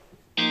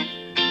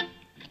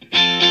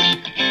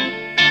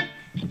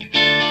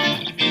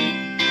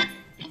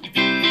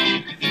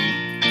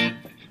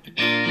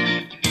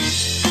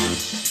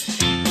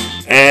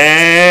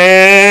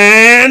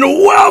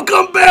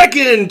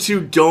in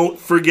to Don't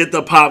Forget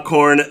the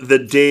Popcorn, the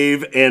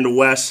Dave and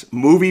Wes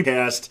movie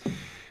cast.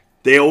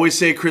 They always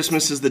say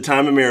Christmas is the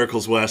time of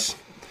miracles, Wes.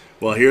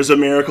 Well, here's a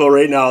miracle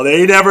right now.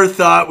 They never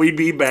thought we'd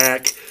be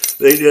back.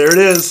 There it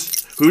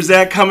is. Who's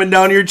that coming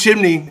down your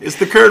chimney? It's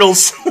the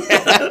Colonels.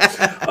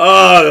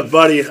 Oh,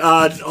 buddy.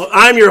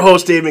 I'm your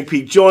host, Dave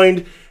McPeak,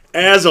 joined,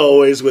 as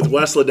always, with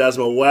Wes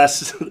Ledesma.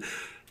 Wes,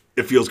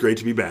 it feels great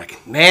to be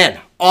back. Man,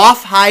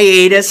 off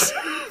hiatus.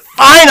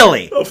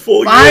 Finally. A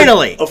full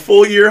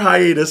year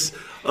hiatus.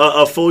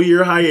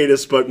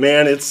 But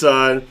man, it's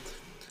a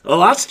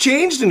lot's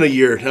changed in a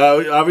year.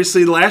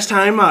 Obviously, last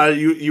time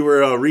you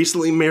were a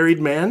recently married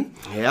man.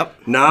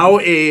 Yep. Now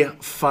a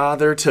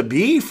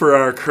father-to-be for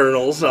our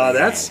Colonels.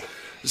 That's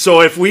so.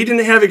 If we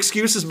didn't have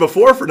excuses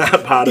before for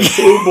not podding,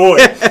 oh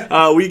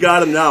boy, we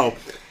got them now.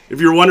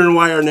 If you're wondering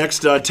why our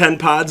next 10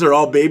 pods are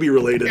all baby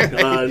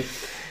related.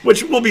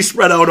 Which will be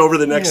spread out over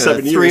the next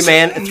 7 years.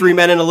 Three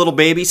men and a little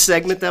baby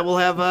segment that we'll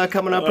have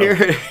coming up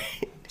here.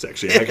 It's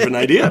actually a heck of an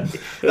idea.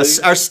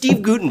 Our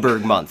Steve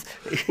Guttenberg month.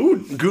 Ooh,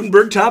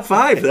 Guttenberg top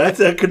 5.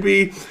 That could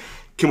be.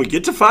 Can we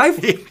get to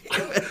 5?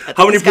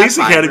 How many police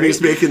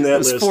academies making that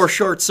list? 4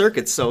 short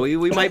circuits, so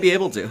we might be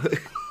able to.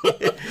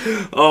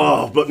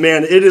 Oh, but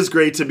man, it is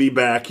great to be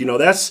back. You know,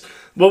 that's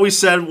what we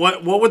said.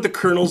 What would the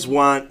Colonels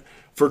want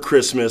for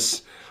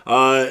Christmas?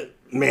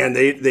 Man,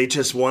 they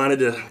just wanted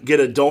to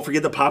get a Don't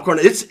Forget the Popcorn.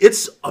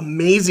 It's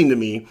amazing to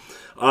me.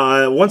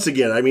 Once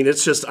again, I mean,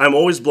 it's just, I'm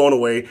always blown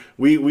away.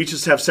 We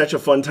just have such a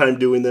fun time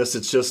doing this.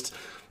 It's just,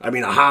 I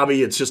mean, a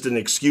hobby. It's just an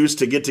excuse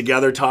to get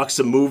together, talk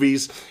some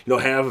movies,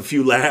 have a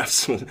few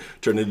laughs.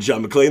 Turn into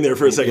John McClane there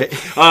for a second.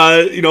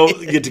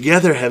 Get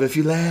together, have a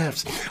few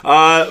laughs.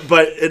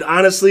 But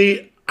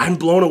honestly, I'm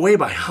blown away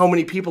by how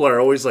many people are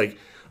always like,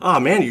 oh,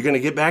 man, you're going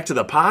to get back to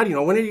the pod?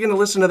 When are you going to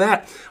listen to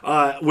that?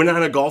 Went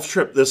on a golf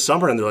trip this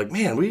summer, and they're like,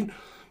 man, we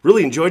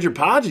really enjoyed your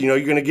pods. You're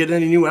going to get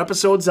any new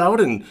episodes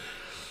out? And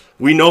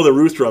we know the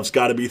Ruthruff's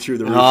got to be through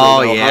the roof.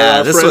 Oh,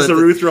 yeah. Our friends, the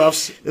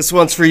Ruthruffs. This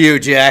one's for you,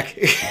 Jack.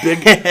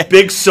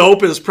 Big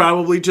Soap is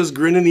probably just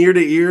grinning ear to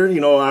ear.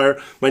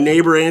 My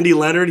neighbor, Andy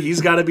Leonard, he's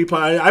got to be.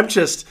 I'm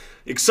just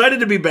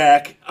excited to be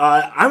back.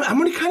 I'm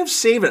going to kind of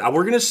save it.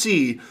 We're going to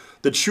see.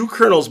 The true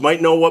Colonels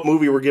might know what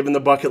movie we're giving the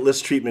bucket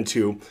list treatment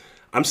to.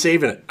 I'm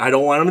saving it. I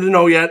don't want them to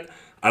know yet.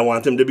 I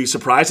want them to be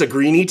surprised. A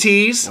greenie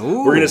tease.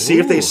 We're going to see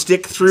if they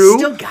stick through.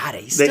 Still got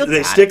it.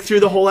 They stick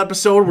through the whole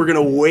episode. We're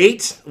going to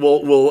wait.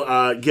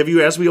 We'll give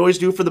you, as we always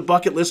do for the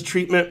bucket list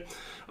treatment,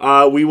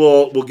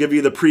 we'll give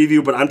you the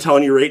preview. But I'm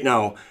telling you right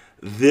now,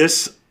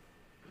 this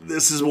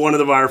is one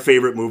of our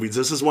favorite movies.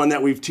 This is one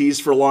that we've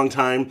teased for a long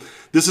time.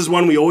 This is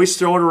one we always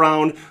throw it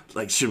around.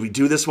 Like, should we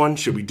do this one?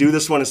 Should we do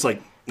this one? It's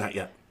like, not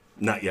yet.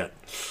 Not yet.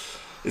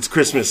 It's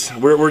Christmas.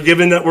 We're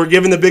giving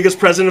the biggest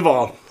present of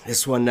all.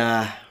 This one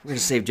we're gonna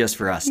save just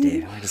for us,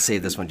 Dave. We're gonna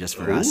save this one just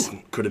for us.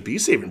 Could it be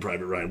Saving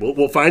Private Ryan?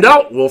 We'll find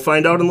out. We'll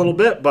find out in a little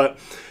bit. But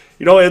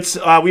it's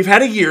we've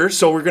had a year,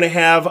 so we're gonna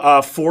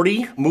have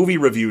 40 movie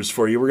reviews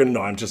for you.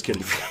 No, I'm just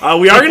kidding.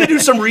 We are gonna do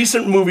some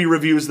recent movie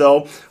reviews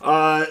though.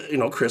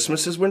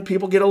 Christmas is when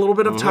people get a little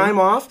bit of time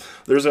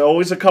off. There's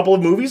always a couple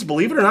of movies.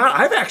 Believe it or not,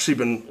 I've actually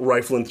been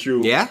rifling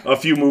through a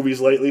few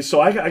movies lately.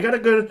 So I got a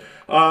good.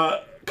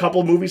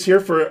 Couple movies here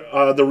for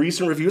the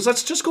recent reviews.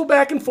 Let's just go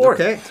back and forth.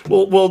 Okay.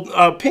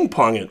 We'll ping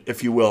pong it,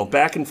 if you will,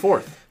 back and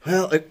forth.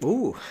 Well, okay.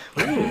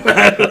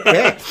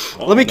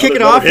 Let me kick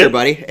it off here,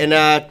 buddy.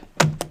 And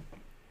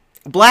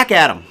Black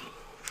Adam,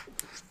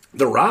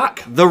 The Rock,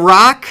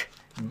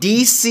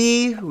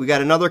 DC. We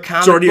got another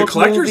comic. It's already book a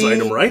collector's movie.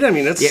 item, right? I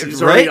mean,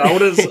 it's already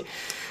out as.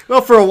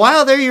 Well, for a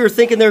while there, you were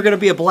thinking there were going to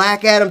be a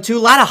Black Adam too. A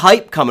lot of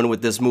hype coming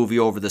with this movie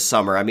over the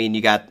summer. I mean,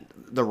 you got.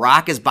 The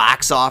Rock is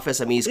box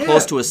office. I mean, he's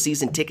close to a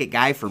season ticket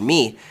guy for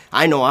me.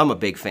 I know I'm a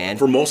big fan.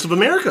 For most of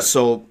America.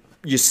 So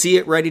you see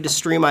it ready to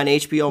stream on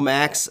HBO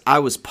Max. I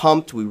was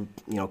pumped. We,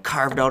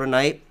 carved out a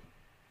night.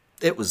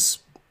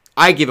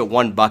 I give it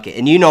 1 bucket.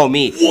 And you know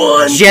me.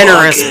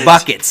 Generous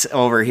buckets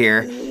over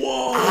here.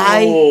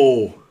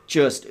 Whoa.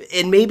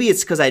 And maybe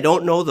it's because I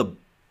don't know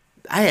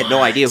I had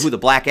no idea who the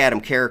Black Adam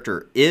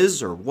character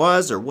is or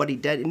was or what he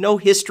did. No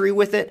history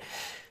with it.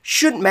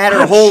 Shouldn't matter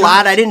a whole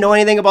lot. I didn't know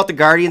anything about the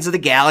Guardians of the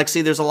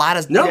Galaxy. There's a lot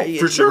of... No,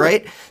 for sure.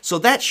 Right? So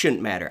that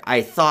shouldn't matter.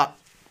 I thought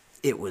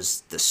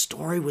the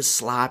story was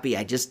sloppy.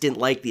 I just didn't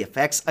like the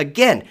effects.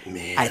 Again,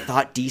 I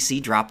thought DC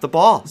dropped the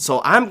ball.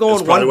 So I'm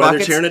going 1 bucket. Why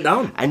they're tearing it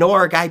down. I know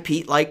our guy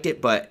Pete liked it,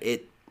 but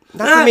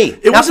not for me.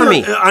 Not for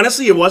me.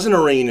 Honestly, it wasn't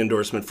a rain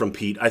endorsement from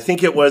Pete. I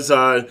think it was...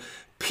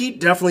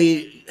 Pete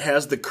definitely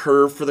has the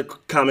curve for the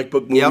comic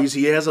book movies.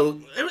 He has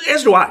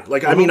as do I.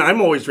 I mean, I'm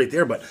always right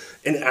there,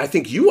 and I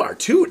think you are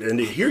too. And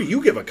to hear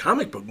you give a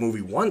comic book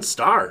movie 1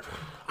 star,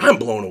 I'm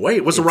blown away.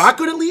 Was The Rock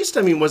good at least?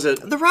 I mean, was it?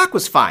 The Rock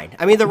was fine.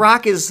 I mean, The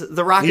Rock is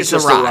The Rock. He's is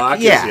just The Rock.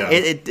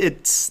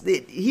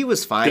 He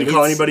was fine. Didn't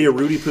call anybody a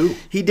Rudy Poo.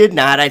 He did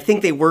not. I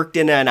think they worked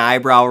in an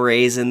eyebrow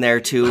raise in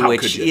there too,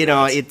 which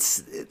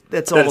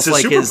that's almost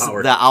like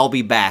the I'll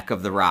be back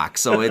of The Rock.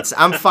 So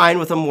I'm fine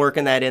with them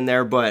working that in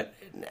there, but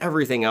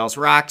everything else.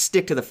 Rock,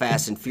 stick to the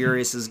Fast and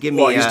Furiouses. Give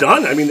me. Well, he's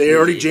done. I mean,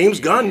 James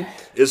Gunn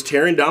is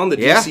tearing down the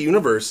DC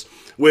universe.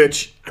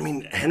 Which, I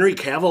mean, Henry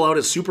Cavill out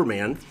as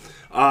Superman.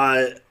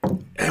 I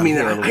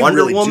Wonder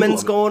really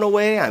Woman's going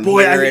away. I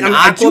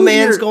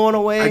Aquaman's going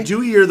away. I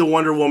do hear the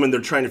Wonder Woman they're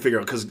trying to figure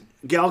out because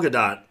Gal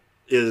Gadot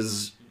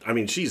is. I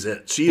mean, she's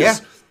it.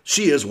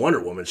 She is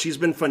Wonder Woman. She's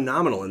been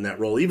phenomenal in that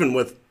role, even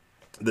with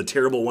the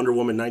terrible Wonder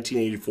Woman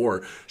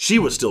 1984. She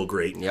was still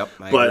great. Yep,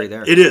 I agree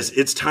there. It is.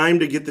 It's time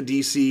to get the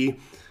DC.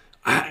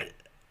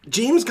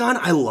 James Gunn,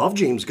 I love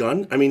James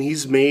Gunn. I mean,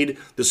 he's made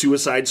the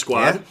Suicide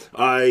Squad.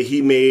 Yeah.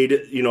 He made,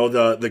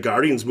 the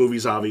Guardians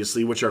movies,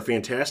 obviously, which are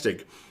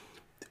fantastic.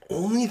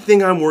 Only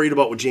thing I'm worried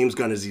about with James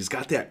Gunn is he's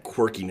got that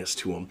quirkiness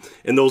to him.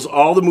 And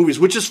all the movies,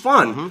 which is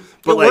fun. Mm-hmm.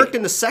 But it worked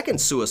in the second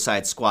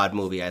Suicide Squad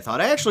movie, I thought.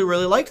 I actually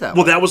really liked that one.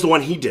 Well, that was the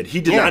one he did. He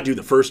did not do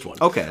the first one.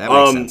 Okay, that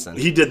makes sense then.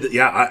 He did,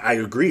 I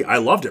agree. I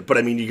loved it. But,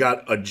 I mean, you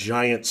got a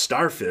giant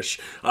starfish.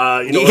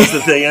 That's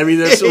the thing. I mean,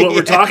 that's what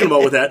we're talking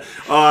about with that.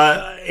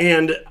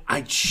 And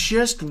I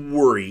just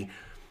worry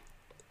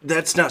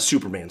that's not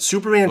Superman.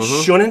 Superman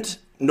shouldn't,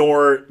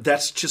 nor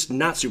that's just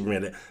not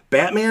Superman.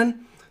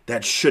 Batman...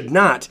 that should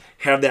not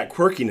have that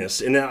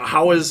quirkiness. And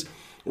how is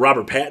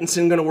Robert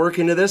Pattinson going to work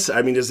into this?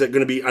 I mean, is it going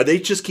to be? Are they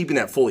just keeping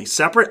that fully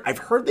separate? I've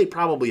heard they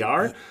probably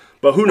are,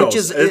 but who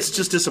knows? It's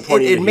just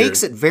disappointing. It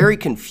makes it very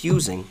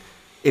confusing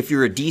if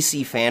you're a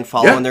DC fan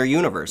following their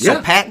universe.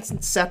 So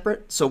Pattinson's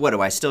separate. So what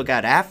do I still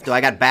got? Do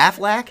I got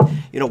Batfleck?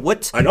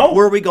 I know.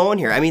 Where are we going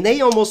here? I mean,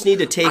 they almost need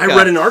to take. I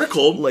read an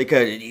article like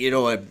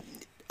a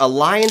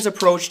Lions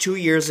approach 2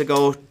 years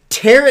ago.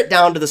 Tear it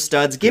down to the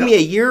studs. Give me a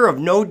year of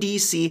no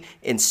DC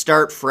and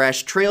start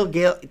fresh. Trade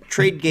Gal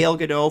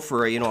Gadot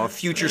for a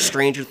future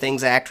Stranger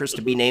Things actress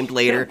to be named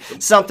later.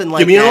 Something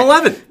like that. Give me an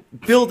 11.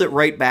 Build it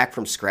right back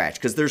from scratch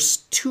because there's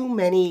too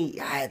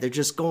many. They're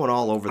just going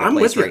all over the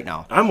place right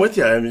now. I'm with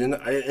you. I mean,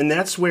 and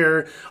that's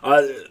where.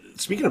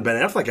 Speaking of Ben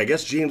Affleck, I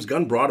guess James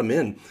Gunn brought him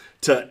in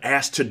to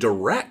ask to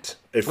direct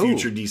a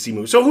future DC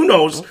movie. So who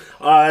knows?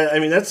 I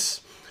mean,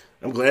 that's.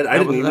 I'm glad I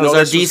didn't even know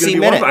this was going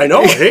to be one. I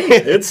know. Hey,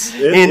 it's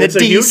in it's a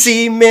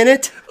DC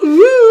minute.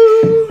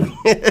 Ooh.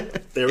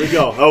 There we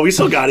go. Oh, we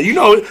still got it.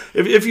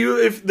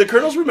 If the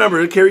Colonels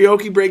remember,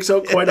 karaoke breaks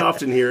out quite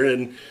often here,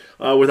 and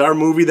with our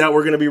movie that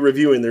we're going to be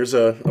reviewing, there's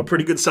a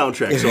pretty good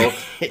soundtrack. So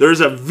there's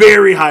a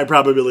very high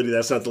probability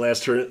that's not the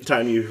last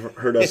time you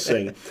heard us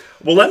sing.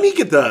 Well, let me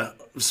get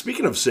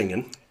speaking of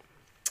singing.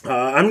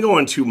 I'm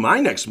going to my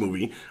next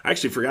movie. I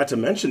actually forgot to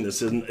mention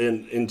this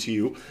into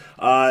you.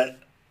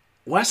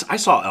 Wes, I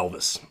saw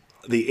Elvis,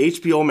 the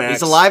HBO Max.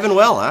 He's alive and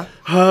well,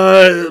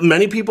 huh?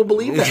 Many people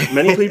believe that.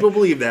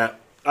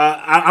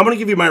 I'm going to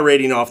give you my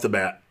rating off the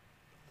bat.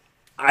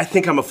 I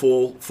think I'm a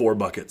full 4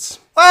 buckets.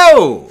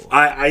 Oh!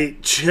 I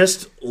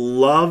just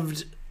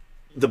loved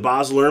the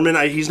Baz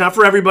Luhrmann. He's not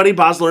for everybody.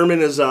 Baz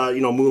Luhrmann is,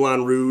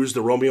 Moulin Rouge,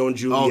 the Romeo and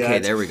Juliet. Okay,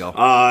 there we go.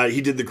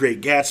 He did The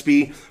Great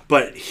Gatsby,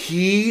 but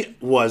he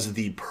was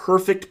the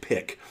perfect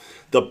pick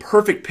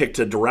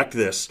to direct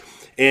this.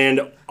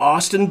 And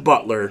Austin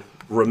Butler...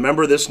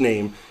 remember this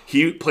name.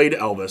 He played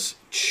Elvis.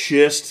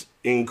 Just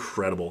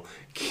incredible.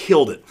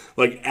 Killed it.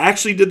 Like,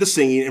 actually did the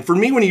singing. And for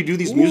me, when you do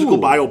these musical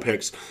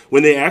biopics,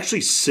 when they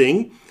actually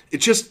sing, it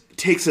just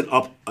takes it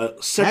up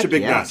such a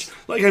big notch.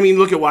 Like, I mean,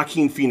 look at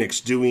Joaquin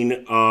Phoenix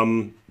doing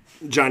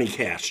Johnny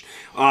Cash.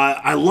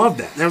 I love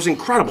that. That was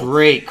incredible.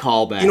 Great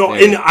callback.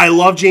 And I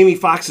love Jamie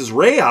Foxx's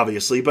Ray,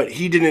 obviously, but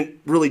he didn't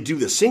really do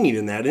the singing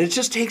in that. And it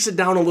just takes it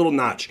down a little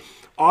notch.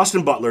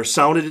 Austin Butler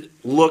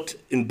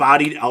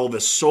embodied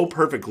Elvis so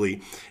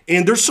perfectly.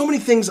 And there's so many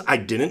things I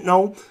didn't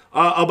know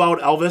about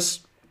Elvis.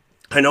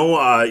 I know,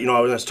 when I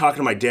was talking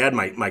to my dad,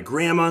 my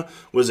grandma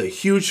was a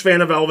huge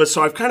fan of Elvis,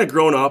 so I've kind of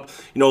grown up,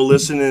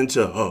 listening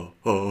to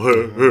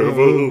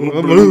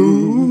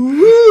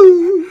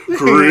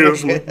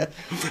Christmas.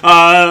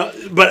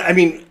 But, I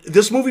mean,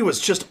 this movie was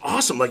just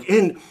awesome.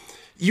 And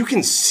you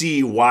can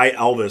see why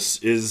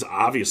Elvis is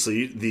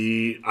obviously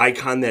the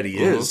icon that he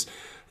is.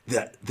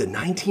 The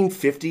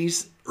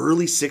 1950s,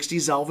 early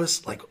 60s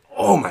Elvis,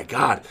 oh my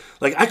God.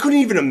 I couldn't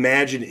even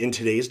imagine in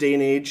today's day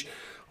and age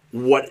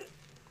what,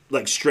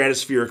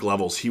 stratospheric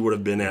levels he would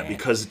have been at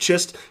because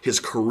just his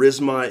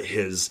charisma,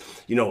 his,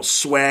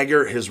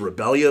 swagger, his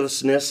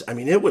rebelliousness. I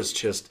mean, it was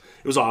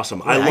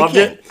awesome. I loved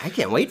it. I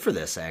can't wait for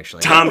this,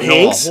 actually. Tom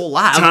Hanks. A whole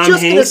lot. I was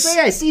just going to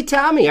say, I see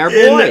Tommy, our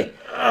boy.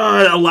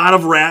 A lot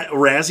of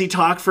Razzie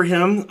talk for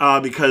him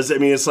because, I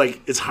mean,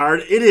 it's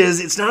hard. It is.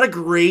 It's not a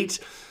great...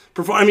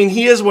 I mean,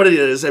 he is what it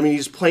is. I mean,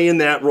 he's playing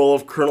that role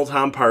of Colonel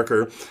Tom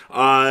Parker,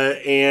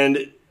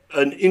 and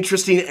an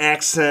interesting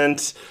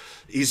accent.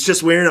 He's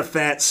just wearing a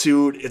fat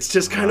suit. It's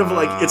just kind of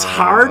it's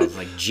hard.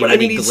 But I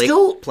mean, he's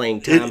still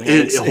playing Tom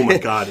Hanks. Oh my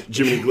God,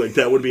 Jiminy Glick,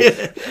 that would be.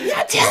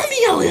 Now tell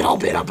me a little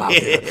bit about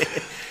it.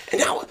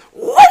 Now,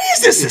 what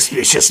is this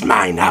suspicious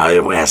mind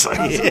now,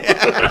 Wesley?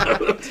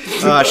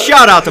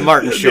 Shout out to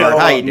Martin Short.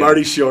 How you doing?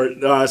 Marty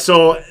Short.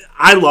 So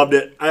I loved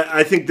it.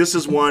 I think this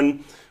is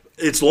one.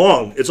 It's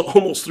long. It's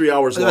almost 3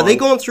 hours long. Are they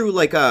going through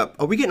like are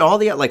we getting all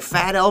the like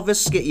Fat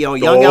Elvis, young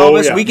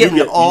Elvis? Yeah. We getting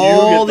you get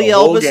all the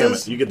Elvises?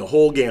 Gamut. You get the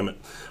whole gamut.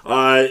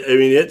 I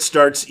mean, it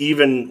starts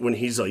even when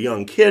he's a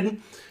young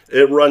kid.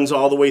 It runs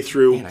all the way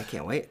through. Man, I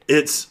can't wait.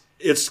 It's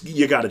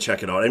you got to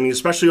check it out. I mean,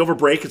 especially over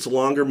break. It's a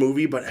longer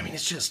movie, but I mean,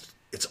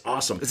 it's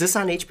awesome. Is this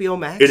on HBO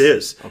Max? It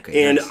is.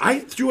 Okay. And nice. I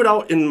threw it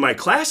out in my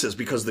classes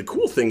because the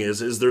cool thing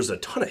is there's a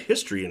ton of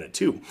history in it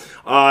too.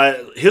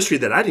 History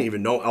that I didn't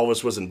even know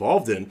Elvis was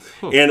involved in.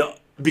 And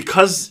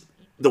because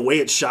the way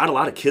it's shot, a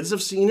lot of kids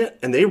have seen it,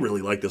 and they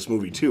really like this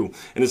movie too.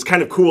 And it's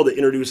kind of cool to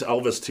introduce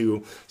Elvis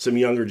to some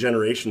younger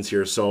generations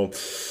here. So,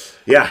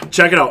 yeah,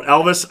 check it out,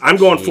 Elvis. I'm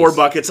going Jeez. 4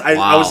 buckets.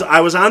 Wow. I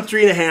was on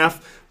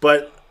 3.5,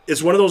 but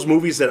it's one of those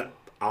movies that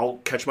I'll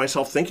catch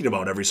myself thinking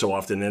about every so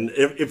often. And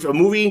if a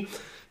movie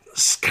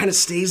kind of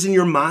stays in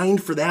your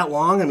mind for that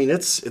long, I mean,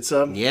 it's a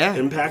impactful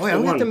Boy, I'm gonna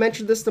have one. to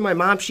mention this to my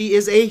mom. She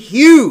is a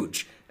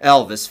huge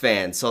Elvis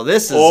fan, so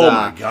this is. Oh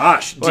my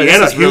gosh, boy, this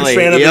Deanna, is huge really-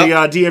 fan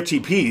yep. of the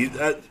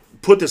DFTP.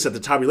 Put this at the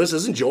top of your list.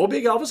 Isn't Joe a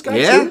big Elvis guy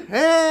Yeah, too?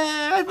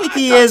 I think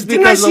he is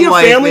Didn't I because see the a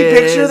wife family is-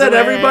 picture that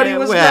everybody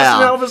was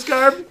dressed in Elvis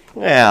garb?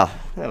 Well,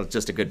 that was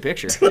just a good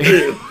picture. Thank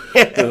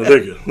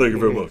you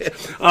very much.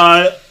 All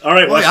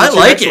right, Boy, what's I your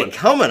like next it. one?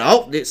 Coming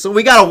out. So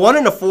we got a 1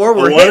 and a 4.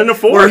 We're 1 and a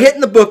 4. We're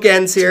hitting the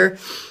bookends here.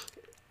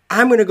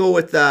 I'm going to go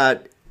with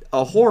a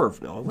horror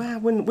film. Well,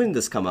 when did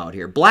this come out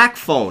here? Black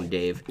Phone,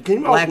 Dave. It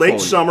came out Black late Phone.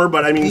 summer,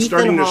 but I mean, Ethan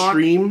starting to Hawke.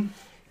 stream,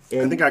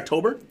 I think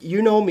October.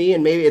 You know me,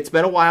 and maybe it's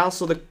been a while,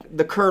 so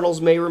the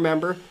Colonels may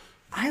remember.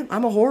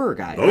 I'm a horror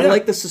guy. Oh, yeah. I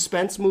like the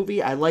suspense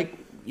movie. I like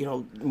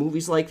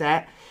movies like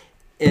that.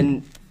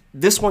 And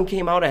this one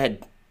came out. I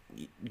had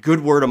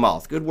good word of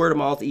mouth. Good word of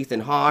mouth.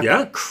 Ethan Hawke.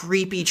 Yeah.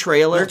 Creepy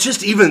trailer.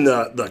 Just even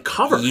the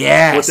cover.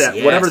 Yes, With that,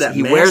 yes. whatever that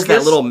he mask wears that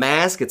is. little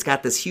mask. It's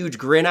got this huge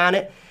grin on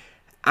it.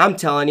 I'm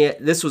telling you,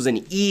 this was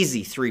an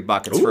easy 3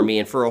 buckets for me.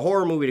 And for a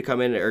horror movie to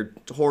come in, or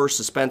horror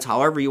suspense,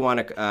 however you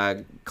want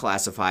to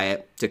classify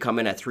it, to come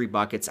in at 3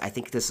 buckets, I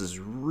think this is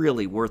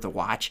really worth a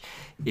watch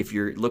if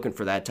you're looking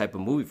for that type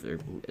of movie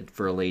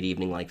for a late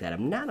evening like that.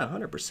 I'm not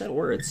 100%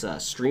 where it's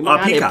streaming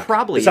on. Peacock. It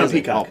probably It's on is.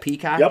 Peacock. Oh,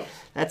 Peacock? Yep.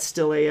 That's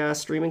still a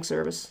streaming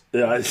service?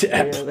 Yeah, They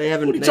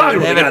haven't. What are you talking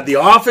about? They got The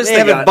Office. They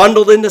haven't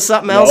bundled into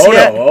something else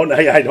yet? No,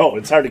 I know.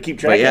 It's hard to keep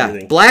track But of yeah,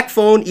 everything. Black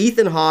Phone,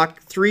 Ethan Hawke,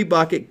 3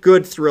 bucket,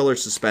 good thriller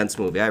suspense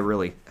movie. I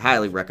really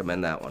highly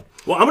recommend that one.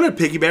 Well, I'm going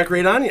to piggyback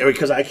right on you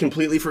because I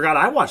completely forgot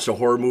I watched a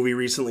horror movie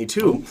recently,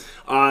 too.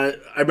 I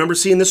remember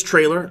seeing this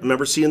trailer. I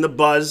remember seeing the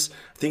buzz.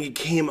 I think it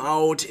came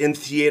out in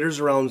theaters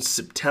around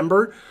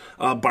September.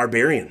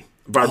 Barbarian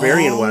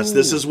West.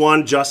 This is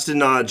one. Justin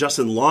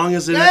Long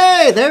is in it.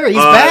 Hey, there, he's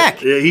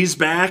back. Yeah, he's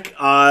back.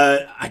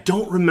 I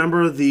don't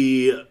remember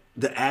the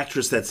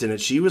actress that's in it.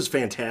 She was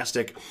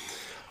fantastic.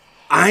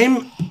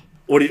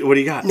 What do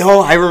you got? No,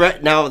 I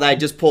remember. Now that I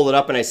just pulled it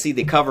up and I see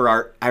the cover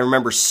art, I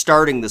remember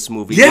starting this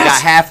movie. Yes! We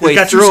got halfway It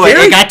got too through it.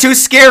 scary. It got too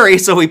scary,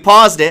 so we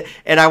paused it,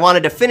 and I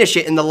wanted to finish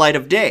it in the light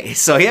of day.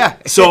 So, yeah.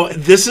 So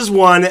this is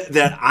one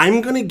that I'm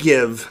going to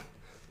give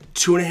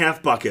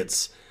 2.5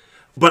 buckets,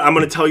 but I'm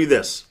going to tell you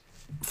this.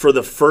 For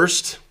the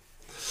first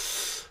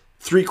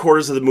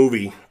 3/4 of the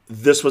movie,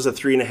 this was a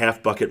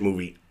 3.5 bucket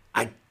movie.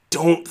 I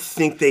don't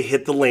think they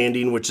hit the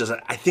landing, which is,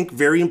 I think,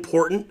 very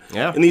important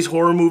in these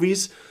horror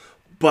movies.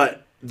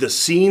 But the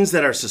scenes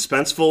that are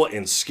suspenseful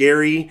and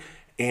scary,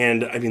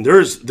 and I mean,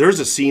 there's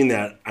a scene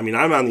that, I mean,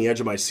 I'm on the edge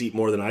of my seat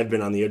more than I've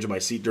been on the edge of my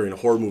seat during a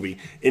horror movie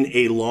in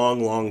a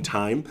long, long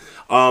time.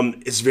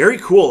 It's very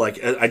cool.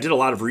 Like, I did a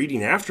lot of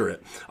reading after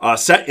it.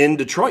 Set in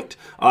Detroit,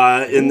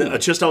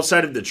 just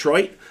outside of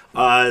Detroit.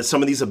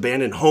 Some of these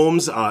abandoned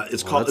homes.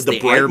 It's called the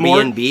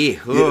Brightmoor.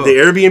 Airbnb. The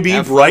Airbnb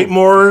Have fun.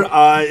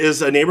 Brightmoor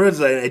is a neighborhood.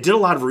 I did a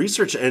lot of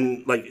research,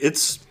 and like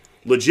it's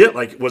legit.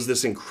 Like, was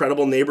this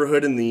incredible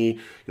neighborhood in the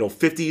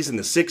 50s and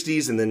the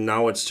 60s, and then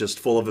now it's just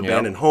full of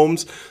abandoned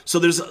homes. So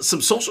there's some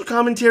social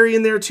commentary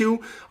in there too.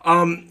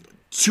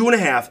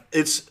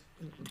 2.5.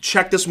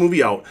 Check this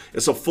movie out.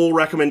 It's a full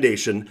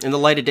recommendation. In the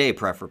light of day,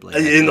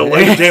 preferably. In the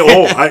light of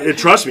day.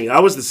 Trust me, I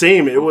was the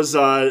same. It was.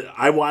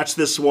 I watched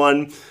this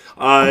one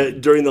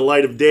during the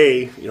light of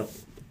day.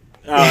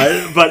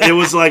 But it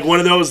was like one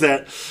of those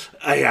that.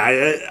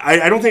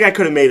 I don't think I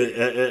could have made it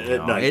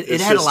at night.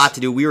 It had a lot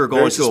to do. We were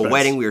going to suspense. a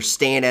wedding. We were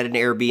staying at an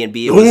Airbnb.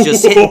 It was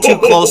just hitting too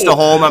close to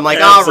home. I'm like,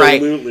 all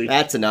Absolutely. right,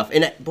 that's enough.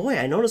 And boy,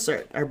 I noticed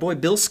our boy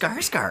Bill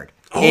Skarsgård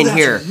Oh, in that's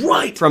here.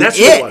 right. From That's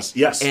It. what it was.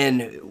 Yes.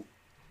 And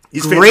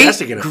He's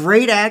fantastic in it.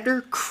 great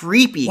actor,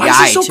 creepy Why is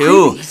guy he so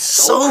too. creepy? He's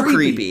So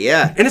creepy,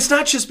 yeah. And it's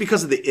not just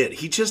because of the It.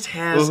 He just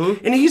has,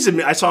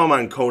 and I saw him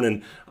on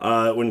Conan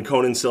when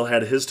Conan still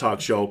had his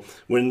talk show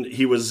when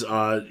he was,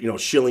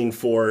 shilling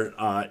for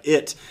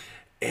It,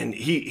 and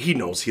he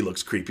knows he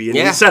looks creepy, and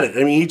he said it.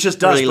 I mean, he just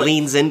does. Really but-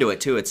 leans into it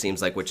too. It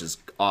seems like, which is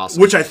awesome.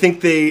 which I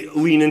think they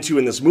lean into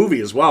in this movie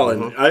as well,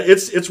 and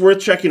it's worth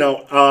checking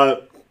out.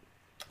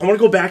 I want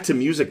to go back to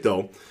music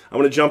though. I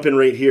want to jump in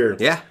right here.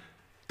 Yeah.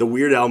 the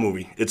Weird Al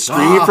movie. It's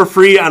streaming for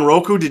free on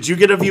Roku. Did you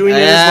get a viewing as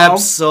well?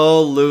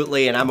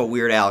 Absolutely, and I'm a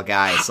Weird Al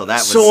guy, so that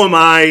was... So am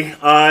I.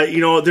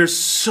 There's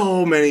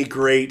so many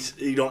great,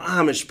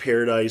 Amish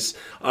Paradise.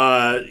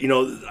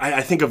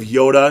 I think of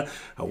Yoda.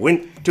 I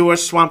went to a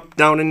swamp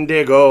down in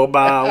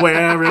Dagobah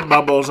where it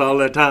bubbles all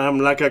the time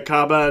like a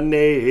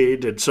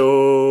carbonated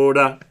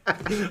soda.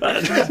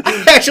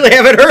 I actually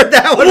haven't heard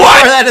that one before.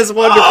 That is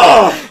wonderful.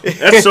 Oh,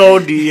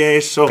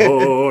 S-O-D-A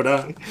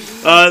soda.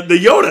 The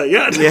Yoda,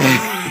 yeah.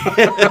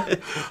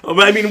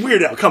 I mean,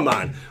 Weird Al, come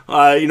on.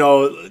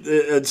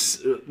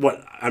 It's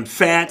what I'm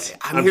fat.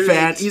 I'm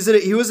fat.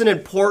 He was an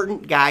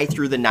important guy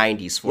through the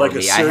 '90s for like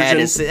me. I had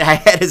his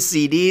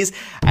CDs.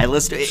 I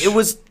listened. It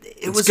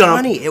was Gump.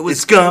 funny. It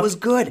was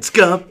good. It's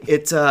Gump.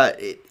 It's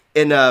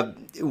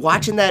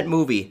watching that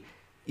movie.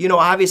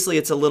 Obviously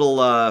it's a little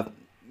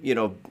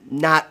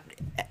not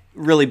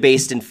really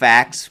based in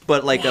facts,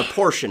 but like a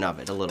portion of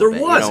it a little bit.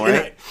 There was.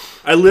 Right?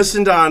 I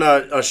listened on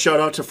a shout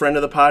out to friend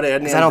of the pod,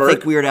 Adnan I don't Burke.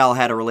 think Weird Al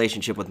had a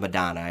relationship with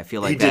Madonna. I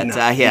feel like that's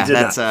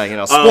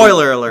not.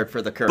 spoiler alert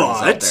for the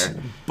Colonels out there.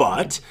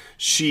 But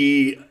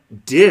she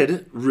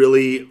did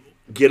really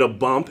get a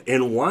bump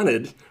and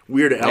wanted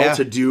Weird Al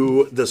to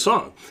do the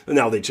song.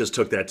 Now they just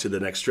took that to the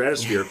next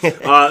stratosphere.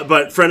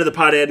 But friend of the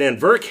pod, Adnan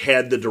Burke,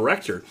 had the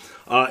director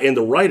and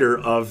the writer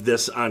of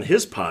this on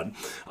his pod.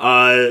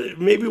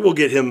 Maybe we'll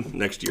get him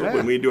next year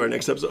when we do our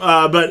next episode.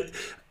 But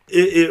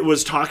it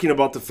was talking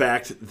about the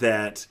fact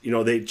that,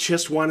 they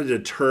just wanted to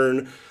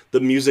turn the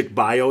music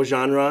bio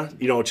genre,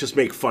 just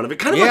make fun of it.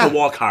 Kind of like a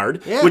Walk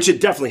Hard, which it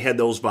definitely had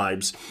those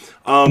vibes.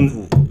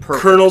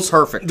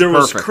 Perfect. There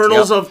was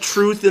kernels of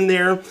truth in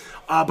there.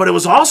 But it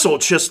was also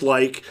just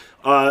like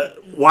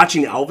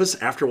watching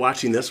Elvis after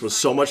watching this was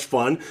so much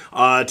fun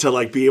to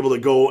like be able to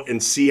go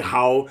and see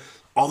how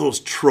all those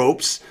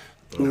tropes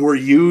were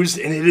used.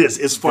 And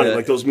it's funny,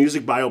 like those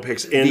music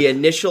biopics. And the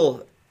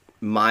initial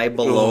My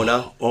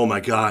Bologna. Oh my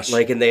gosh.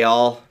 Like, and they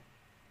all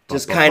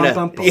just kind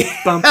of...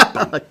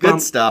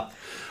 Good stuff.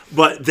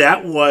 But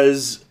that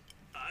was...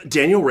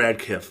 Daniel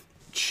Radcliffe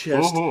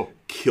just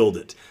killed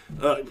it.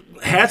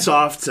 Hats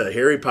off to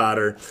Harry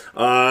Potter.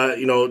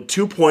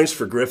 2 points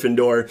for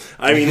Gryffindor.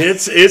 I mean,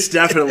 it's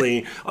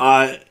definitely...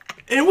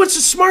 and what's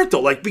smart,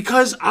 though, like,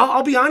 because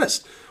I'll be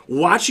honest,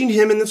 watching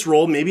him in this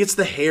role, maybe it's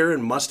the hair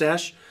and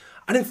mustache,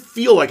 I didn't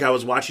feel like I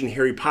was watching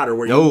Harry Potter,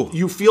 where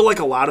you feel like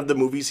a lot of the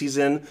movies he's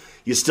in,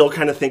 you still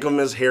kind of think of him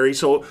as Harry.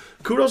 So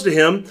kudos to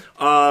him.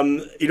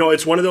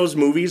 It's one of those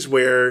movies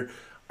where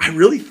I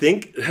really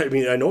think,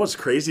 I know it's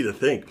crazy to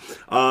think,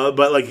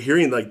 but like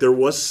hearing like there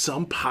was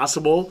some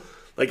possible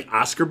like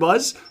Oscar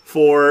buzz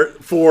for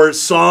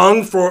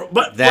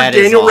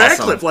Daniel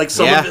Radcliffe, like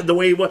some of the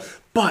way he was,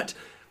 but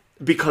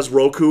because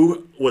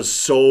Roku was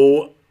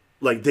so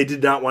like they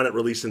did not want it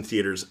released in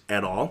theaters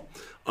at all.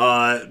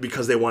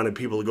 Because they wanted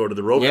people to go to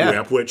the Roku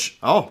app, which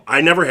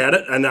I never had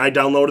it, and I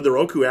downloaded the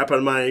Roku app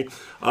on my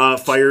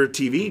Fire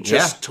TV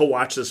just to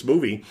watch this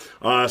movie.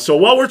 So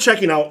while we're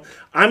checking out,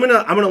 I'm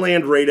gonna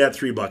land right at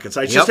 3 buckets.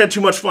 I just had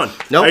too much fun.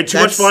 I had too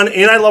much fun,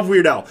 and I love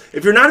Weird Al.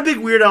 If you're not a big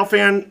Weird Al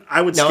fan,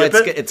 I would skip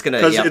it. It's gonna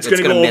go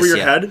over your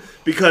head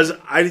because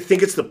I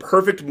think it's the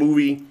perfect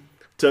movie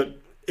to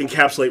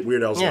encapsulate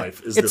Weird Al's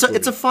life.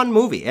 It's a fun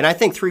movie, and I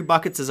think 3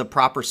 buckets is a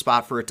proper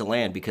spot for it to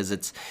land because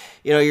it's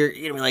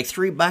you're like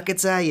 3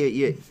 buckets.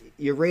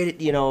 You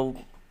rate it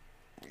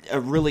a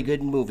really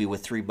good movie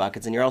with 3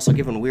 buckets, and you're also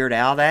giving Weird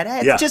Al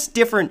that. It's just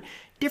different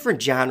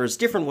genres,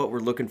 different what we're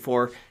looking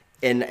for,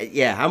 and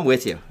I'm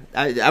with you.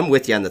 I'm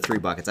with you on the 3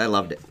 buckets. I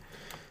loved it.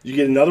 You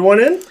get another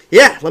one in?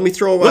 Yeah, let me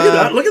throw... Look at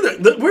that. Look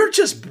at that. We're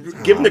just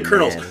giving the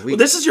kernels. Well,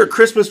 this is your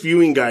Christmas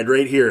viewing guide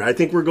right here. I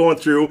think we're going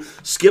through...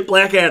 Skip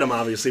Black Adam,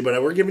 obviously,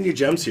 but we're giving you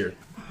gems here.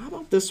 How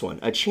about this one?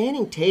 A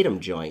Channing Tatum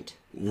joint.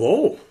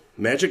 Whoa.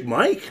 Magic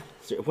Mike.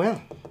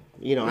 Well,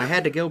 I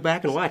had to go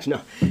back and watch.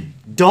 No.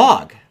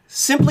 Dog.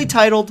 Simply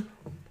titled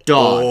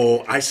Dog.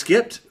 Oh, I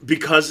skipped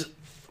because...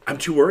 I'm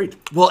too worried.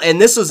 Well, and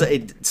this was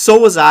so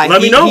was I.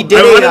 Let me know. I want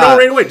to know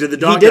right away. Did the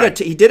dog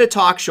he did a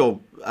talk show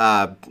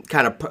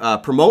kind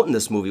of promoting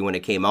this movie when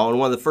it came out, and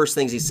one of the first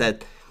things he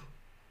said,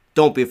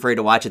 don't be afraid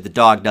to watch it. The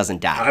dog doesn't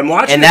die. I'm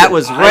watching and that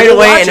was right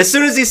away. And as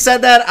soon as he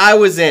said that, I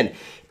was in.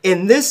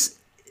 And this,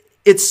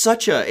 it's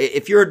such a,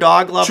 if you're a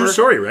dog lover. True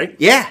story, right?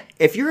 Yeah.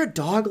 If you're a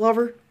dog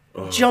lover,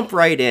 jump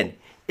right in.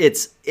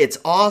 It's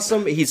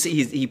awesome.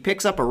 He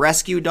picks up a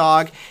rescue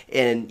dog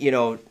and,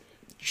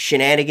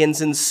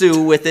 shenanigans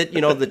ensue with it,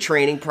 the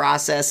training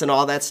process and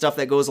all that stuff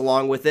that goes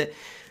along with it.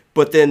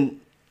 But then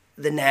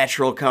the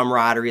natural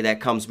camaraderie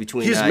that comes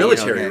between... He's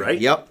military, right?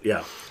 Yep.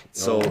 Yeah.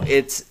 So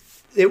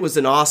it was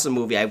an awesome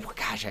movie.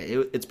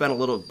 It's been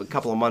a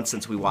couple of months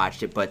since we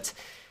watched it, but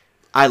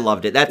I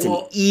loved it. That's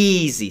an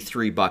easy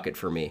 3 bucket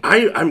for me.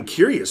 I'm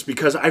curious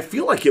because I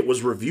feel like it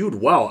was reviewed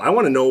well. I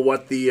want to know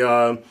what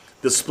the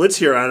splits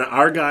here on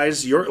our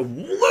guys.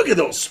 Look at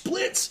those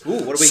splits. Ooh,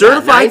 what do we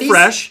Certified got? 90s?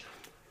 Fresh.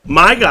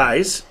 My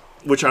guys,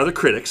 which are the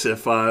critics,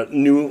 if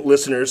new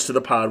listeners to the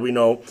pod, we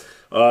know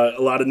a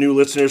lot of new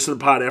listeners to the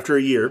pod after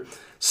a year.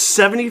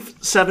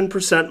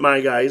 77%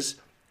 my guys,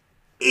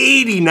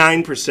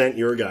 89%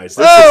 your guys.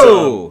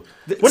 Oh!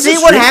 What's See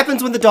this what streak?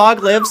 happens when the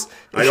dog lives?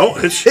 I know.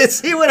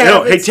 See what I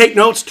know. happens? Hey, take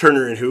notes,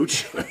 Turner and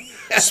Hooch.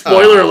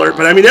 Spoiler alert,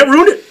 but I mean, that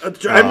ruined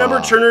it. I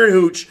remember Turner and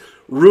Hooch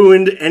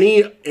ruined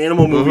any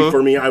animal movie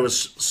for me. I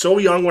was so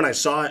young when I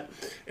saw it,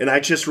 and I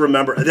just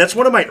remember, that's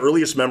one of my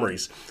earliest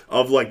memories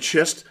of, like,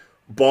 just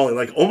bawling,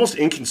 like, almost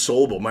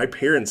inconsolable. My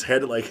parents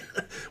had, like,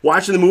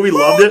 watching the movie,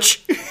 loved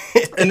it.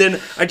 And then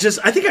I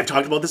think I've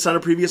talked about this on a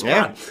previous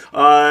pod,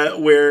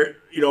 where,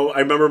 you know, I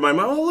remember my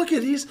mom, oh, look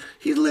at,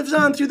 he lives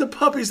on through the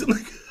puppies. I'm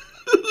like,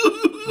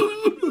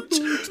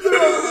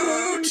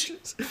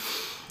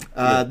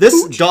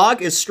 this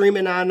dog is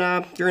streaming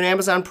on, you're an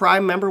Amazon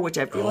Prime member, which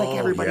I feel like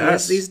everybody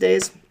yes. is these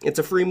days. It's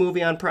a free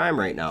movie on Prime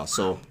right now,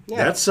 so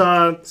yeah. That's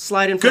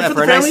slide in for good that for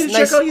for the a family nice,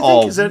 to check out, you oh,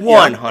 think? Is that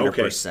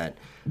 100%. Okay.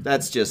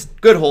 That's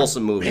just good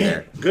wholesome movie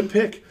there. Good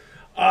pick.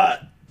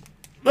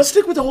 Let's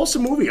stick with the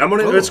wholesome movie.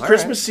 It's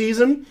Christmas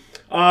season.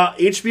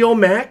 HBO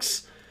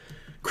Max,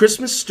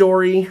 Christmas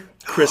Story,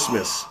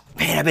 Christmas.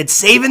 Man, I've been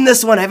saving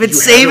this one. I've been You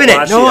saving haven't it.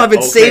 watched No, it yet. I've been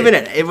Okay. saving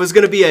it. It was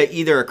going to be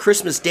either a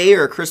Christmas Day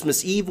or a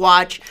Christmas Eve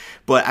watch,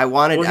 but I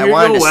wanted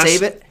to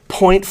save it.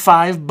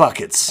 0.5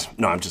 buckets.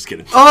 No, I'm just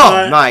kidding.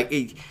 Oh my!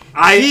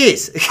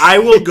 Jeez. I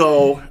will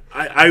go.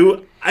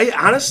 I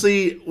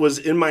honestly was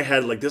in my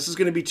head like this is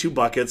going to be 2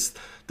 buckets.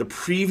 The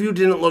preview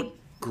didn't look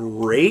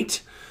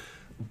great,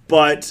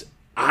 but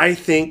I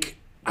think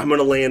I'm going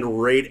to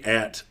land right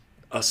at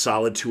a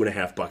solid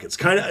 2.5 buckets.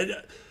 Kind of.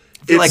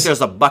 I feel like there's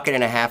a bucket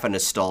and a half of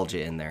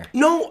nostalgia in there.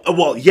 No,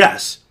 well,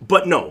 yes,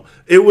 but no.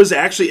 It was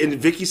actually, and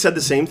Vicky said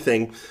the same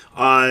thing.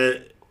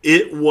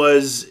 It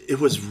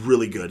was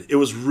really good. It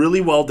was really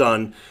well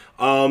done.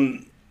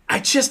 I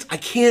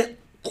can't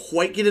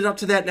quite get it up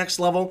to that next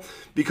level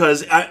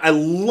because I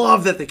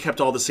love that they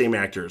kept all the same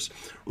actors.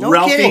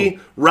 No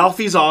kidding.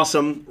 Ralphie's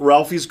awesome.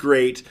 Ralphie's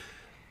great.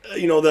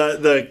 You know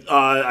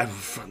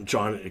I'm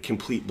John, a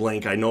complete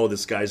blank. I know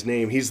this guy's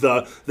name. He's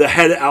the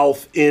head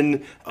elf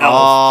in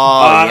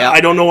Elf. Yeah. I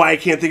don't know why I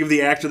can't think of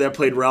the actor that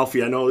played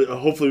Ralphie. I know.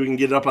 Hopefully, we can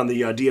get it up on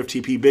the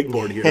DFTP big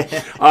board here.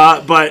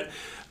 But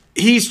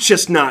he's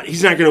just not.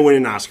 He's not going to win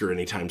an Oscar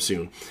anytime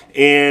soon.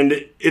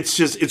 And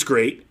it's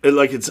great.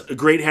 Like it's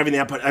great having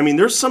that. But I mean,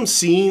 there's some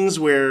scenes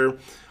where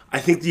I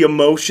think the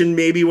emotion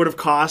maybe would have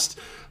cost.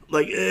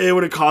 Like it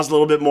would have cost a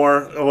little bit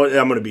more. Oh,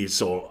 I'm going to be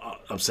so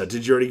upset.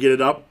 Did you already get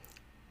it up?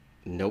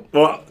 Nope.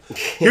 Well,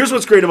 here's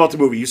what's great about the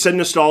movie. You said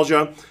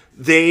nostalgia.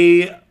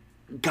 They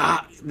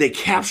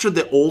captured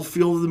the old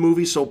feel of the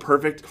movie so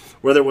perfect.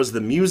 Whether it was the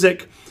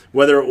music,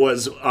 whether it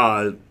was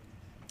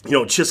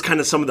just kind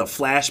of some of the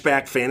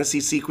flashback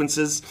fantasy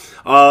sequences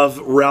of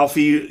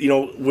Ralphie,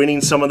 winning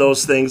some of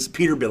those things.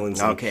 Peter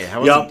Billingsley. Okay. How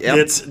was it? Yep.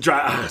 It's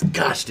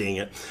gosh dang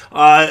it.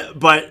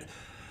 But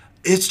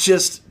it's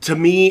just, to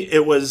me,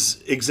 it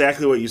was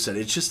exactly what you said.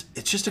 It's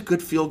just a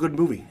good feel-good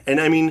movie.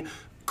 And I mean,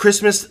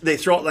 Christmas, they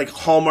throw out, like,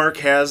 Hallmark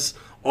has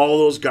all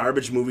those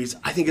garbage movies.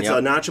 I think it's a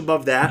notch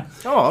above that.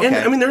 Oh, okay. And,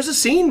 I mean, there's a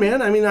scene,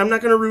 man. I mean, I'm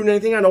not going to ruin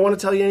anything. I don't want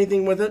to tell you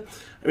anything with it.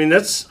 I mean,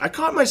 I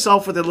caught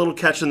myself with a little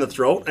catch in the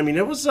throat. I mean,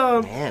 it was,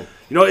 Man.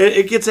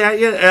 it gets at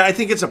you. I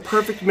think it's a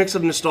perfect mix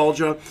of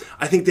nostalgia.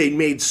 I think they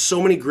made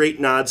so many great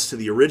nods to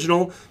the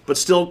original, but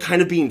still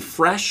kind of being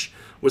fresh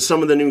with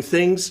some of the new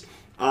things.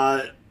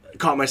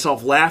 Caught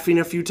myself laughing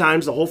a few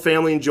times. The whole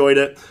family enjoyed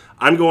it.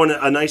 I'm going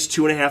a nice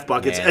 2.5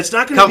 buckets. Man. It's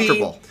not going to be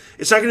Comfortable.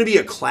 It's not going to be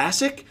a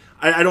classic.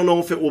 I don't know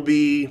if it will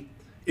be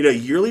in a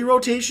yearly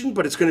rotation,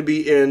 but it's going to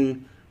be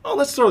in. Oh,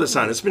 let's throw this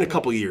on. It's been a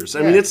couple years.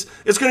 I mean, it's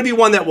going to be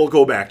one that we'll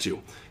go back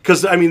to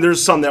because I mean,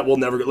 there's some that we'll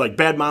never like.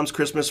 Bad Moms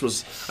Christmas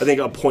was I think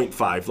a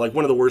 0.5, like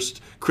one of the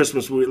worst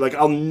Christmas movies. Like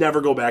I'll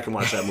never go back and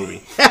watch that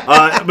movie. But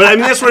I mean,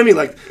 that's what I mean.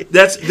 Like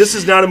this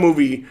is not a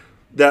movie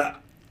that.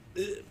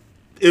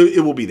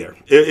 It will be there.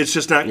 It's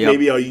just not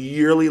maybe a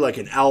yearly, like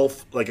an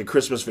Elf, like a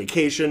Christmas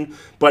Vacation,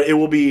 but it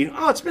will be,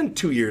 it's been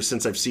 2 years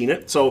since I've seen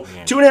it. So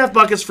 2.5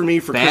 buckets for me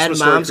for Bad Christmas.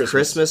 Moms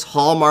Christmas,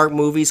 Hallmark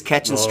movies,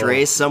 catching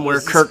strays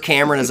somewhere. Kirk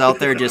Cameron is out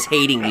there just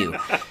hating you.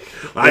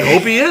 I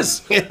hope he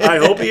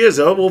is.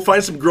 Oh, we'll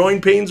find some growing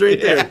pains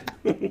right there.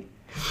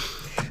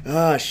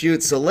 Oh,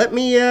 shoot. So let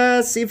me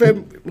see if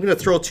I'm going to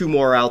throw 2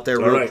 more out there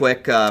real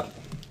quick.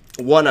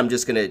 One, I'm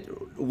just going to...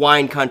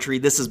 Wine Country.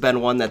 This has been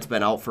one that's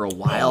been out for a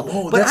while.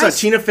 Oh, that's on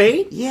Tina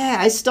Fey? Yeah,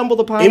 I stumbled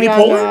upon Amy it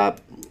Poehler?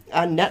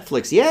 On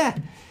Netflix. Yeah.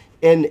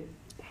 And,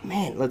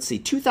 man, let's see,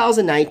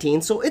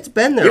 2019, so it's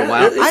been there a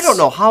while. I don't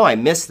know how I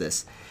missed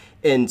this.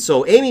 And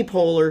so Amy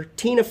Poehler,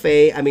 Tina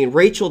Fey, I mean,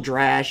 Rachel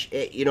Drash,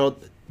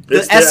 the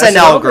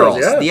SNL girls.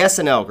 Yeah. The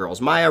SNL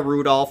girls. Maya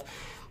Rudolph.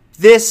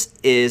 This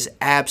is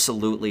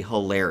absolutely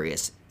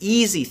hilarious.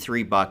 Easy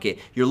 3 bucket.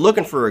 You're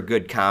looking for a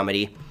good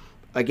comedy.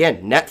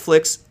 Again,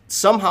 Netflix.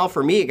 Somehow,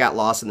 for me, it got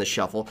lost in the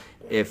shuffle.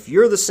 If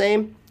you're the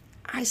same,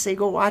 I say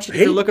go watch it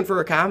if you're looking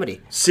for a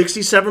comedy.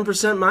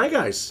 67% my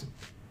guys.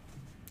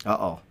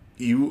 Uh-oh.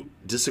 You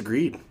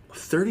disagreed.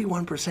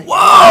 31%.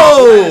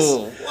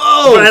 Whoa!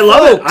 Whoa! But I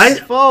love it.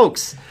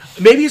 Folks.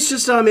 Maybe it's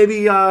just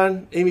maybe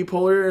Amy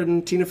Poehler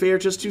and Tina Fey are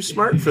just too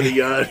smart for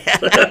the...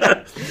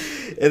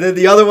 And then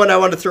the other one I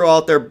want to throw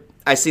out there,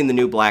 I seen the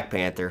new Black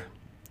Panther.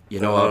 You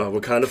know,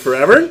 Wakanda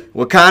Forever?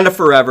 Wakanda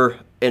Forever.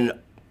 And,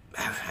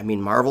 I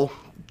mean, Marvel,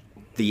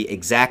 the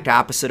exact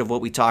opposite of what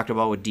we talked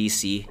about with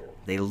DC.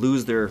 They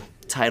lose their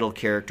title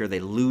character. They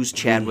lose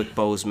Chadwick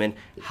Boseman.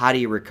 How do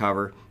you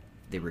recover?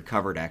 They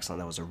recovered excellent.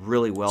 That was a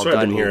really well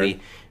done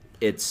movie.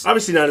 It's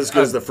obviously not as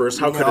good as the first.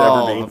 How could it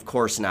ever be? Of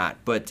course not.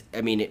 But,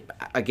 I mean,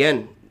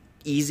 again,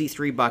 easy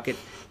 3-bucket.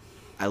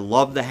 I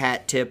love the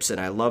hat tips, and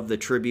I love the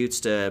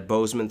tributes to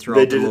Boseman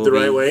throughout the movie. They did it the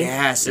right way?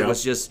 Yes, yeah.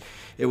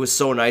 It was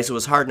so nice. It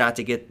was hard not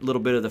to get a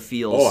little bit of the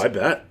feels. Oh, I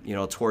bet. You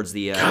know, towards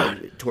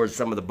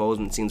some of the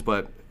Boseman scenes,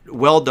 but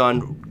well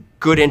done.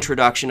 Good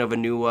introduction of a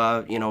new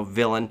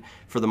villain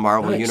for the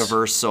Marvel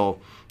universe. So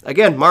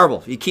again,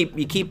 Marvel, you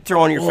keep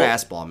throwing your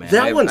fastball, man.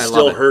 That one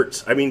still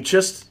hurts. I mean,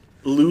 just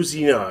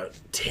losing a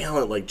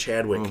talent like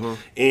Chadwick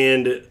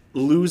and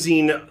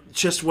losing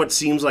just what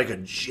seems like a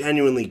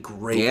genuinely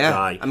great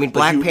guy. I mean,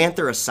 Black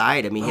Panther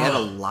aside, I mean, he had a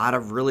lot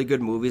of really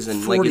good movies,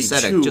 and like you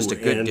said, just a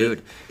good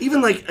dude.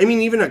 Even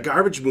a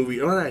garbage movie.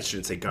 Well, I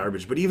shouldn't say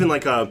garbage, but even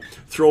like a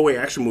throwaway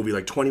action movie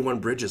like 21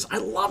 Bridges. I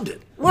loved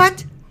it.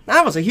 What?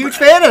 I was a huge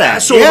fan of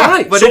that. So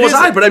was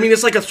I. But I mean,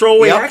 it's like a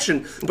throwaway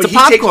action. But it's a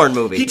popcorn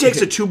movie. He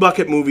takes a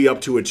 2-bucket movie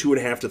up to a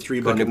 2.5 to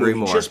 3-bucket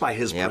movie just by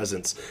his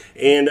presence.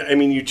 And I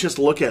mean, you just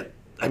look at.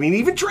 I mean,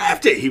 even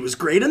Draft Day, he was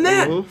great in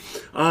that.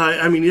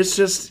 I mean, it's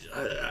just,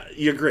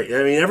 you're great.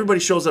 I mean, everybody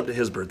shows up to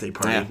his birthday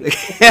party.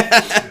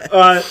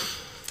 Yeah.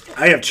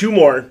 I have 2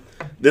 more.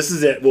 This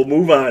is it. We'll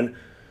move on.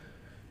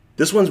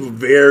 This one's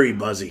very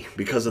buzzy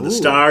because of the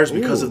stars,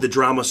 because of the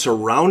drama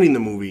surrounding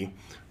the movie.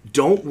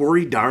 Don't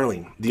Worry,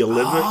 Darling. The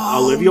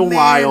Olivia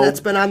Wilde.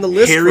 That's been on the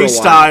list Harry for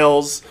a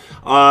while.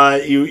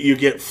 Styles. You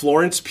get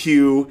Florence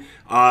Pugh.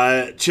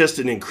 Just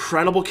an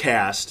incredible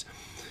cast.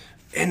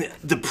 And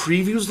the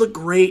previews look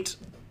great.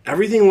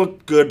 Everything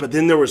looked good, but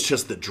then there was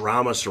just the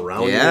drama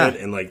surrounding it.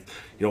 And,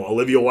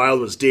 Olivia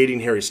Wilde was dating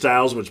Harry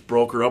Styles, which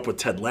broke her up with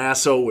Ted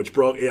Lasso, which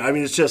broke... I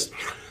mean, it's just...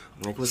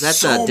 Was that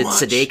did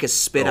Sudeikis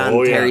spit on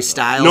Harry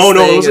Styles? No,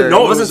 it wasn't.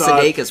 No, it wasn't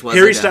Sudeikis. Was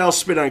Harry Styles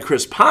spit on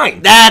Chris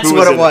Pine. That's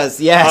what it was.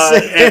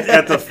 Yes,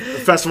 at the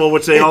festival,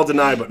 which they all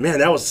deny. But man,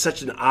 that was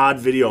such an odd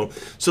video.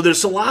 So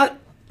there's a lot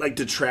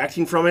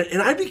detracting from it,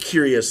 and I'd be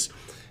curious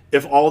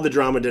if all the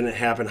drama didn't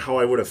happen, how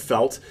I would have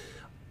felt.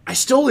 I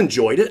still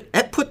enjoyed it.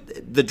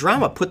 The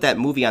drama put that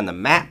movie on the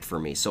map for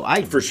me. So I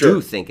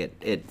do think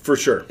it for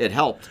sure it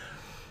helped.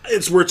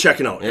 It's worth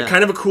checking out. Yeah.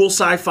 Kind of a cool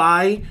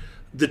sci-fi.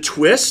 The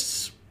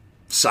twists.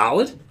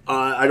 Solid.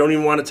 I don't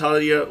even want to tell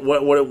you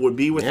what it would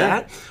be with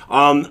that.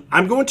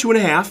 I'm going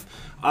 2.5.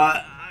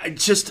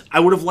 I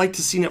would have liked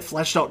to seen it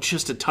fleshed out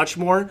just a touch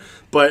more,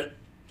 but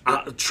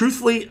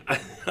truthfully,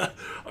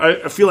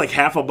 I feel like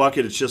half a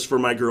bucket is just for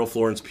my girl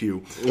Florence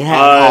Pugh.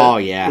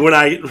 Yeah. When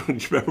I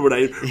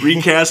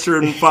recast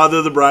her in Father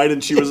of the Bride,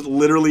 and she was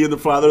literally in the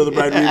Father of the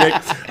Bride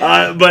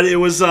remake. But it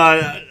was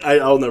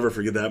I'll never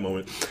forget that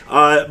moment.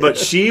 But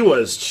she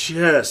was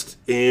just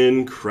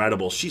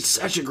incredible. She's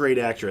such a great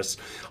actress,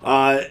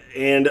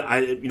 and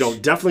I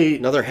definitely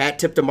another hat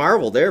tip to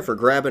Marvel there for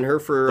grabbing her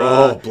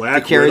for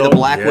Black to carry Widow. the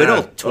Black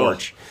Widow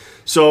torch.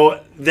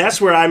 So that's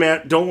where I'm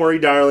at. Don't Worry,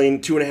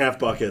 Darling. 2.5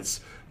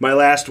 buckets. My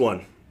last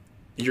one.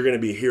 You're going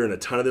to be hearing a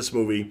ton of this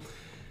movie.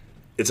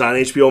 It's on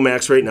HBO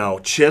Max right now.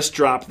 Just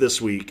dropped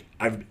this week.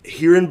 I'm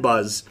hearing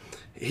buzz,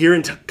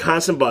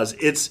 constant buzz.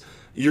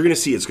 You're going to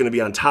see it's going to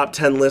be on top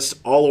 10 lists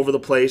all over the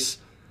place.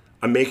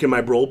 I'm making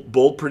my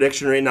bold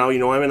prediction right now. You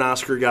know I'm an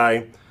Oscar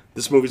guy.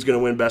 This movie's going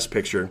to win Best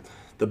Picture.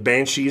 The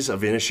Banshees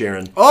of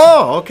Inisherin.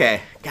 Oh,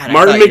 okay. God,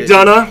 Martin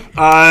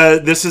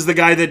McDonagh. This is the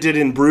guy that did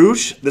In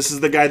Bruges. This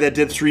is the guy that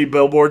did 3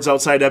 Billboards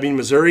Outside Ebbing,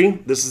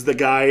 Missouri. This is the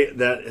guy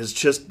that has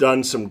just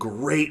done some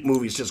great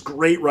movies, just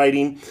great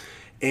writing.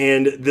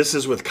 And this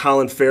is with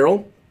Colin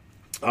Farrell.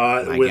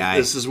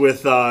 This is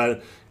with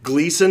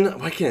Gleason.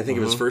 Why can't I think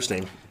of his first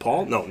name?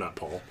 Paul? No, not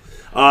Paul.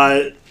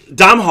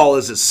 Dom Hall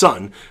is his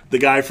son, the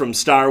guy from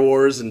Star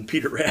Wars and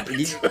Peter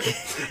Rabbit.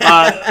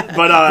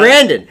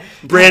 Brandon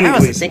Gleason. I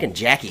was thinking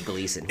Jackie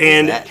Gleason.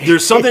 And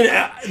there's something,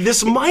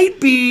 this might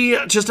be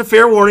just a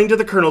fair warning to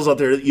the colonels out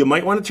there. You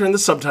might want to turn the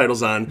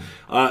subtitles on.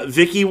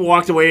 Vicky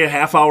walked away a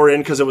half hour in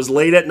because it was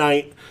late at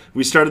night.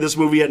 We started this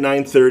movie at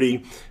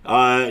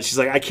 9:30. She's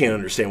like, I can't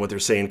understand what they're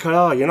saying.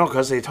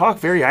 Because they talk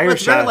very Irish.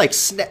 It's kind of like,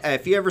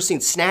 if you ever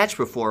seen Snatch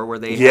before, where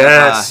they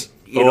have...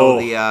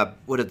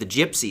 the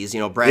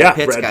gypsies, Brad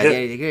Pitt's guy.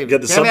 You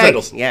get the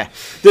subtitles. Yeah.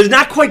 There's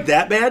not quite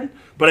that bad,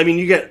 but I mean,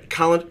 you get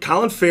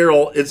Colin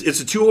Farrell. It's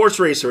a 2-horse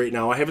race right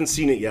now. I haven't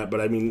seen it yet,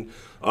 but I mean,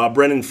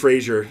 Brendan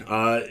Fraser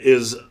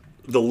is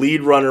the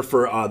lead runner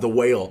for The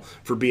Whale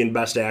for being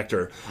Best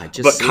Actor.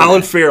 But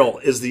Colin Farrell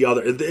is the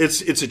other.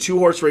 It's a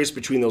 2-horse race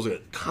between those.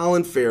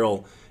 Colin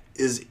Farrell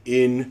is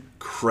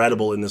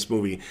incredible in this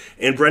movie,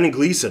 and Brendan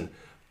Gleeson,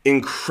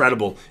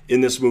 incredible in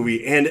this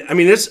movie. And I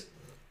mean,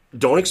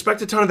 don't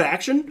expect a ton of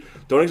action.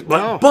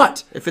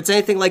 But if it's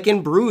anything like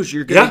In Bruges,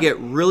 you're going to get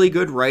really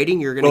good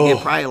writing. You're going to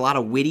get probably a lot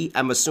of witty.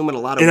 I'm assuming a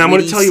lot of. And I'm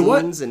going to tell you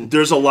what.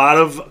 There's a lot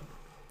of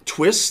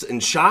twists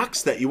and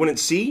shocks that you wouldn't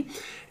see.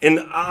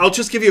 And I'll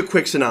just give you a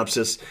quick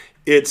synopsis.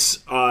 It's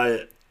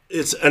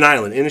It's an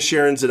island.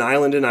 Inisherin's an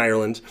island in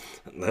Ireland.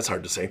 That's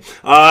hard to say.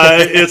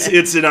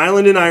 It's an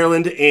island in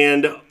Ireland,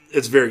 and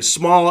it's very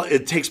small.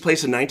 It takes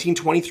place in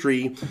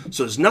 1923,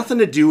 so there's nothing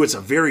to do. It's a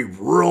very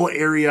rural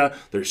area.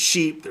 There's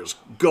sheep, there's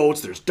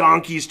goats, there's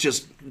donkeys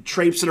just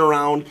traipsing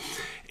around,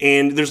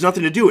 and there's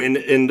nothing to do.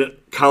 And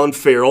Colin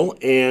Farrell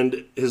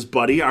and his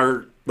buddy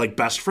are like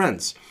best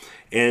friends.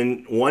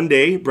 And one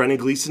day, Brendan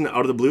Gleeson,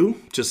 out of the blue,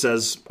 just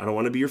says, "I don't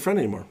want to be your friend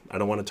anymore. I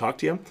don't want to talk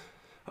to you.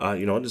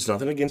 There's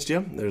nothing against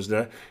you. There's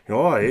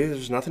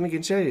there's nothing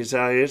against you. It's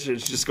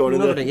just going to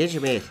Nothing against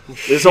you, mate.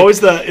 It's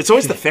always the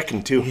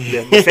feckin' too.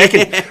 The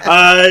feckin'.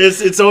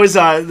 It's always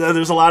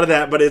there's a lot of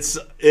that, but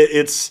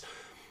it's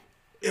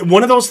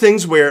one of those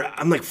things where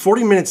I'm like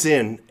 40 minutes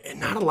in and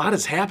not a lot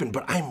has happened,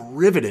 but I'm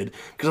riveted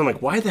because I'm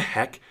like, why the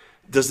heck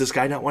does this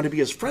guy not want to be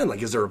his friend?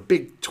 Like, is there a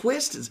big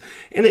twist?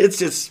 And it's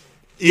just.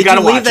 You Did you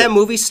leave watch that it.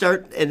 movie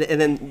start and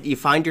then you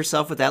find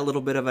yourself with that little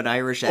bit of an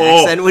Irish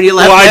accent when you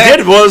left? Well, there? I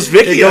did. Well, it was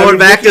Vicky. Going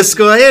back to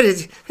school.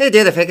 Hey,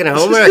 did I picking a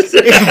homework?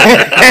 You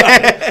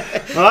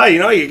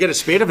get a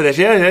spade of it.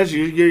 Yeah,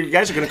 you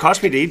guys are going to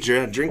cost me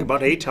to drink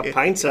about 8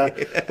 pints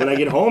when I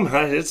get home.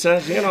 You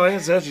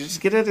just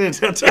get it.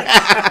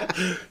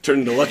 Turn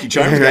into Lucky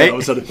Charms Right. all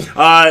of a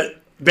sudden.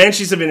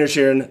 Banshees of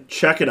Inisherin,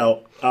 check it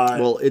out.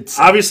 Well, it's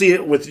obviously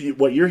with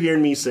what you're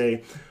hearing me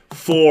say,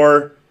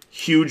 4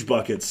 huge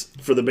buckets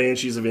for the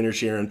Banshees of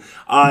Inisherin.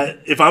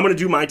 If I'm going to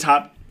do my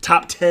top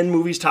 10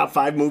 movies, top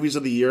 5 movies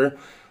of the year,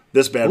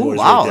 this bad boy is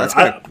wow, right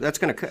there. that's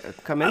gonna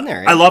come in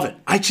there. I love it.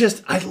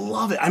 I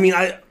love it. I mean,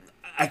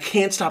 I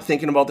can't stop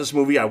thinking about this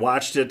movie. I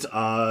watched it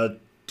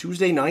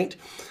Tuesday night,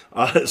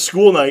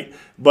 school night,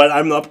 but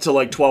I'm up to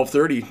like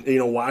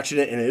 12:30, watching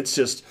it, and it's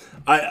just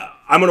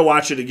I'm going to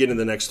watch it again in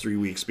the next 3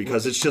 weeks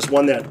because it's just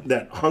one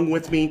that hung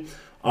with me.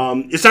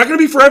 It's not going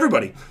to be for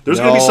everybody. There's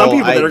going to be some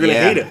people that are going to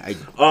hate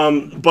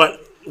it.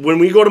 But when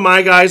we go to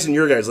my guys and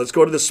your guys, let's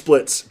go to the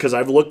splits because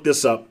I've looked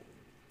this up.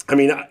 I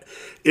mean,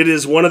 it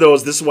is one of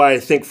those. This is why I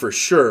think for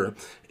sure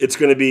it's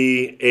going to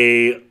be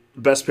a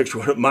Best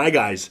Picture. My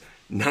guys,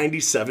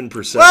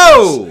 97%.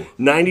 Whoa!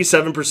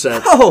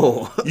 97%.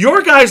 Oh,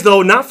 Your guys,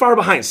 though, not far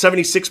behind,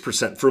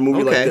 76% for a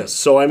movie like this.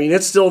 So, I mean,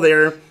 it's still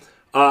there.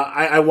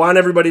 I want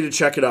everybody to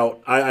check it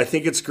out. I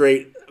think it's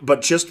great,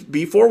 but just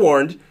be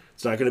forewarned.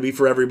 It's not going to be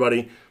for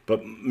everybody,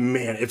 but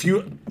man,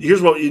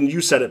 here's what, and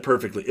you said it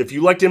perfectly. If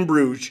you liked In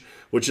Bruges,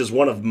 which is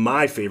one of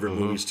my favorite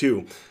movies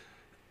too,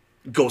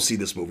 go see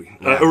this movie.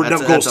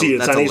 Go see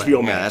it. It's on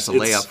HBO Max. Yeah, that's a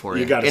layup for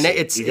you. You got to see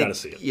it. You got to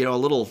see it. A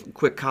little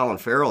quick Colin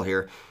Farrell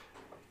here.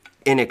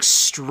 An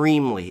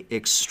extremely,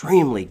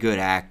 extremely good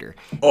actor.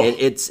 Oh, and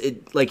it's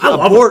like I a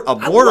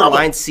love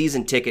borderline it.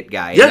 season ticket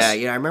guy. Yes.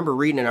 And, I remember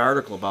reading an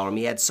article about him.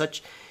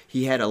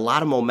 He had a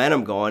lot of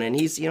momentum going, and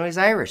he's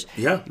Irish.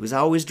 Yeah. He was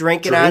always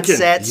drinking on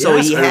set, so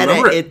Yes, he I had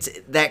remember it's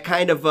that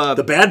kind of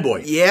the bad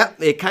boy. Yeah,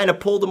 it kind of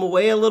pulled him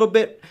away a little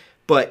bit,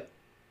 but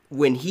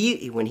when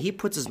he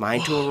puts his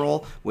mind to a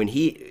role, when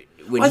he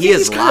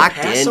is locked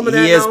in,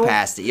 he is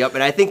past it. Yep,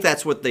 and I think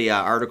that's what the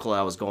article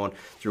I was going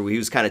through. He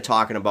was kind of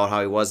talking about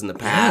how he was in the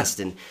past,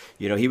 and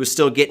he was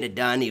still getting it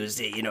done. He was,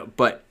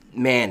 but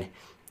man,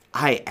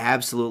 I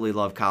absolutely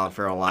love Colin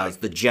Farrell. I was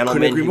The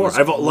Gentleman. Couldn't agree more.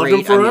 I've loved great.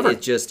 him forever. I mean,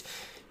 it just.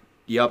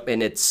 Yep,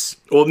 and it's...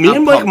 Well, me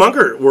and Mike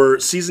Munger were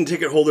season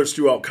ticket holders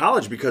throughout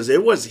college because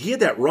he had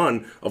that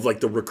run of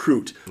like The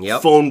Recruit,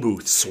 Phone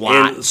Booth,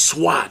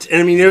 SWAT.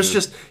 And I mean, there's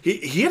just,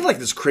 he had like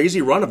this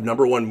crazy run of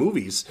 #1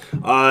 movies.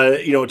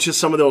 Just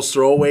some of those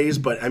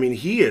throwaways, but I mean,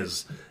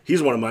 he's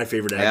one of my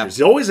favorite actors.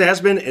 He always has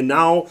been, and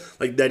now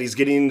like that he's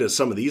getting into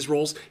some of these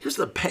roles.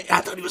 I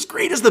thought he was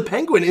great as the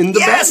Penguin in the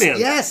Batman.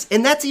 Yes,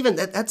 and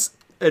that's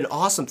an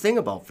awesome thing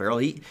about Farrell.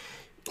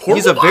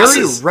 He's a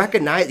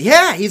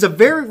he's a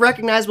very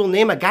recognizable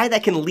name, a guy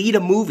that can lead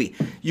a movie.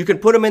 You can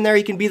put him in there,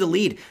 he can be the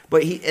lead.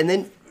 But he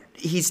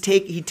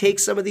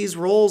takes some of these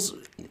roles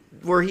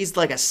where he's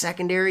like a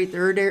secondary,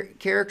 third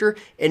character,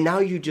 and now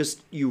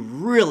you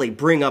really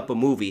bring up a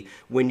movie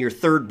when your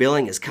third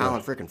billing is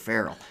Colin frickin'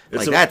 Farrell.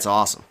 That's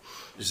awesome.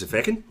 Is it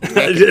feckin'?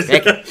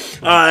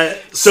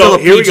 Still a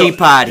PG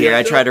pod here.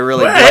 I try to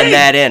really blend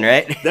that in,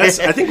 right?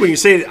 I think when you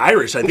say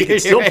Irish, I think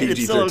it's still PG-13,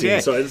 it's still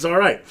okay. So it's all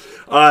right.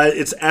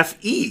 It's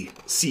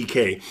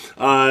FECK.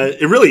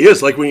 It really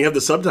is. Like when you have the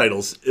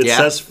subtitles, it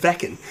says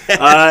feckin'.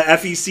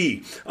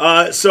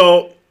 FEC.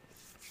 So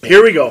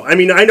here we go. I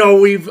mean, I know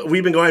we've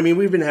been going. I mean,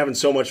 we've been having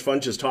so much fun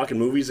just talking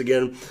movies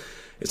again.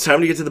 It's time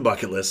to get to the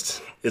bucket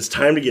list. It's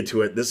time to get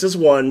to it. This is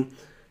one.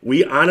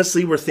 We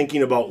honestly were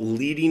thinking about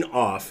leading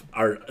off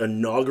our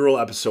inaugural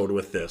episode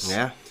with this.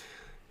 Yeah.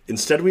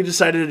 Instead, we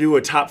decided to do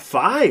a top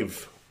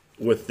 5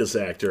 with this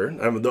actor.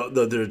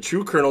 The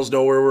true Colonels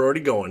know where we're already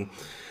going.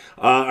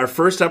 Our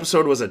first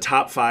episode was a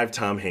top 5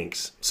 Tom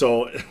Hanks.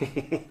 So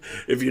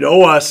if you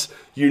know us,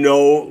 you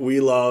know we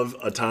love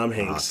a Tom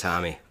Hanks. Oh,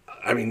 Tommy.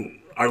 I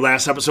mean, our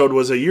last episode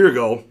was a year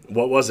ago.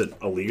 What was it?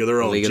 A League of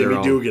Their Own.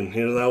 Jimmy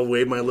Dugan. I'll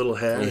wave my little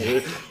hat.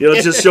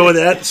 Just showing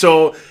that.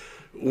 So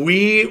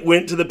we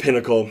went to the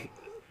pinnacle.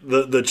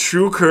 The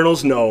true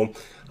Colonels know.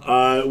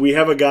 We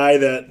have a guy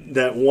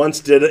that once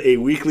did a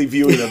weekly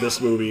viewing of this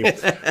movie.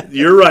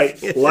 You're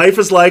right. Life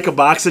is like a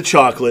box of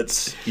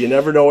chocolates. You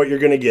never know what you're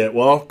going to get.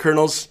 Well,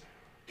 Colonels,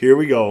 here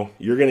we go.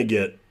 You're going to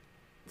get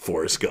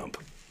Forrest Gump.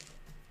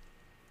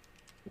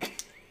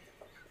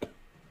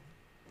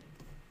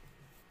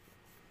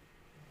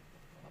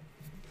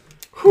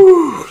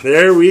 Whew,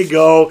 there we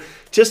go.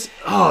 Just,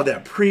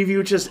 that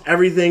preview, just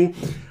everything.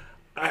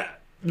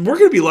 We're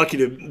going to be lucky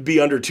to be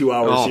under 2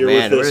 hours here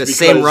with this. We're the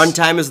same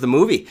runtime as the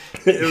movie.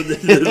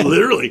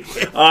 Literally.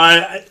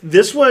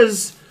 This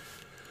was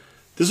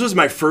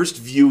my first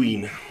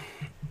viewing.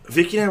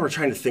 Vicky and I were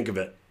trying to think of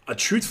it.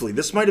 Truthfully,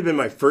 this might have been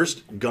my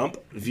first Gump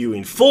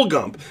viewing. Full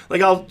Gump.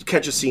 Like, I'll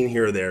catch a scene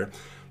here or there.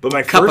 But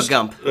my Cup first... of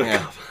Gump.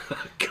 Yeah.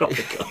 Cup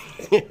of Gump.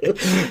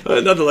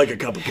 Nothing like a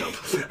cup of Gump.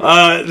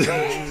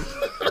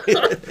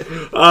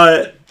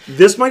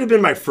 This might have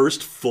been my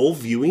first full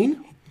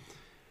viewing.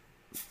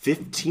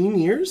 15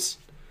 years?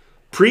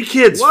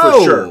 Pre-kids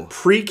for sure.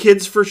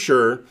 Pre-kids for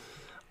sure.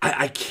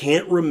 I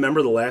can't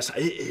remember the last...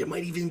 It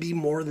might even be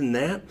more than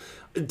that.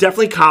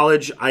 Definitely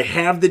college. I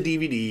have the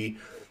DVD.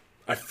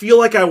 I feel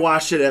like I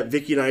watched it at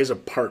Vicky and I's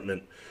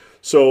apartment.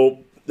 So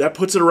that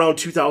puts it around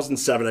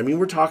 2007. I mean,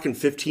 we're talking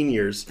 15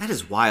 years. That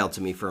is wild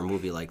to me for a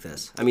movie like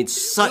this. I mean,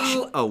 such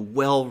a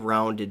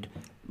well-rounded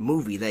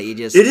movie that you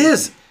just... It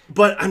is.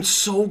 But I'm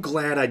so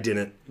glad I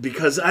didn't,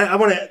 because I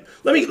want to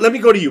let me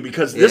go to you,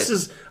 because this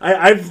is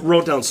I've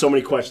wrote down so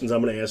many questions I'm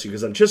going to ask you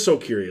because I'm just so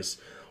curious.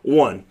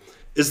 One,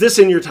 is this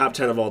in your top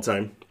 10 of all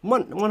time?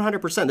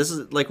 100%. This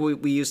is like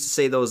we used to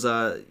say those.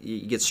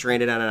 You get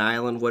stranded on an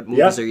island. What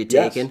movies are you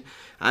taking? Yes.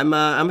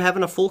 I'm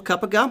having a full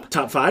cup of Gump.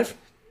 Top 5.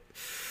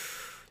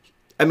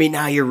 I mean,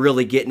 now you're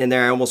really getting in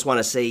there. I almost want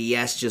to say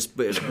yes, just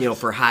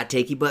for hot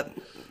takey, but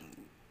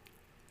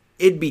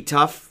it'd be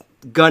tough.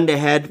 Gun to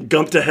head.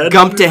 Gump to head.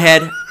 Gump to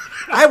head.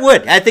 I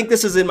would. I think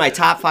this is in my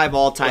top 5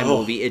 all-time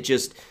movie.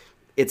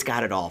 It's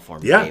got it all for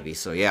me, baby.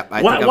 So yeah,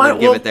 I think I'm gonna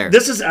give it there.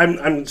 This is.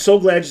 I'm so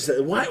glad you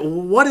said.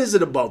 What is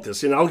it about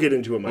this? And I'll get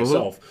into it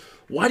myself.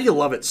 Why do you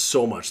love it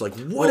so much? Like,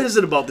 what is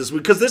it about this?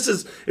 Because this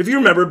is, if you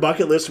remember,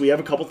 bucket list. We have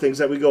a couple things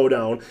that we go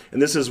down,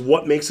 and this is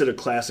what makes it a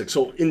classic.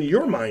 So, in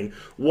your mind,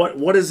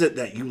 what is it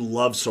that you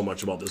love so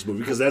much about this movie?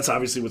 Because that's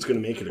obviously what's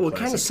going to make it a classic.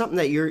 Kind of something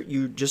that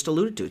you just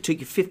alluded to. It took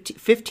you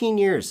 15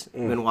 years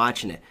been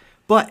watching it,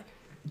 but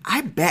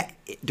I bet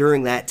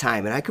during that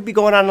time, and I could be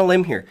going on a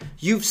limb here,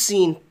 you've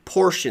seen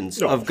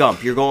portions of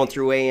Gump. You're going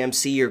through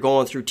AMC, you're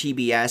going through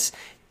TBS.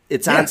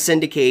 It's on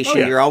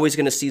syndication. You're always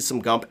going to see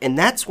some Gump. And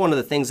that's one of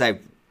the things I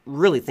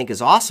really think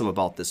is awesome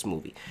about this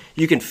movie.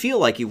 You can feel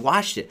like you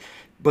watched it,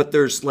 but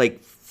there's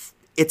like...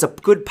 It's a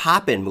good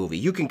pop-in movie.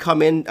 You can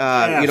come in,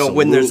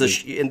 when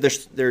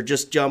they're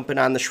just jumping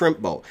on the shrimp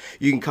boat.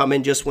 You can come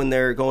in just when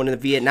they're going to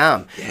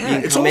Vietnam. Yeah,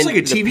 it's almost like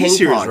a TV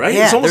series, right?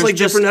 Yeah, it's almost like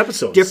different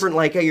episodes. Different,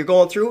 like you're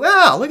going through,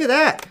 look at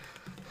that.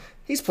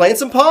 He's playing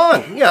some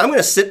Pong. Yeah, I'm going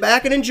to sit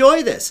back and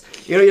enjoy this.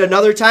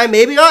 Another time,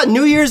 maybe,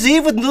 New Year's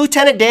Eve with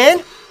Lieutenant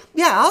Dan.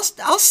 Yeah,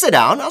 I'll sit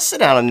down. I'll sit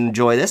down and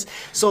enjoy this.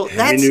 So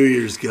that's New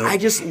Year's Gump. I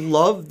just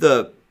love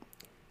the...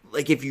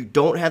 Like, if you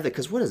don't have it,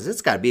 because what is this?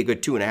 It's got to be a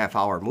good 2.5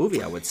 hour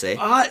movie, I would say.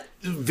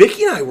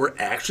 Vicky and I were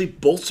actually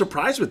both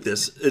surprised with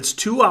this. It's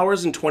 2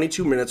 hours and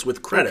 22 minutes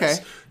with credits.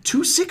 Okay.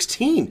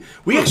 2:16.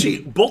 We actually,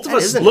 both of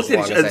us looked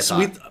at each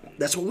other.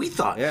 That's what we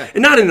thought. Yeah.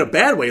 And not in a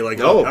bad way, like,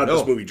 no.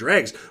 this movie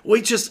drags.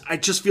 I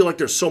just feel like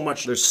there's so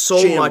much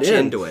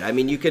into it. I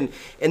mean, you can,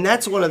 and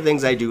that's one of the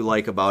things I do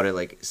like about it.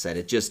 Like I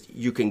said,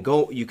 you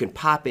can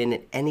pop in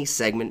at any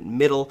segment,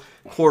 middle,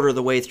 quarter of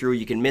the way through.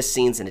 You can miss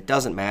scenes, and it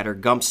doesn't matter.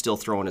 Gump's still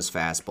throwing his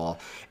fastball.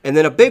 And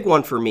then a big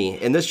one for me,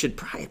 and this should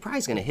probably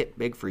is going to hit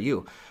big for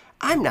you.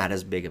 I'm not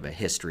as big of a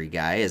history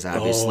guy as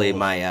obviously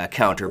my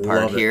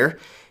counterpart here.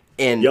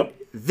 And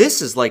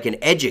this is like an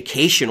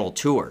educational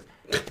tour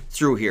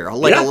through here.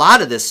 Like a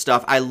lot of this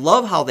stuff, I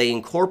love how they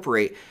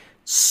incorporate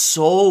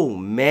so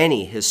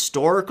many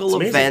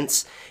historical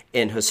events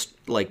and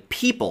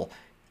people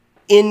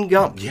in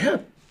Gump. Yeah.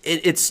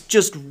 It's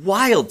just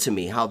wild to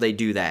me how they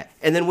do that.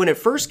 And then when it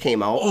first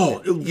came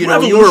out, you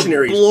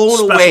were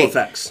blown away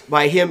effects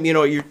by him.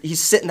 He's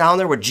sitting down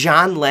there with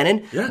John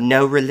Lennon. Yeah.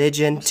 No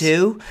religion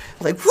too.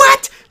 Like,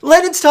 what?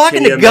 Lennon's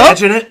talking to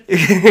Gump? Imagine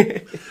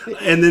it.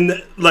 And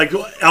then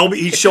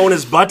he's showing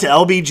his butt to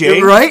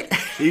LBJ. Right?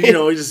 He's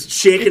just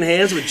shaking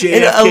hands with JFK.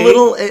 And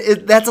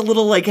that's a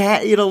little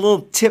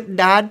little tip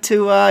nod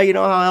to how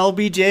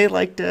LBJ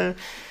liked to.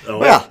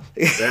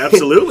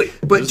 Absolutely.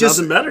 But there's just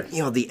nothing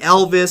better. The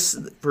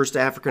Elvis, the first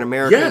African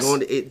American.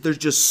 Yes. There's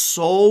just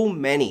so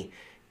many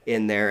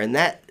in there, and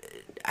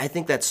I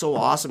think that's so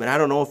awesome. And I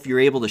don't know if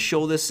you're able to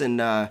show this in.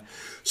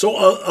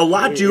 So a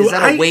lot do. Is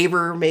that a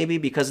waiver maybe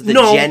because of the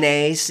Gen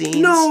A scenes?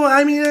 No,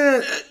 I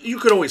mean you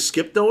could always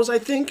skip those. I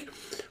think.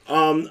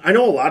 I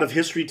know a lot of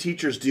history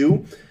teachers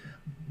do.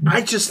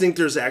 I just think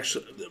there's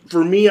actually,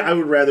 for me, I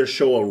would rather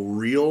show a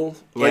real.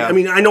 I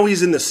mean, I know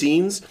he's in the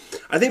scenes.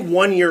 I think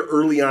 1 year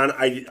early on,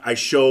 I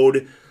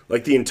showed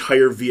the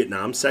entire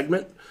Vietnam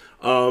segment.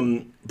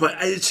 But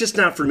it's just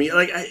not for me.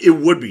 Like it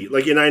would be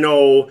like, and I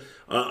know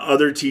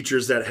other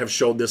teachers that have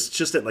showed this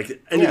just at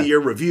like end of the year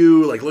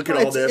review. Like, look at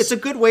all this. It's a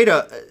good way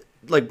to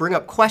like bring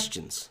up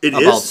questions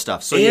about is.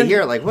 stuff. So you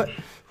hear like what.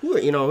 Who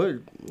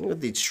are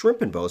these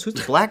shrimp and bows? Who's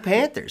the Black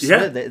Panthers?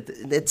 Yeah.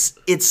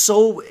 It's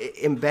so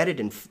embedded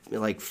in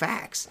like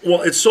facts.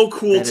 Well, it's so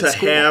cool to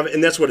have,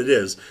 and that's what it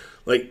is.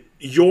 Like,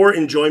 your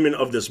enjoyment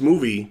of this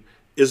movie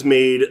is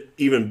made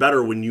even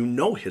better when you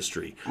know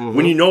history.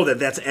 When you know that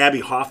that's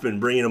Abby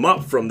Hoffman bringing him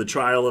up from the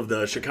trial of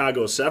the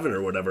Chicago 7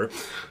 or whatever.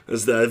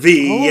 As the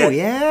V. Oh,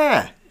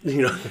 yeah.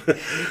 You know,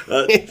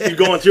 you're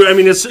going through. I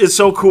mean, it's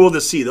so cool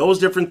to see those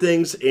different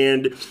things.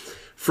 And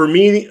for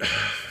me,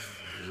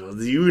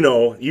 you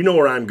know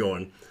where I'm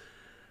going.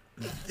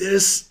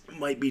 This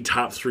might be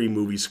top 3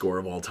 movie score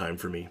of all time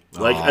for me.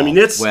 Like, I mean,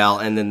 it's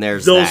and then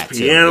there's those that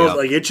pianos. Yep.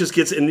 Like, it just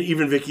gets. And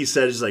even Vicky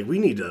said, "She's like, we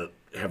need to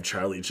have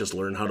Charlie just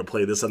learn how to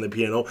play this on the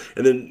piano."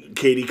 And then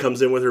Katie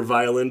comes in with her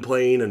violin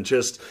playing, and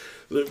just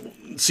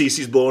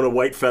Cece's blowing a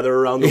white feather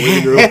around the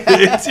living room.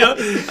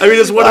 I mean,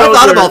 it's what I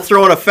thought about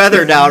throwing a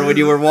feather down when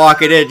you were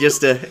walking in,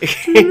 just to.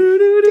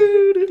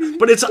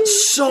 But it's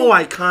so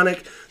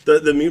iconic.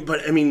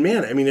 But I mean,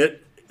 man, I mean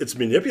it's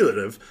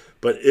manipulative,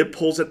 but it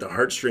pulls at the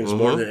heartstrings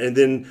more than. And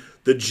then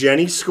the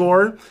Jenny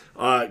score,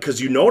 because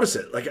you notice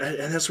it, like,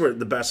 and that's where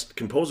the best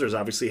composers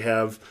obviously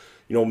have,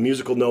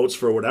 musical notes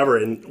for whatever.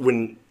 And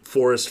when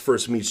Forrest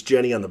first meets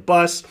Jenny on the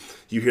bus,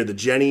 you hear the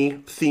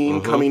Jenny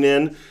theme coming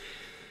in,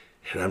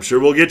 and I'm sure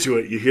we'll get to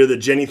it. You hear the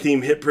Jenny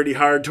theme hit pretty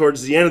hard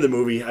towards the end of the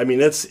movie. I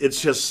mean, it's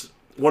just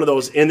one of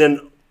those. And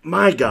then,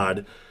 my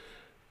God,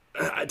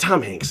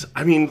 Tom Hanks.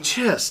 I mean,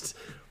 just.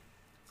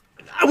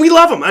 We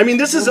love him. I mean,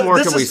 this is. What more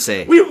this can we is,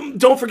 say?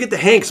 Don't forget the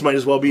Hanks might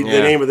as well be the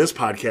name of this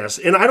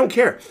podcast, and I don't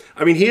care.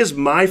 I mean, he is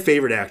my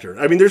favorite actor.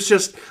 I mean, there's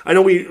just. I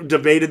know we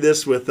debated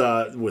this with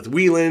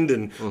Wieland,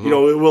 and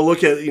we'll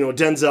look at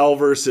Denzel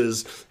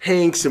versus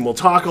Hanks, and we'll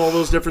talk all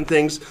those different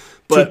things.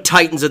 But Two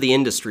titans of the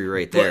industry,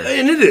 right there.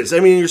 And it is.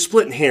 I mean, you're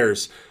splitting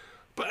hairs,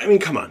 but I mean,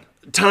 come on.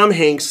 Tom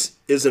Hanks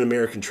is an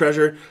American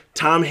treasure.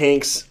 Tom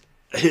Hanks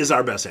is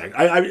our best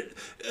actor.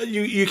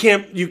 You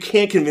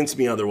can't convince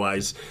me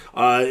otherwise.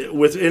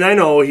 And I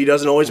know he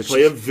doesn't always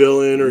play a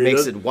villain, or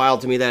makes it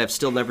wild to me that I've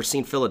still never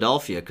seen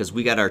Philadelphia, because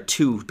we got our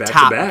two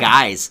top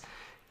guys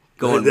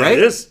going that right.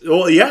 Is.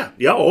 Well, yeah,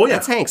 oh yeah.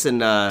 That's Hanks and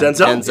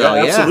Denzel.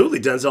 Yeah, absolutely,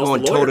 Denzel's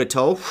going toe to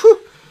toe.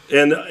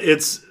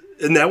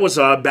 And that was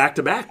back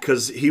to back,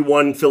 because he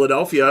won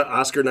Philadelphia,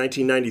 Oscar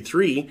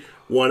 1993.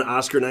 Won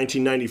Oscar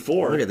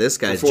 1994. Look at this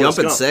guy's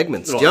jumping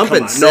segments. Oh,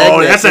 jumping segments.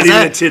 No, that's not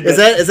even a tidbit.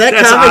 Is that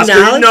that's common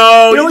Oscar.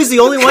 knowledge? No, he's the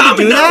only one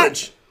to do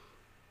that.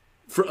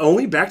 For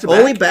only back to back.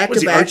 Only back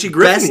to back. Archie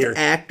Griffin best here.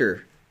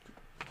 actor.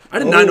 I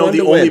did not know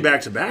the only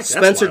back to back.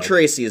 Spencer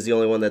Tracy is the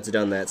only one that's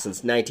done that since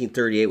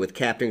 1938 with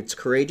Captains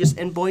Courageous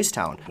and Boys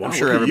Town. Wow, I'm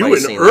sure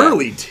everybody's seen that.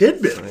 Early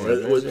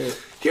tidbit.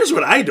 Here's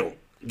what I don't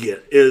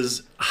get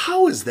is,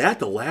 how is that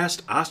the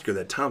last Oscar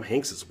that Tom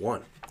Hanks has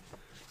won?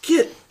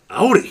 Get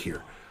out of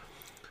here.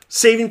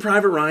 Saving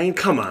Private Ryan,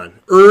 come on.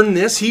 Earn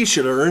this. He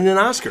should have earned an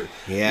Oscar.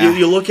 Yeah.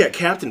 You look at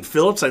Captain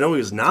Phillips. I know he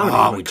was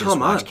nominated, we but just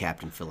come on. watched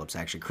Captain Phillips,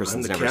 actually.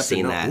 Kristen's never Captain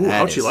seen now. that. Ooh,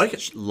 how'd you like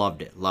it?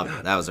 Loved it.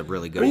 That was a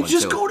really good I mean, one,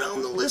 just too. go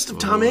down the list of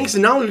Tom Hanks,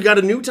 and now we've got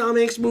a new Tom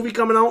Hanks movie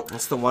coming out.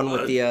 That's the one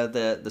with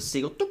the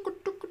seagull.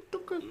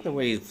 The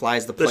way he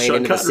flies the plane Sean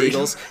into the Connery.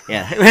 seagulls.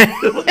 Yeah.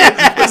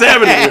 What's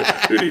happening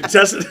here? Dude, he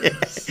tested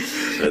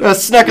it.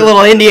 Snuck a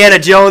little Indiana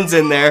Jones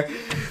in there.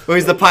 Where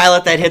he's the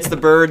pilot that hits the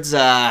birds.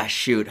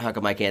 Shoot, how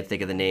come I can't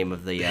think of the name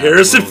of the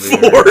Harrison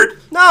movie? Ford.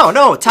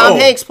 No. Tom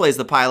Hanks plays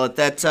the pilot.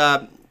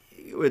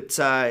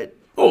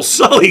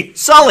 Sully.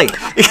 Sully.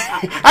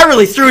 I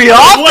really threw you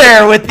off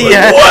there with the.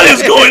 What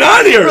is going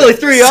on here? I really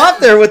threw you off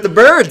there with the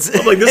birds.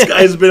 I'm like, this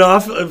guy's been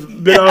off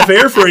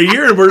air for a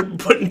year, and we're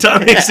putting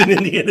Tom Hanks in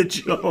Indiana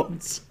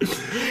Jones.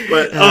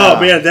 But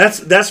man,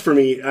 that's for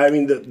me. I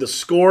mean, the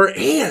score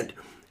and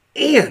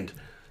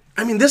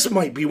I mean, this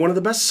might be one of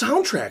the best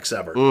soundtracks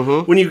ever.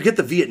 When you get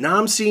the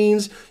Vietnam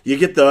scenes, you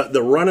get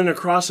the running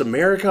across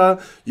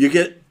America, you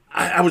get.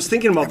 I was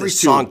thinking about Every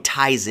this too. song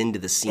ties into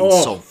the scene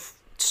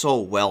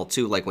so well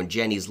too. Like when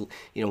Jenny's,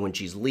 when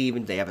she's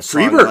leaving, they have a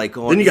song Freebird. like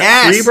going. Then you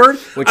got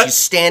Freebird. When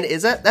she's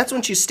that's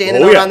when she's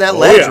standing out on that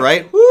ledge,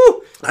 right?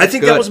 Woo! I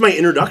think that was my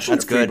introduction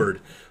to good. Freebird.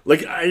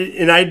 Like,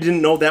 I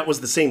didn't know that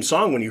was the same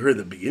song when you heard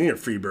the beginning of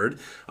Freebird.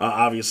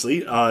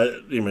 Obviously,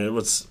 I mean, it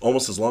was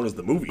almost as long as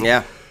the movie.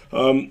 Yeah.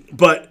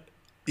 But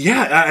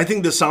yeah, I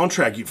think the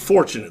soundtrack, You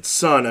Fortunate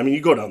Son. I mean,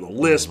 you go down the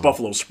list,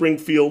 Buffalo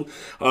Springfield.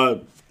 I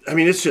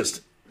mean, it's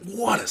just.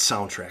 What a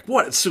soundtrack.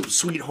 What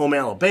Sweet Home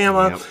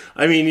Alabama. Yep.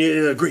 I mean,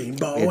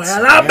 Greenbow,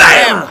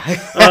 Alabama.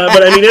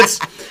 But I mean,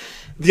 it's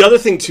the other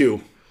thing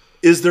too.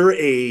 Is there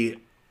a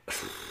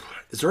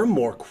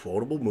more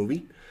quotable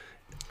movie?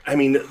 I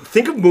mean,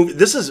 think of movie.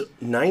 This is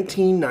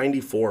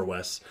 1994,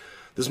 Wes.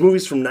 This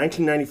movie's from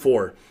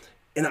 1994.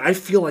 And I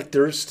feel like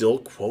there's still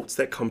quotes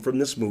that come from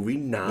this movie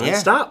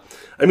nonstop.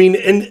 I mean,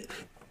 and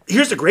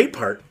here's the great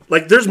part.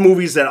 Like, there's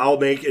movies that I'll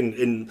make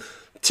and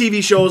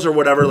TV shows or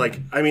whatever, like,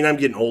 I mean, I'm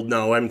getting old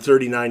now. I'm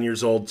 39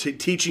 years old,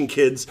 teaching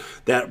kids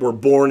that were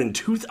born in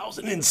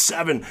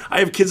 2007. I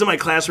have kids in my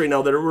class right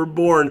now that were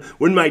born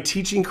when my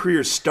teaching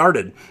career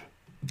started.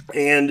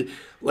 And,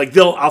 like,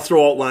 I'll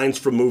throw out lines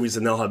from movies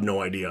and they'll have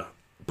no idea.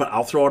 But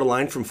I'll throw out a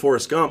line from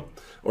Forrest Gump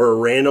or a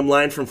random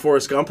line from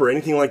Forrest Gump or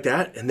anything like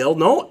that, and they'll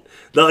know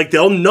it.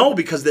 They'll know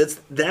because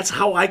that's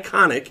how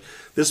iconic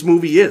this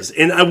movie is.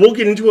 And I will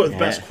get into it with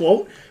best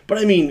quote. But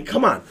I mean,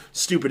 come on.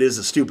 Stupid is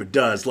as stupid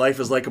does. Life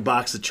is like a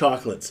box of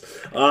chocolates.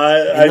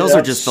 And those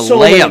are just the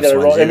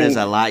layups ones. There's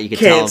a lot you can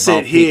tell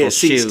about people's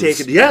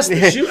shoes. Yes,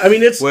 the shoe. I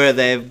mean, it's where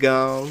they've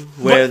gone,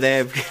 where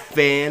they've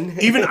been.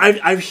 Even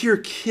I hear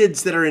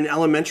kids that are in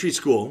elementary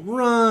school,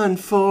 run,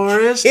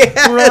 Forrest,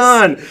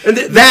 run. And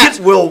that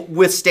will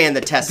withstand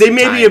the test. They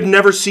maybe have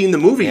never seen the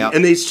movie,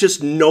 and they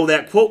just know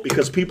that quote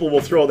because people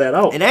will throw that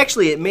out. And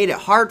actually, it made it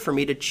hard for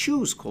me to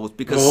choose quotes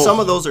because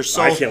some of those are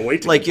so, I can't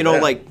wait to like,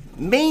 like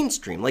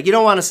mainstream. Like, you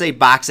don't want to say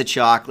box of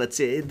chocolates.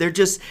 They're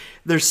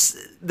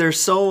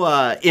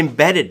so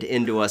embedded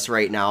into us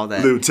right now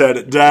that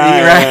Lieutenant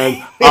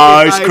Dan,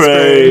 ice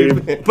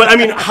cream. But I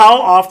mean, how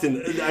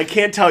often? I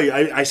can't tell you.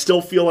 I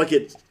still feel like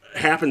it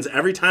happens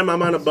every time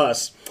I'm on a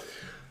bus.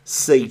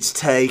 Seats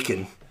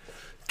taken.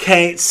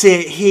 Can't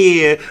sit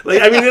here.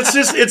 Like, I mean,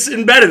 it's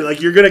embedded.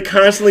 Like, you're gonna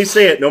constantly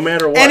say it no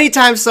matter what.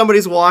 Anytime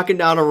somebody's walking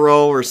down a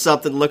row or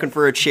something looking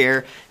for a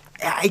chair,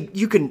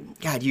 you could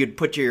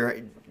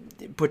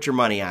put your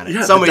money on it.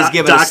 Yeah, somebody's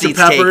giving Dr. a seats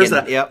Pepper's,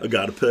 taken. Yep. I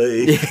gotta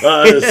pay.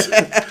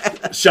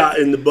 Shot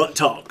in the butt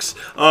talks.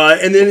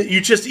 And then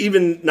you just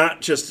not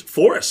just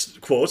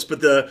Forrest quotes,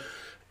 but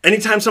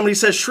anytime somebody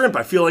says shrimp,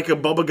 I feel like a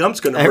Bubba Gump's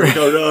going to break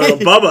out.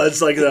 Bubba,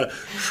 it's like the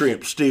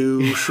shrimp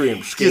stew,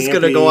 shrimp scampi. Just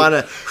going to go on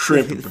a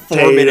shrimp and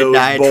 4-minute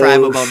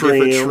diatribe about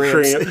different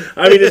shrimps.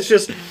 I mean, it's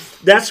just,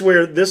 that's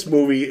where this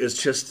movie is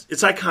just,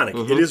 it's iconic.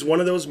 Mm-hmm. It is one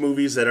of those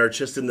movies that are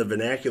just in the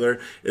vernacular.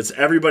 It's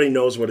everybody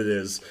knows what it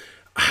is.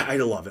 I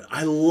love it.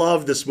 I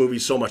love this movie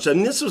so much.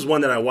 And this was one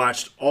that I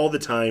watched all the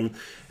time.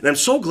 And I'm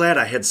so glad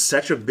I had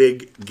such a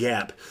big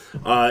gap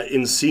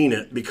in seeing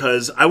it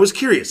because I was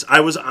curious.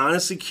 I was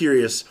honestly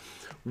curious.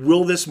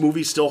 Will this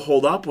movie still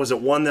hold up? Was it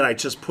one that I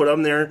just put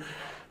on there?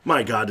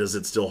 My God, does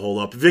it still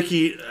hold up?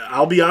 Vicky,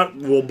 I'll be out.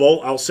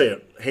 I'll say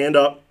it. Hand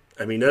up.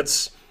 I mean, I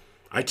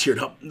teared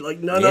up like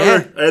none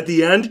other at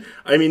the end.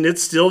 I mean, it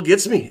still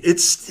gets me. It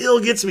still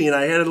gets me. And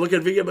I had to look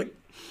at Vicky. I'm like,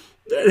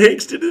 that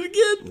Hanks did it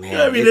again. Man,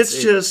 I mean,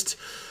 it's just,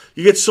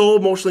 you get so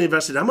emotionally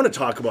invested. I'm going to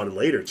talk about it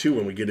later, too,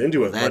 when we get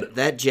into it.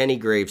 That Jenny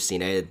Graves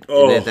scene,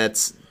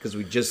 that's because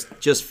we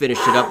just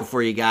finished it up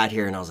before you got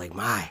here, and I was like,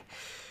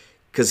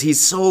 because he's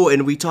so,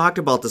 and we talked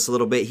about this a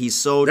little bit. He's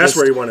so. That's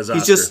where he won his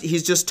Oscar.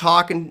 He's just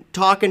talking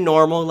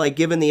normal, like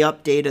giving the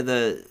update of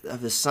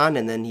the son,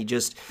 and then he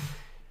just,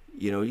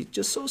 he's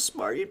just so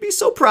smart. You'd be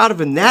so proud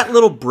of him. That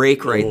little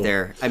break right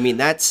there. I mean,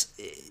 that's.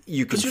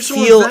 You can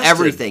feel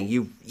everything.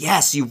 You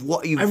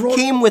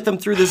came with him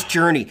through this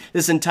journey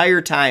this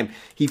entire time.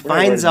 He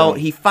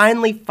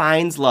finally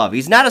finds love.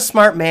 He's not a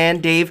smart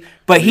man, Dave,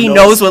 but he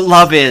knows what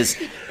love is,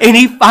 and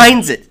he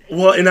finds it.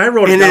 Well, and I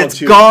wrote it down too. And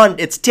it's gone.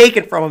 It's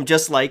taken from him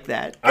just like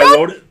that. I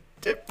wrote it.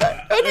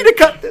 I need to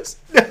cut this.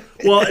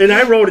 Well, and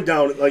I wrote it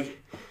down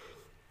like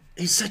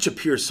he's such a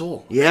pure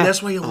soul. Yeah, and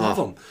that's why you love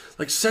him.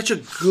 Like such a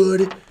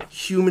good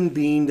human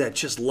being that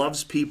just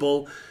loves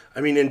people.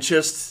 I mean, and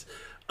just.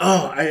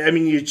 I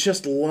mean, you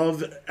just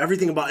love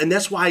everything about, and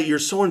that's why you're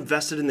so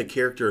invested in the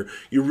character.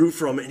 You root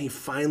for him, and he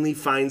finally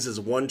finds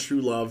his one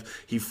true love.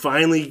 He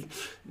finally,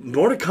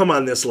 more to come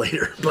on this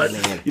later, but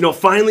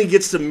finally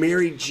gets to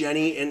marry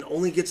Jenny and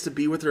only gets to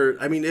be with her.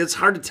 I mean, it's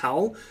hard to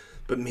tell,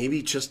 but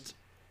maybe just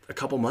a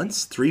couple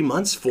months, 3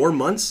 months, 4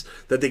 months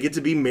that they get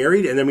to be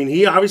married. And I mean,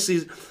 he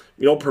obviously,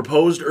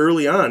 proposed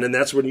early on, and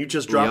that's when you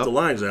just dropped the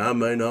lines. I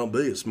may not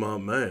be a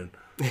smart man.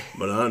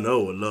 But I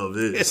know what love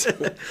is. And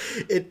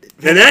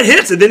that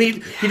hits. And then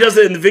he does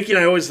it. And Vicky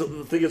and I always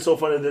think it's so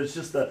funny. There's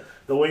just the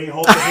way he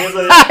holds the hands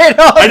on it.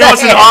 I know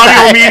it's an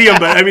audio medium,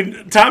 but I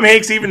mean, Tom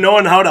Hanks even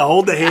knowing how to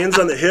hold the hands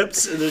on the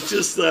hips. And it's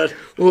just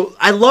Well,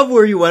 I love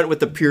where you went with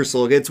the pure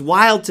soul. It's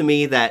wild to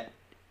me that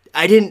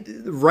I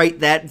didn't write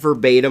that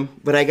verbatim,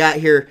 but I got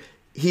here.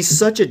 He's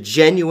such a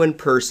genuine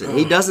person.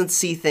 He doesn't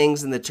see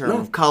things in the term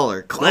of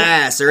color,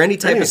 class, or any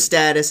type of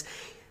status.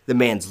 The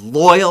man's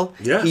loyal.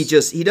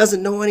 Yes. He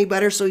doesn't know any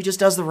better, so he just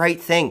does the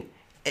right thing.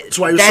 That's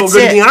why he was so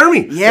good in the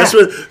Army. Yeah. That's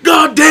what,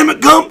 God damn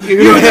it, Gump.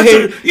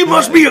 You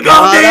must be a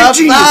goddamn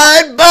genius.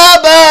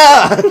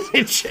 Bubba!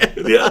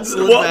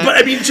 But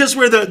I mean, just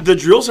where the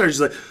drill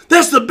sergeant's like,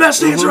 that's the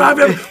best answer I've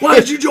ever. Why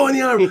did you join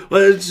the Army?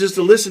 Well, it's just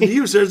to listen to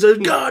you. So it's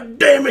God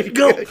damn it,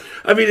 Gump.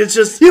 I mean, it's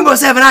just. You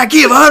must have an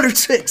IQ of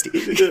 160.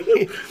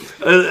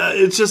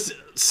 It's just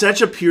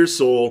such a pure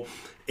soul.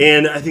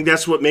 And I think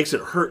that's what makes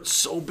it hurt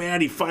so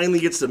bad. He finally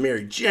gets to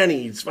marry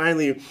Jenny. He's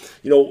finally,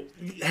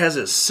 has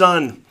his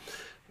son.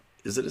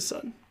 Is it his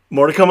son?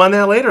 More to come on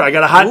that later. I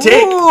got a hot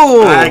take.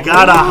 Ooh. I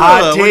got a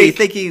hot take. What do you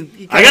think? You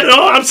I got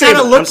no. I'm saying.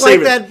 Kind of look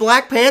like that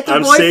Black Panther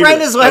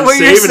boyfriend. Is what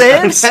you're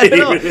saying? I'm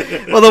saving.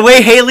 Well, the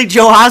way Haley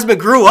Joel Osment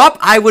grew up,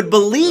 I would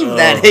believe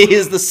that he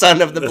is the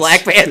son of the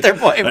Black Panther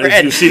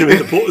boyfriend. You've seen him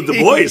with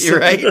the boys. You're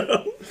right.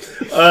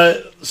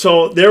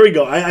 So there we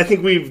go. I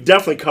think we've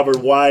definitely covered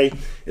why.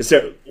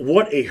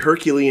 What a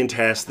Herculean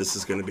task this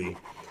is going to be.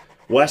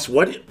 Wes,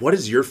 what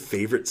is your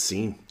favorite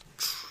scene?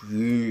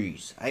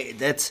 Jeez,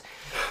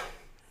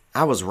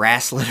 I was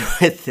wrestling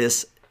with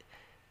this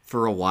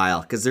for a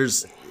while because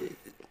there's,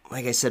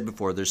 like I said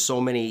before, there's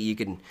so many you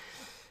could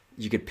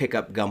pick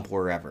up Gump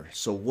wherever.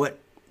 So what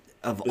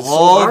of it's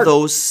all so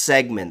those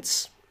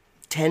segments,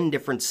 10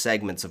 different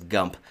segments of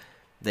Gump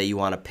that you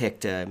want to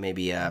pick to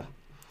maybe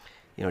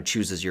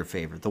choose as your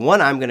favorite. The one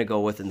I'm going to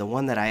go with, and the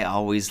one that I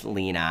always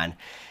lean on,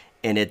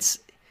 and it's,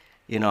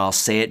 I'll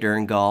say it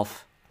during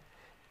golf.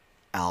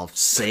 I'll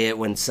say it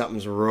when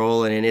something's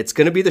rolling, and it's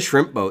going to be the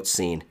shrimp boat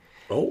scene.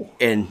 Oh.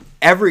 And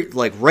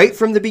right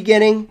from the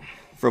beginning,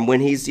 from when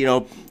he's,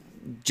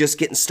 just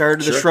getting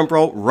started the shrimp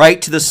boat,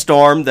 right to the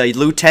storm, the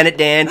Lieutenant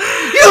Dan,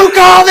 you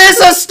call this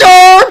a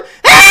storm?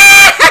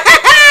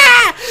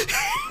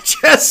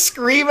 Just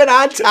screaming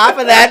on top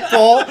of that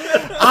pole.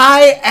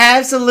 I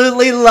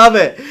absolutely love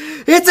it.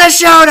 It's a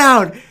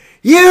showdown.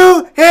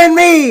 You and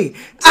me.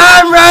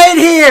 I'm right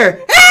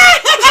here.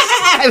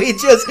 I mean,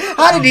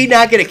 how did he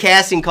not get a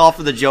casting call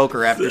for the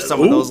Joker after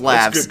some of those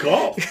laughs? That's a good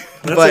call.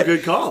 That's a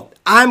good call.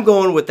 I'm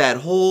going with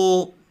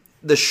the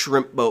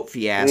shrimp boat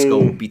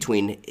fiasco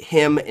between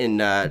him and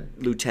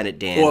Lieutenant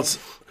Dan. Well,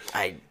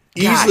 I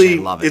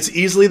love it. It's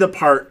easily the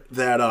part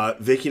that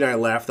Vicky and I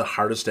laughed the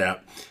hardest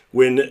at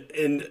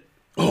this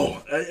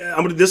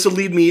will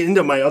lead me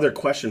into my other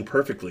question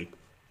perfectly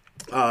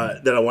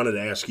that I wanted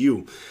to ask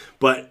you,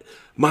 but.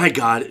 My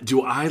God,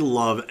 do I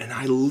love, and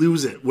I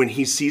lose it, when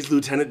he sees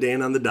Lieutenant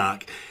Dan on the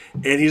dock,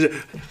 and he's like,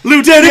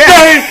 Lieutenant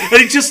Dan!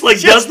 And he just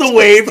does the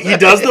wave,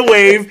 and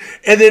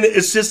then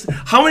it's just,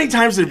 how many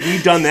times have we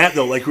done that,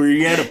 though? Like, where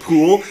you're at a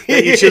pool,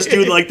 that you just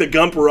do, the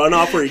Gump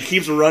runoff, where he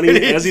keeps running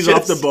as he's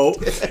off the boat,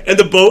 and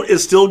the boat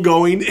is still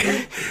going,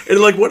 and,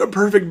 what a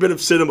perfect bit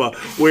of cinema,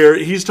 where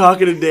he's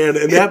talking to Dan,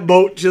 and that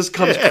boat just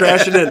comes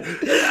crashing in.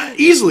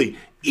 Easily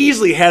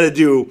had to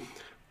do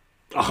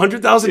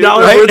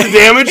 $100,000 worth of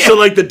damage to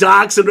the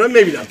docks, and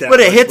maybe not that. But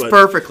it hits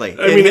perfectly.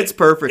 It hits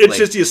perfectly. It's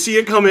just you see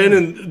it come in,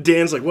 and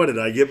Dan's like, "What did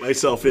I get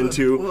myself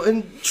into?" Well,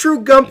 in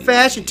true Gump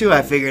fashion too,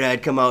 I figured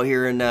I'd come out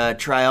here and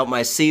try out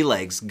my sea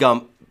legs,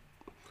 Gump.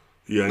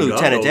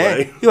 Lieutenant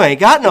Dan, you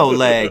ain't got no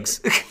legs.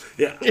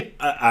 Yeah,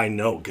 I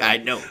know. Gump. I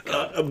know.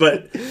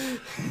 But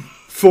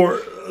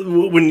for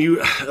when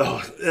you,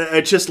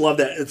 I just love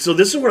that. So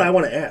this is what I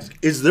want to ask: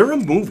 is there a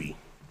movie?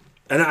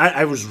 And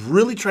I was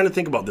really trying to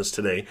think about this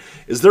today.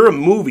 Is there a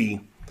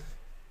movie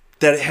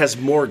that has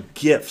more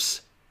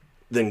gifts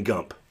than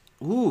Gump?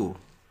 Ooh,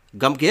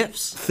 Gump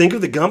gifts. Think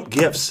of the Gump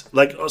gifts.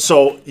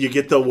 So you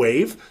get the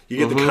wave. You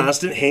get the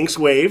constant Hanks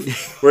wave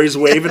where he's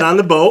waving on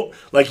the boat.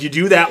 You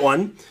do that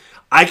one.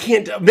 I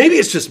can't. Maybe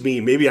it's just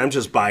me. Maybe I'm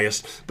just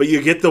biased. But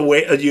you get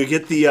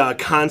the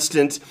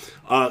constant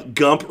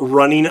Gump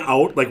running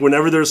out.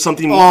 Whenever there's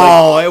something.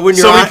 When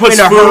you're in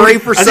a hurry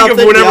for something. I think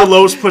of whenever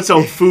Lowe's puts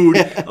out food,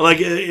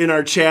 in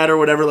our chat or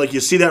whatever.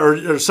 You see that,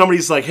 or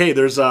somebody's like, "Hey,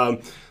 there's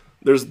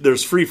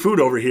free food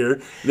over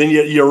here." Then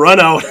you run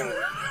out.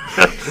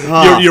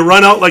 You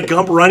run out like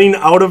Gump running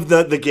out of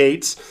the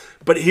gates.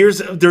 But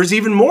there's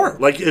even more.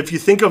 If you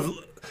think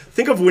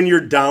of when you're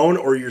down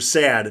or you're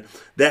sad,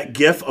 that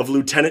gif of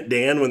Lieutenant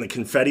Dan when the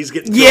confetti's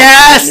getting thrown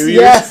yes, New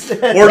Year's,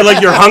 or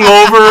you're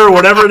hungover or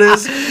whatever it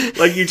is.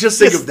 You just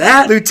think of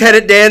that.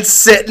 Lieutenant Dan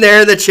sitting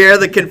there in the chair,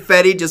 the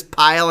confetti just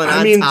piling on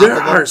top of him. There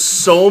are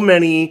so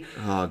many.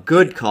 Oh,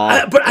 good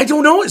call. But I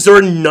don't know. Is there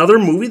another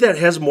movie that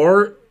has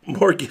more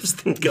gifts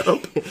than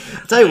Gump?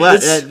 I'll tell you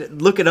what,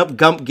 looking up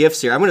Gump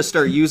gifts here, I'm going to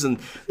start using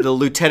the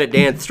Lieutenant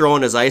Dan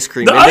throwing his ice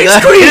cream.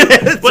 Ice cream!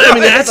 But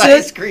that's it.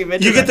 Ice cream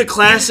you get the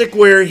classic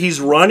where he's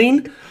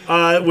running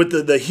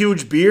with the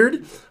huge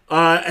beard.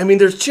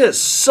 There's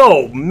just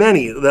so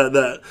many.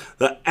 The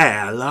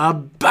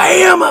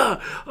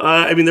Alabama.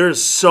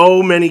 There's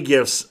so many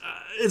gifts.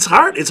 It's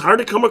hard. It's hard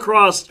to come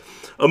across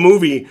a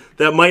movie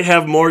that might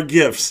have more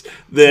gifts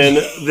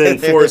than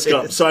Forrest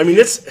Gump. So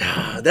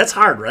that's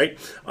hard, right?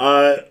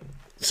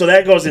 So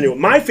that goes into it.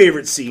 My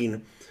favorite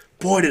scene.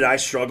 Boy, did I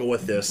struggle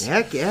with this.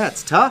 Heck yeah,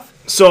 it's tough.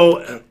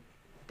 So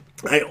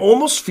I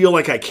almost feel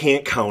like I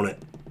can't count it,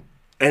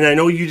 and I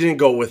know you didn't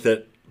go with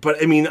it.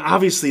 But,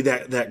 obviously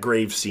that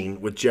grave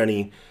scene with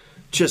Jenny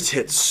just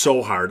hits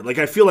so hard.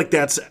 I feel like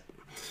that's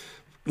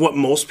what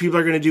most people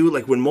are going to do.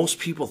 When most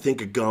people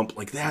think of Gump,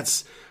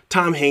 that's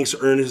Tom Hanks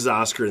earned his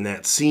Oscar in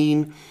that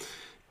scene.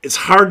 It's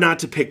hard not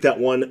to pick that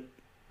one.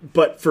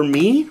 But for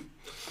me,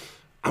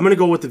 I'm going to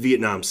go with the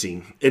Vietnam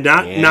scene. And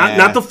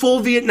not the full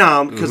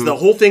Vietnam, because the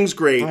whole thing's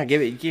great.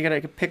 You got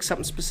to pick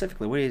something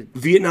specifically. What do you...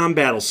 Vietnam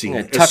battle scene.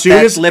 Tuck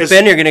that lip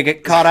in, you're going to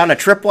get caught on a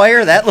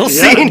tripwire? That little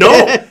scene?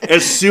 No.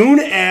 As soon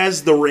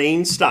as the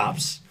rain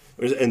stops,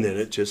 and then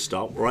it just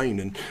stopped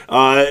raining.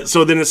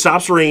 So then it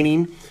stops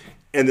raining,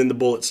 and then the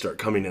bullets start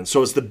coming in.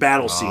 So it's the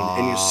battle scene,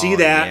 and you see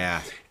that,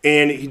 yeah.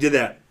 and he did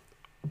that.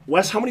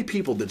 Wes, how many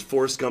people did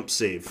Forrest Gump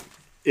save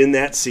in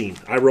that scene?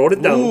 I wrote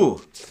it down.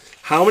 Ooh.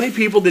 How many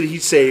people did he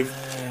save?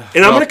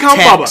 And I'm going to count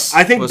Tex Bubba.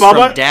 I think was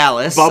Bubba. from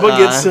Dallas. Bubba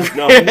gets.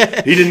 No,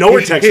 he didn't know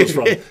where Tex was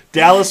from.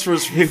 Dallas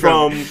was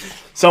from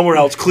somewhere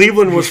else.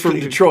 Cleveland was from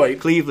Detroit.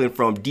 Cleveland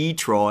from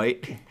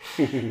Detroit.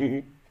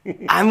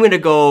 I'm going to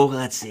go,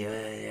 let's see.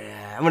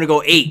 I'm going to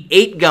go 8.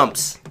 8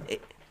 Gumps.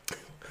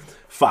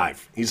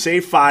 5. He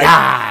saved 5.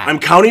 Ah. I'm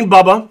counting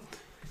Bubba.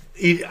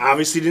 He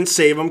obviously didn't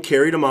save him,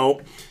 carried him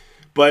out.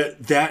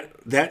 But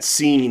that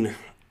scene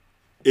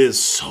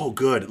is so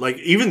good. Like,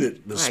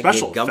 even the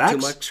special I gave Gump effects.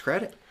 too much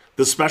credit.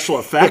 The special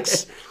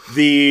effects,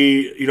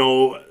 the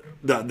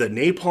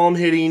napalm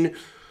hitting,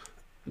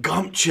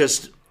 Gump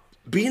just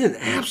being an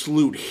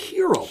absolute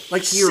hero,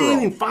 like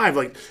saving 5,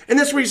 like, and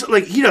that's where he's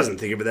like, he doesn't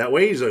think of it that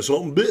way. He's like,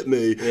 something bit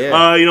me,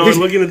 yeah.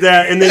 Looking at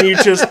that, and then you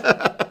just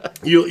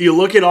you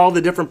look at all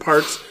the different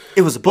parts.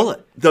 It was a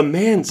bullet. The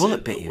man's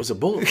bullet bit you. It was a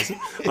bullet.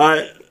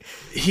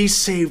 He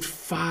saved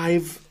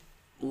 5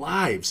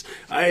 lives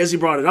as he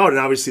brought it out, and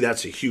obviously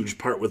that's a huge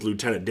part with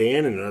Lieutenant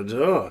Dan. And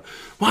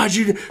why'd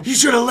you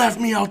should have left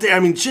me out there? I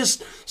mean,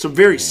 just some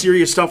very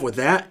serious stuff with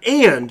that.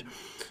 And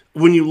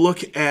when you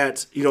look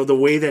at the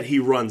way that he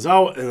runs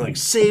out and like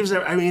saves,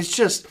 I mean, it's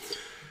just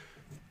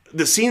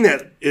the scene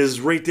that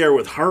is right there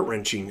with heart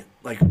wrenching.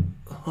 Like,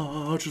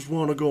 I just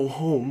want to go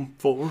home,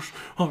 Forrest.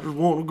 I just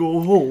want to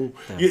go home.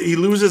 Yeah. He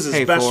loses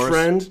his best Forrest.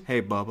 friend.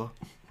 Hey, Bubba.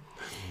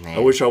 Man. I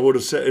wish I would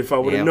have said if I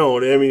would have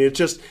known. I mean, it's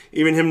just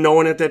even him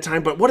knowing at that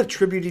time. But what a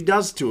tribute he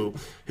does to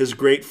his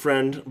great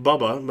friend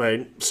Bubba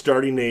by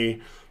starting a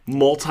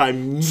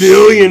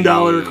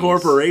multi-million-dollar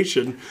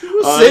corporation.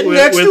 Sitting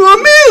next to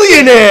a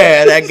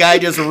millionaire. That guy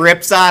just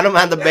rips on him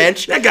on the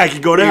bench. That guy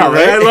could go to hell.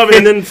 Right? I love it.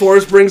 And then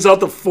Forrest brings out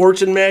the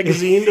Fortune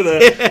magazine to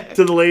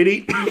the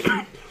lady.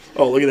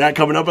 Oh, look at that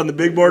coming up on the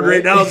big board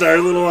right now. It's our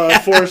little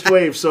Forrest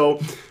wave. So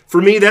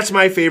for me, that's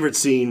my favorite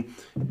scene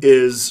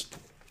is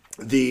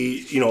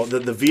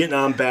the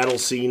Vietnam battle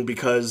scene,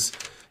 because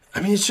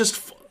I mean, it's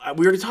just,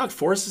 we already talked,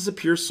 Forrest is a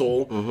pure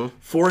soul. Mm-hmm.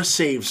 Forrest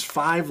saves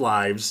 5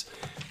 lives,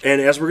 and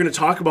as we're going to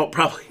talk about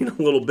probably in a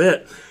little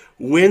bit,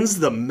 wins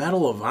the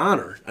Medal of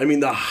Honor. I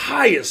mean, the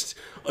highest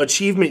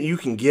achievement you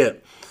can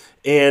get.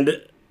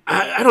 And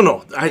I don't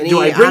know. Do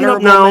I bring it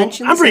up now? I'm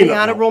bringing it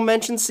up. Honorable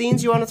mention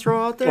scenes you want to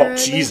throw out there? Oh,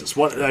 Jesus.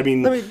 What? I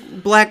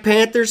mean, Black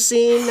Panther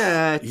scene.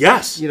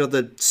 Yes.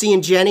 The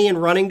seeing Jenny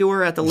and running to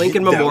her at the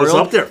Lincoln Memorial. That was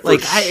up there for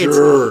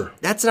sure.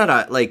 That's not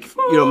a make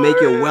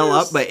you well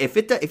up, but if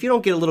you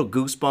don't get a little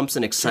goosebumps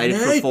and excited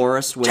for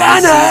Forrest when he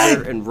sees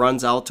her and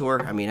runs out to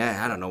her, I mean,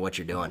 I don't know what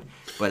you're doing,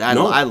 but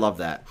I love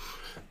that.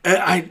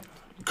 I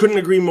couldn't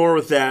agree more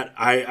with that.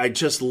 I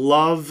just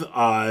love,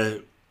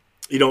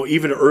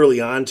 even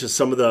early on to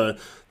some of the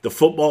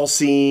football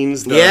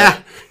scenes,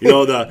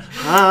 the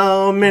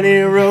how many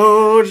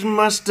roads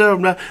must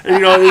have,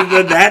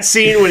 that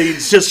scene when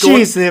he's just going.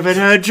 She's living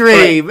her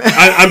dream.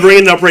 I'm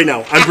bringing it up right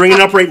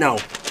now.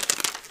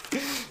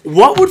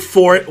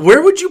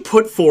 Where would you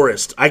put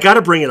Forrest? I got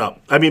to bring it up.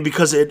 I mean,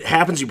 because it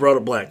happens. You brought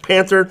up Black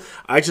Panther.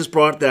 I just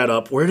brought that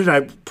up. Where did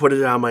I put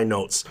it on my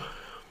notes?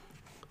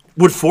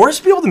 Would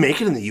Forrest be able to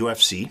make it in the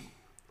UFC?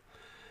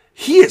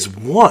 He is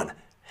one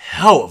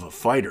hell of a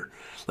fighter.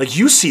 Like,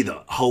 you see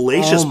the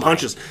hellacious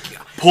punches.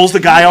 Pulls the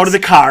guy out of the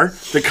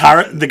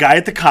guy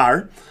at the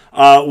car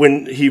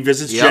when he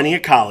visits Jenny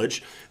at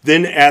college.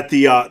 Then at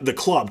the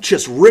club,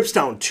 just rips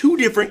down 2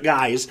 different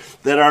guys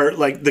that are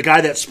like the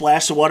guy that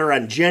splashed the water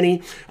on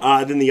Jenny,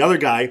 then the other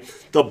guy.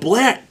 The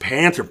Black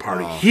Panther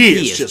party,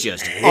 he is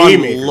just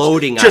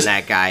unloading on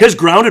that guy. His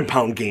ground and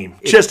pound game,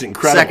 just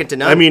incredible. Second to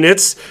none. I mean,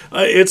 it's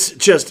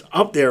just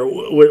up there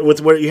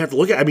with what you have to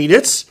look at.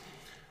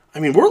 I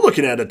mean, we're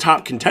looking at a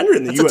top contender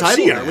in the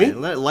UFC, aren't we?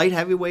 Light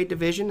heavyweight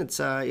division. It's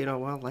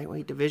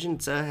lightweight division.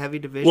 It's a heavy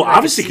division. Well,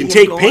 obviously can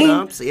take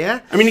pain. Yeah.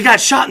 I mean, he got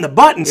shot in the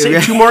butt and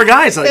saved 2 more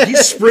guys. Like,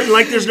 he's sprinting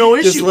like there's no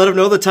issue. Just let him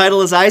know the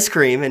title is ice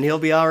cream, and he'll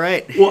be all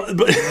right.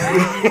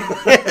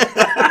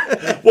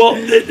 Well,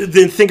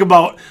 then think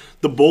about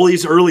the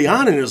bullies early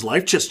on in his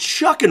life just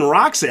chucking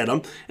rocks at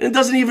him, and it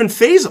doesn't even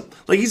faze him.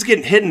 Like, he's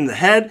getting hit in the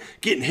head,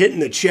 getting hit in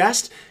the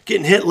chest,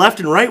 getting hit left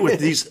and right with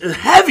these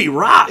heavy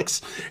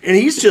rocks, and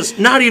he's just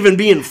not even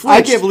being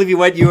flinched. I can't believe you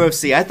went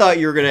UFC. I thought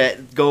you were going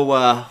to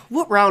go,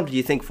 what round do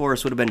you think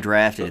Forrest would have been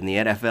drafted in the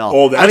NFL?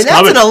 Oh, that's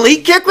an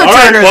elite kick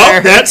returner right,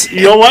 there. That's,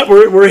 you know what,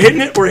 we're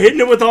hitting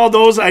it with all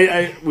those.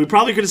 We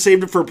probably could have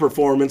saved it for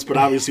performance, but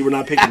obviously we're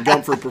not picking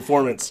Gump for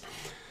performance.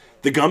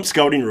 The Gump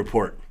scouting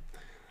report.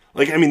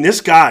 Like, I mean,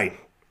 this guy,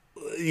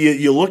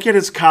 you look at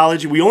his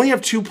college, we only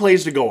have 2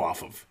 plays to go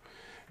off of.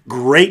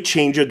 Great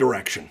change of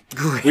direction.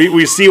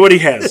 We see what he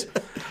has.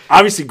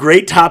 Obviously,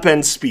 great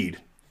top-end speed.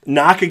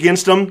 Knock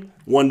against him,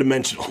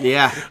 one-dimensional.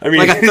 Yeah, I mean,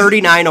 like a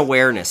 39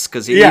 awareness,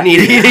 because he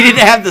needed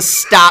to have the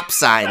stop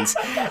signs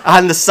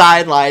on the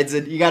sidelines,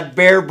 and you got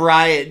Bear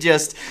Bryant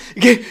just,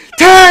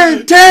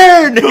 turn!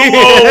 That's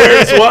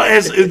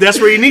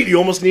where you need. You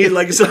almost need,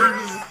 like,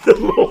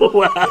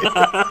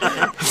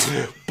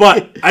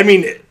 but, I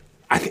mean,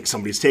 I think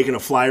somebody's taking a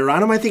flyer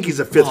on him. I think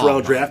he's a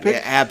fifth-round draft pick.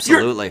 yeah,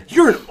 absolutely.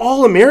 You're an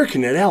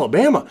All-American at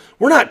Alabama.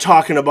 We're not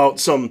talking about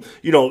some,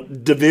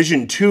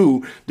 Division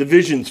II,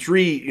 Division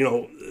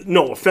III,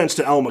 no offense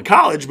to Alma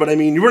College, but I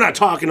mean, we're not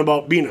talking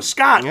about being a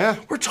Scot. Yeah.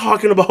 We're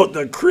talking about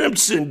the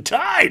Crimson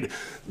Tide,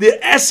 the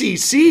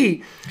SEC,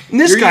 and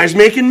this guy's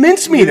making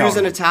mincemeat You're out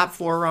using of a him. top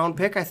 4-round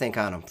pick, I think,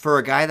 on him. For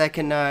a guy that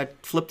can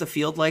flip the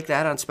field like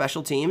that on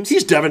special teams.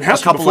 He's Devin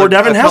Hester a before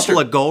Devin Hester.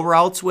 couple of go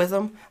routes with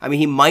him. I mean,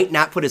 he might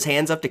not put his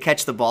hands up to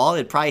catch the ball.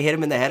 It'd probably hit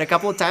him in the head a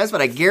couple of times,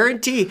 but I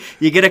guarantee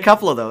you get a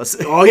couple of those.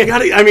 Oh, you got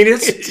to, I mean,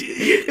 it's...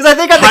 Because I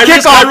think on the high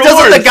risk, high kickoff,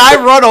 doesn't reward. the guy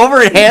run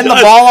over and hand the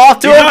ball off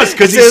to He him? does,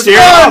 'cause He he's says, staring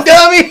 "Run, off."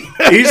 dummy!"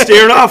 He's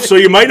staring off, so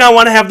you might not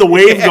want to have the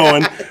wave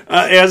going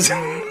as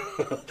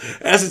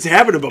it's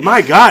happening. But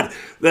my God,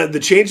 the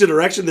change of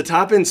direction, the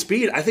top end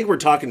speed. I think we're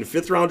talking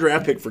 5th-round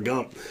draft pick for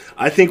Gump.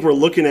 I think we're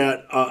looking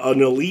at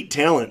an elite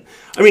talent.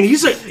 I mean,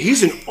 he's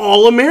an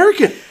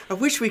All-American. I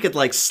wish we could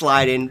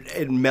slide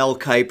in Mel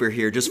Kiper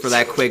here just for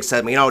that quick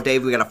segment.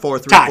 Dave, we got a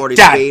 4.340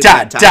 speed.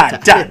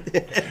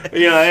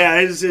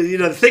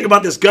 The thing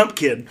about this Gump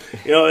kid,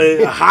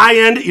 a high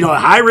end, a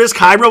high risk,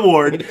 high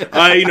reward.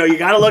 You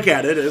got to look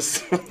at it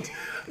as.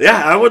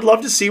 Yeah, I would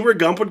love to see where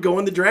Gump would go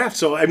in the draft.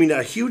 So, I mean,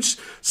 a huge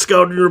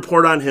scouting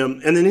report on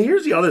him. And then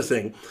here's the other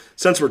thing,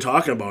 since we're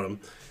talking about him.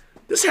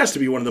 This has to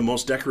be one of the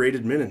most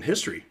decorated men in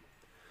history.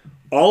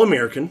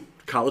 All-American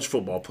college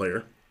football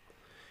player.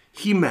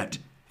 He met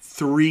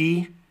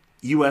 3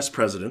 U.S.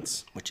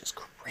 presidents. Which is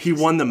crazy. He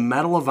won the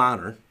Medal of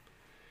Honor.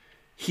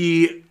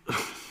 He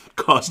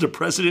caused a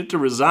president to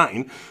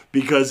resign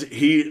because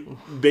he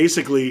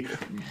basically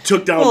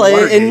took down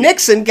Watergate. And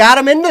Nixon got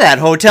him into that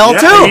hotel,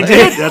 too. Yeah, he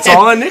did. That's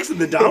all on Nixon,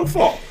 the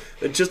downfall.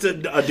 It's just a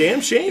damn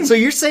shame. So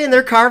you're saying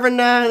they're carving,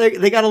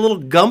 they got a little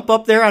Gump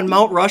up there on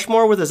Mount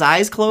Rushmore with his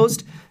eyes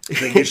closed? I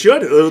think you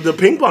should. The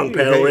ping pong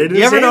paddle right in You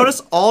his ever hand.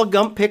 notice all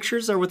Gump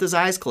pictures are with his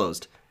eyes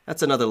closed?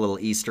 That's another little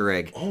Easter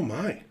egg. Oh,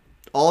 my.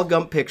 All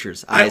Gump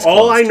pictures, eyes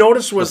All closed. I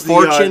noticed was the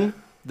fortune,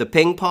 the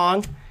ping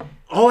pong.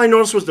 All I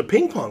noticed was the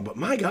ping pong, but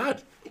my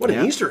God, what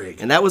an Easter egg.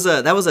 And that was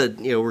a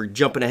we're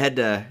jumping ahead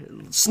to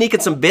sneaking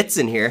some bits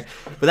in here,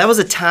 but that was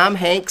a Tom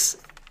Hanks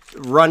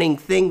running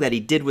thing that he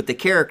did with the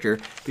character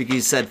because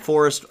he said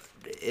Forrest,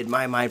 in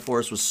my mind,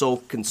 Forrest was so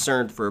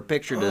concerned for a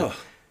picture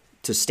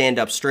to stand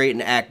up straight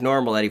and act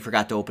normal that he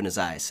forgot to open his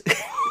eyes.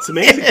 It's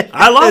amazing.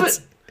 I love it.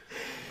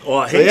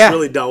 Oh, Hanks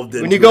really delved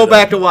into when you go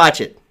back to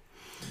watch it.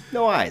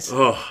 No eyes.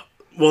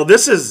 Well,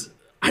 these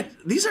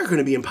are going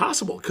to be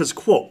impossible because,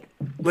 quote,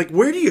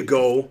 where do you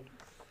go?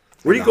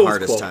 Where do you go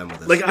with quote? Time with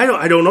this.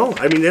 I don't know.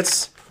 I mean,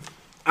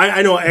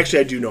 I know. Actually,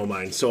 I do know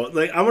mine. So, I'm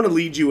going to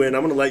lead you in.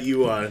 I'm going to let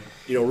you,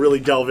 really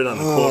delve in on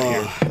the quote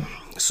here.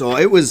 So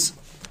it was.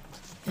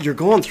 You're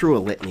going through a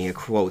litany of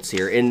quotes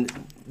here,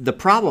 and the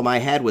problem I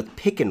had with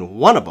picking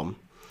one of them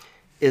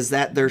is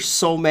that there's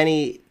so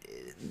many.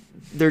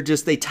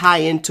 They tie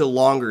into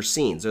longer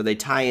scenes or they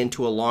tie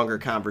into a longer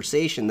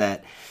conversation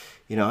that.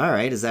 All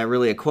right, is that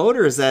really a quote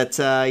or is that,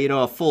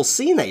 a full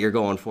scene that you're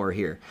going for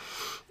here?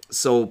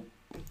 So,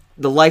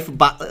 the life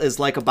is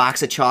like a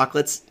box of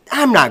chocolates.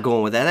 I'm not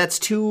going with that. That's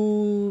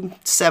 2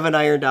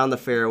 7-iron down the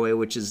fairway,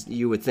 which is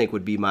you would think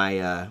would be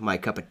my my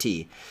cup of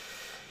tea.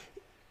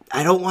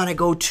 I don't want to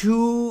go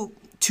too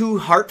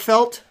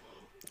heartfelt.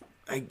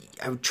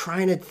 I'm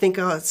trying to think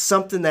of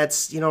something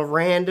that's,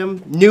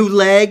 random. New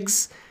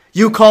legs.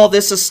 You call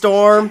this a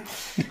storm?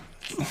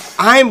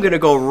 I'm going to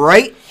go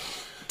right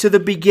to the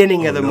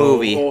beginning of the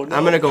movie. Oh, no.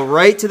 I'm going to go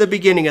right to the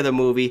beginning of the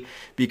movie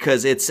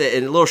because it's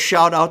a little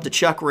shout out to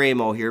Chuck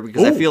Ramo here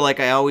because I feel like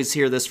I always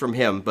hear this from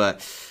him. But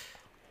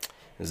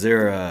is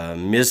there a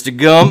Mr.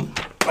 Gump?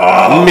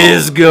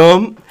 Ms.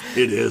 Gump?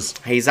 It is.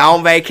 He's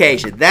on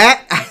vacation.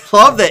 I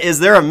love that. Is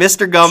there a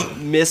Mr. Gump,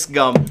 Miss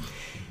Gump?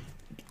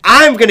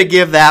 I'm going to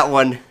give that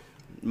one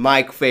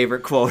my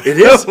favorite quote. It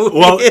is.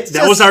 Well,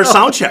 that was our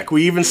sound check.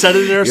 We even said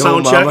it in our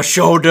sound check. Your mama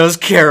sure does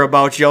care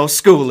about your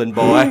schooling,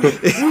 boy.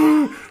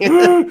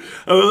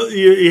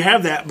 You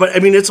have that. But, I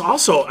mean, it's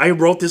also, I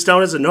wrote this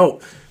down as a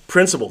note.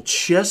 Principal,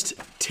 just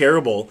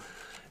terrible.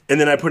 And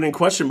then I put in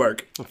question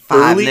mark.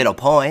 5 little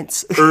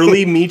points.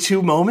 Early Me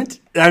Too moment.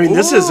 I mean,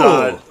 this is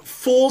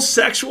full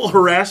sexual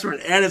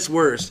harassment at its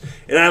worst.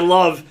 And I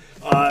love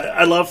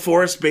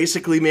Forrest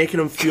basically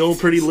making him feel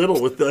pretty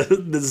little with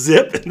the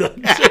zip and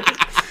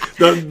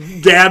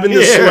the dab in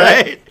the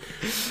sweat.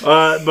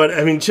 Right. But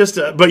I mean,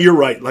 but you're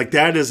right.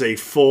 That is a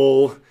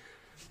full.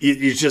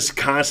 You just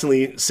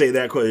constantly say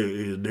that quote.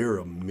 Is there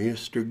a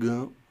Mr.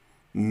 Gump,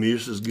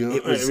 Mrs.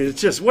 Gump? I mean, it's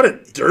just what a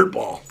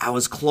dirtball. I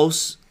was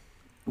close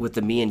with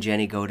the me and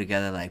Jenny go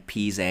together like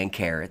peas and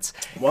carrots.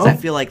 Well, I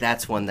feel like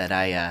that's one that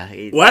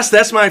I. Wes,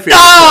 that's my favorite.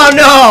 Oh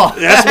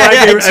no! That's my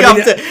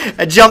favorite.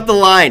 I jumped the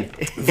line.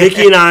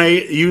 Vicky and I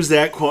use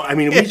that quote. I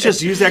mean, we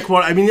just use that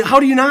quote. I mean, how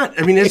do you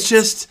not? I mean, it's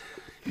just.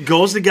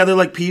 Goes together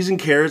like peas and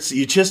carrots.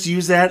 You just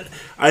use that.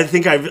 I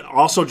think I've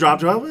also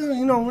dropped about.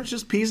 Well, it's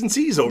just P's and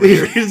C's over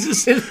here. It's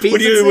just, P's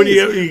and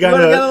C's. You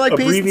gotta like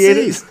abbreviate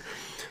it.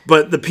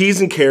 But the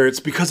peas and carrots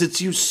because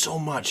it's used so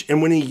much,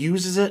 and when he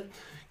uses it,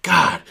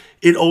 God,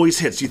 it always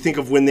hits. You think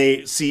of when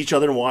they see each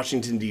other in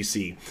Washington,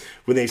 D.C.,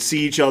 when they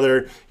see each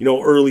other,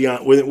 early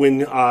on, when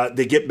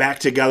they get back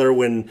together,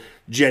 when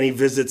Jenny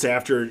visits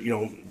after,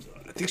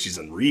 I think she's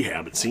in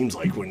rehab, it seems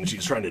like, when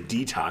she's trying to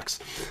detox.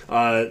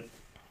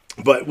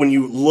 But when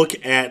you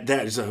look at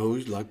that, it's like, oh,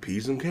 you like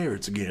peas and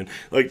carrots again.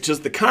 Like,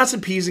 just the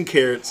constant peas and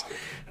carrots.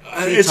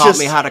 She taught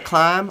me how to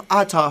climb.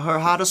 I taught her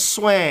how to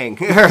swing.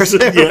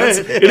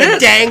 It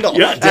is. Dangle.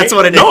 Yeah, that's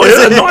what it is.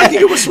 No, I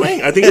think it was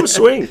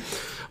swing.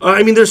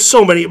 There's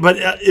so many, but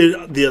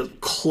the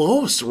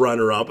close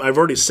runner-up, I've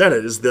already said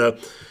it, is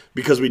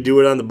because we do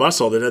it on the bus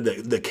all the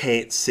time, the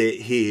can't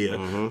sit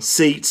here,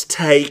 seats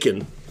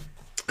taken.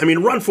 I mean,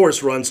 run,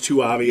 Forrest, run's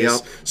too obvious.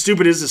 Yep.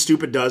 Stupid is as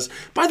stupid does.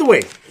 By the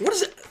way, what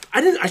is it?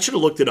 I should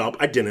have looked it up.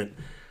 I didn't.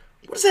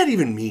 What does that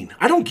even mean?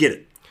 I don't get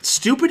it.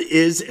 Stupid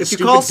is as stupid does. If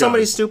you call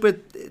somebody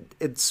stupid,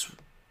 it's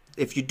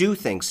if you do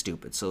things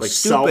stupid. So like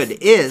stupid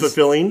is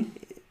fulfilling.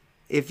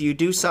 If you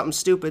do something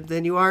stupid,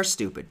 then you are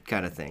stupid,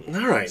 kind of thing.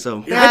 All right.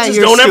 So I just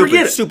you're don't stupid. ever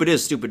get it. Stupid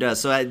is stupid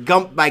does. So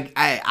Gump,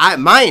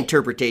 my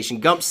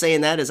interpretation, Gump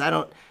saying that is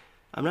I'm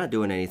not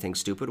doing anything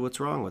stupid. What's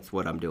wrong with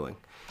what I'm doing?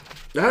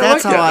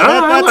 That's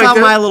how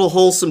my little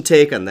wholesome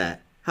take on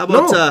that. How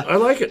about I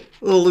like it.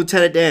 Little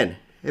Lieutenant Dan?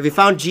 Have you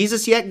found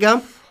Jesus yet,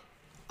 Gump?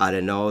 I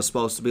didn't know I was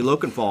supposed to be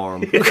looking for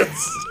him.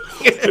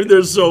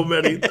 There's so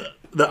many.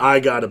 The I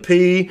gotta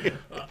pee,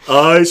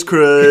 ice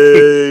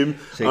cream.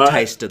 They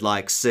tasted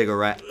like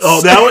cigarettes.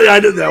 Oh,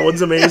 that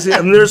one's amazing.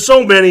 I mean, there's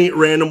so many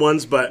random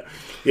ones, but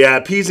yeah,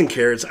 peas and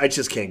carrots. I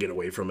just can't get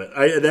away from it.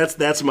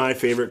 That's my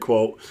favorite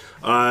quote.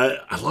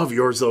 I love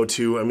yours though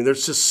too. I mean,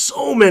 there's just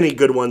so many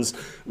good ones.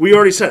 We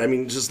already said. I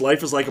mean, just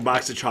life is like a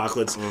box of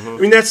chocolates. I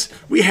mean,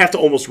 we have to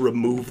almost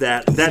remove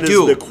that. That is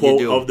the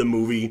quote of the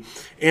movie.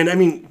 And I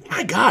mean,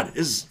 my God,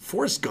 is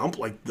Forrest Gump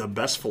like the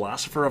best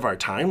philosopher of our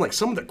time? Like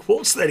some of the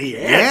quotes that he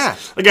has. Yeah.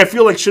 Like I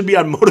feel like should be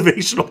on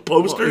motivational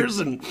posters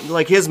and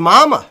like his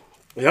mama.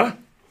 Yeah.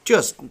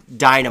 Just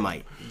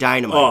dynamite.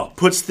 Oh,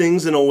 puts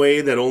things in a way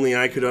that only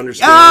I could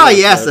understand. Oh,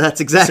 yes, that's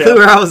exactly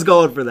where I was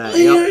going for that.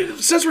 Yep.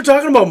 Since we're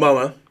talking about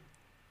Mama,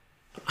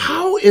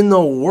 how in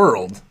the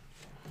world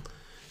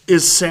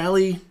is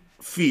Sally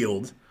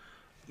Field,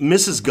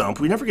 Mrs. Gump?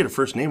 We never get a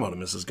first name out of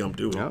Mrs. Gump,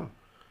 do we? No.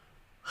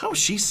 How is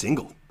she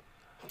single?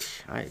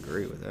 I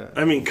agree with that.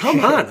 I mean, come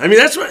on. I mean,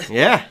 that's what.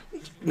 Yeah.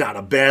 Not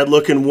a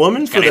bad-looking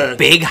woman for a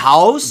big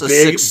house, a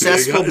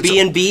successful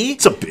B&B.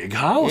 It's a big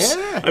house.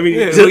 Yeah. I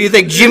mean, so you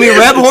think Jimmy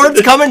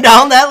Rebhorn's coming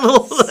down that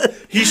little?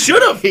 He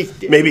should have.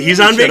 Maybe he's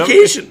on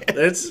vacation. I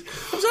was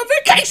on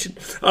vacation.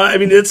 I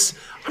mean,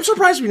 I'm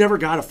surprised we never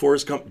got a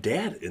Forrest Gump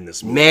dad in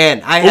this movie.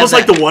 Man, I almost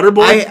like the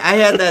Waterboy. I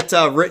had that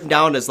written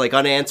down as like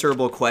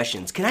unanswerable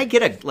questions. Can I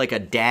get a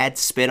dad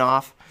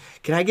spinoff?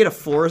 Can I get a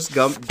Forrest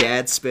Gump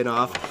dad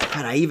spinoff?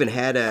 God, I even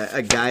had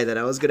a guy that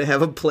I was gonna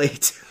have him play.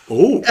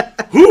 Oh,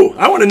 who?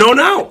 I want to know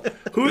now.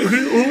 Who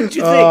would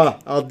you think?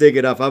 I'll dig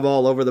it up. I'm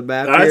all over the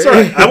map. That's all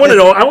right. I want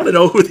to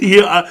know who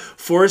the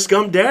Forrest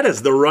Gump dad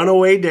is. The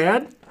runaway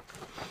dad.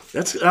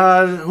 That's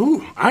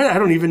who? I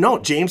don't even know.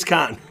 James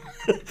Caan.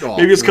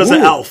 Maybe it's because of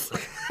Elf.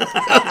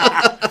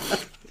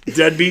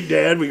 Deadbeat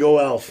dad. We go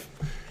Elf.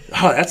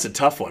 Oh, that's a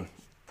tough one.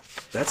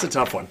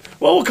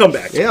 Well, we'll come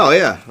back to it. Oh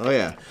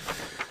yeah.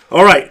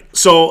 All right,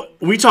 so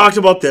we talked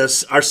about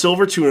this. Our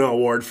Silver Tuna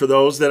Award, for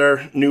those that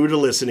are new to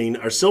listening,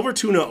 our Silver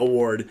Tuna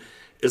Award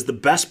is the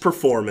best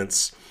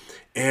performance,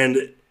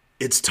 and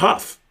it's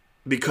tough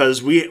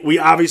because we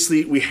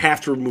obviously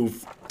have to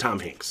remove Tom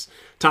Hanks.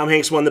 Tom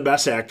Hanks won the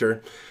Best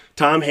Actor.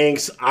 Tom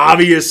Hanks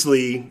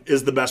obviously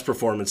is the best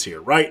performance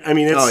here, right? I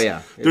mean,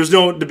 there's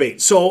no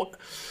debate. So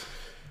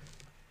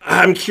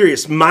I'm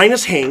curious,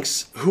 minus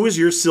Hanks, who is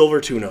your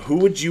Silver Tuna? Who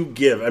would you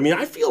give? I mean,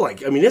 I feel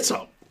like, it's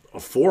a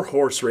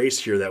 4-horse race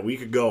here that we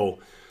could go,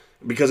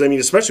 because I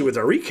mean, especially with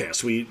our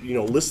recast, we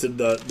listed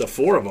the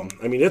 4 of them.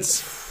 I mean,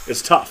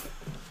 it's tough.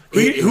 Who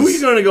are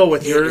you going to go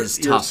with your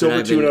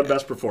Silver Tuna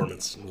best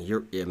performance?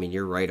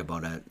 You're right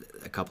about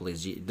a couple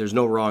of these. There's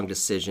no wrong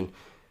decision.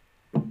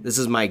 This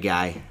is my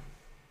guy.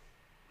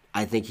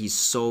 I think he's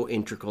so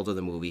integral to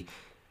the movie.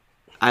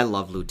 I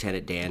love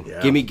Lieutenant Dan.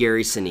 Yeah. Give me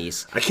Gary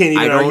Sinise. I can't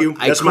even argue.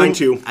 That's mine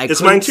too. I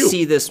couldn't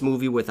see this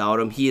movie without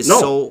him. He is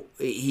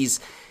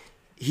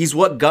He's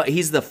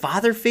the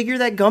father figure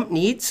that Gump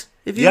needs,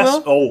 if you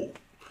will. Oh,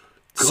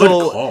 good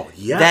call.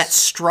 Yes. That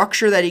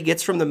structure that he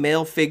gets from the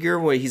male figure,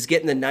 where he's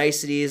getting the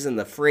niceties and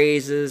the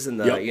phrases and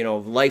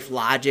the life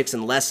logics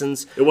and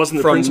lessons. It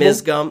wasn't from principal?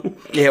 Ms. Gump.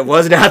 Yeah, it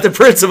was not the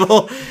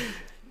principal.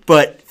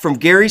 But from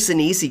Gary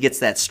Sinise, he gets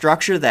that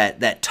structure,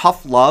 that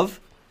tough love,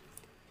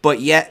 but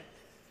yet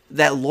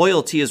that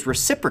loyalty is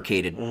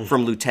reciprocated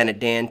from Lieutenant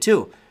Dan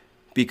too,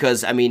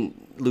 because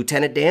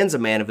Lieutenant Dan's a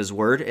man of his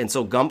word, and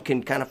so Gump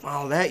can kind of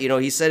follow that.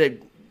 He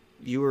said,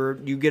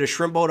 "You get a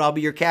shrimp boat, I'll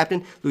be your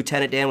captain."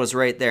 Lieutenant Dan was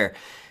right there,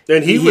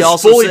 and he was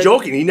also fully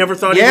joking. He never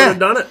thought he would have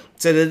done it.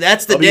 So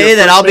that's the day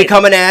that I'll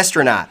become an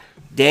astronaut.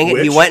 Dang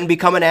it, he went and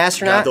become an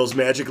astronaut. Got those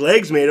magic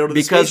legs made out of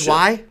the because spaceship.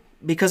 Why?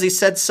 Because he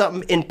said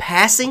something in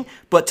passing,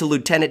 but to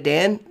Lieutenant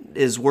Dan,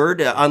 his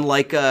word,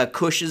 unlike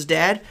Cush's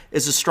dad,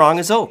 is as strong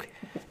as oak.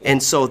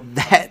 And so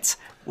that's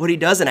what he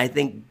does. And I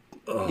think,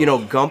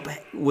 Gump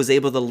was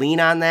able to lean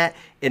on that.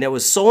 And it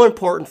was so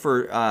important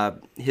for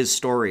his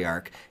story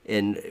arc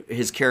and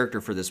his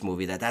character for this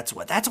movie that's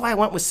why I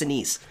went with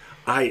Sinise.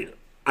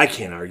 I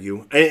can't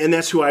argue, and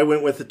that's who I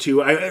went with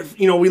too.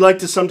 We like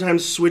to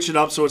sometimes switch it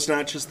up so it's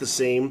not just the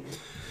same,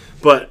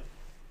 but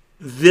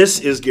this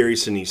is Gary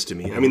Sinise to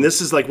me. I mean,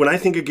 this is like when I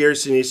think of Gary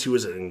Sinise, who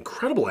is an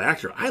incredible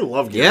actor. I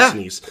love Gary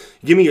Sinise.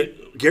 Give me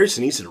Gary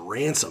Sinise in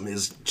Ransom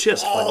is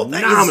just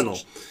phenomenal,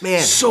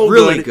 man. So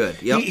really good.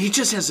 Yep. He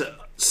just has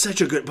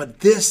such a good.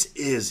 But this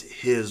is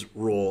his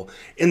role,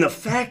 and the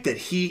fact that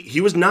he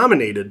was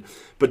nominated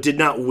but did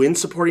not win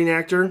supporting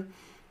actor.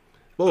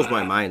 Blows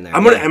my mind there.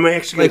 I'm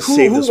actually going to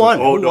save this one.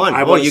 one. Who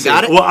won? You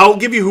got it? Well, I'll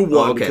give you who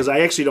won okay. because I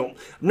actually don't.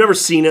 I've never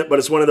seen it, but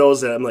it's one of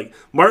those that I'm like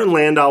Martin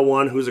Landau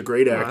won, who's a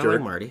great actor. I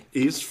like Marty.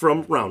 He's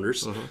from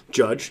Rounders,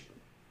 Judge.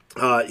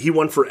 He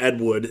won for Ed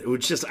Wood,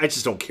 which I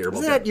just don't care about.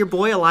 Isn't that your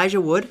boy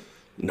Elijah Wood?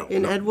 No,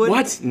 Ed Wood?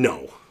 What?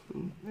 No.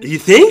 You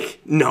think?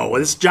 No,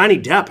 it's Johnny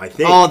Depp. I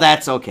think. Oh,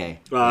 that's okay.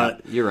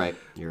 You're right.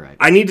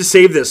 I need to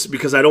save this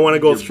because I don't want to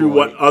go through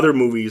what other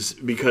movies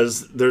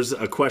because there's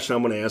a question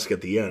I'm going to ask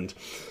at the end.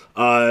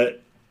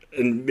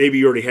 And maybe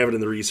you already have it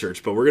in the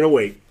research, but we're going to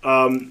wait.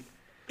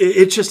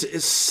 It just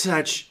is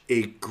such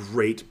a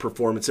great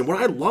performance. And what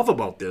I love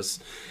about this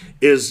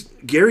is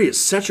Gary is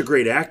such a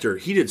great actor.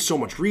 He did so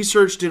much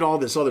research, did all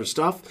this other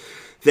stuff,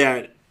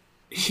 that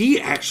he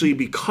actually,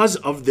 because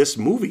of this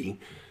movie,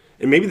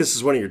 and maybe this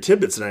is one of your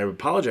tidbits, and I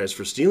apologize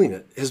for stealing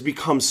it, has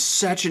become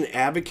such an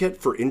advocate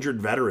for injured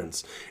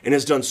veterans and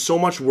has done so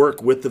much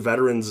work with the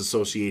veterans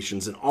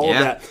associations and all of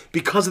that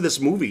because of this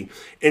movie.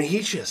 And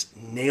he just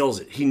nails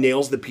it. He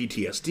nails the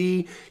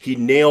PTSD. He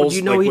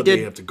nails what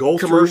they have to go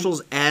through.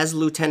 Commercials as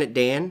Lieutenant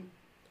Dan.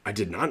 I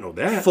did not know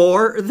that.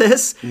 For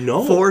this?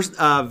 No. For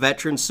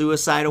veteran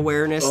suicide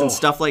awareness and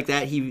stuff like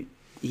that.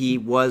 He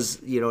was,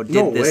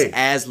 did this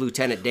as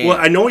Lieutenant Dan. Well,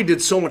 I know he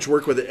did so much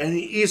work with it, and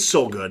he is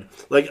so good.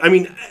 Like, I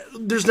mean,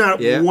 there's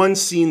not one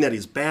scene that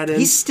he's bad in.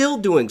 He's still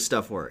doing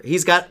stuff for it.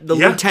 He's got the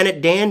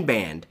Lieutenant Dan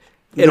band,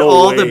 and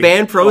the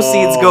band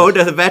proceeds go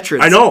to the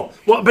veterans. I know.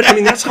 Well, but I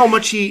mean, that's how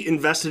much he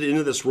invested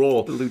into this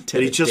role.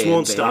 That he just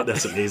won't stop.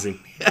 That's amazing.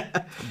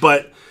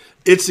 But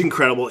it's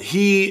incredible.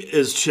 He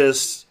is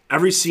just...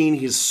 Every scene,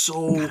 he's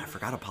so I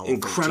forgot Apollo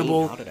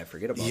incredible. 13. How did I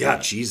forget about that? Yeah,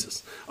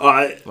 Jesus.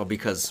 Well,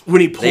 because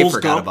when he pulls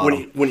Gump,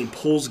 when he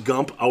pulls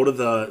Gump out of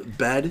the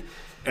bed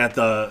at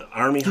the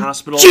Army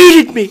hospital,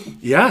 cheated me.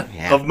 Yeah,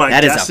 of my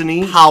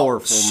destiny. That is a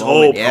powerful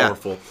moment. So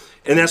powerful.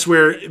 And that's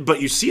where, but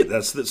you see it.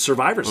 That's the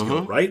survivor's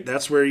guilt, right?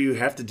 That's where you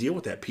have to deal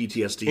with that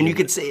PTSD. And you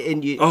could say,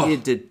 and you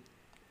had to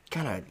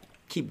kind of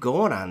keep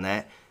going on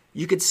that.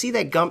 You could see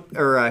that Gump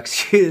or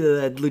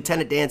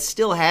Lieutenant Dan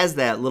still has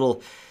that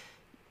little.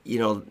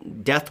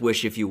 Death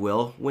wish, if you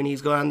will, when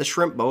he's going on the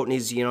shrimp boat and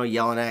he's,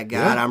 yelling at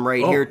God, I'm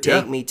right here,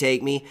 take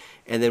me.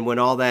 And then when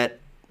all that...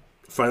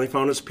 Finally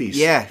found his peace.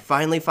 Yeah,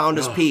 finally found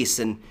his peace.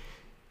 And,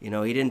 he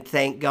didn't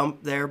thank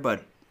Gump there,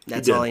 but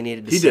that's all he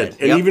needed to say. He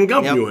did. And even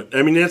Gump knew it.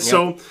 I mean, that's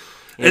so...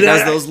 And he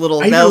does those little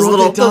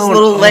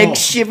leg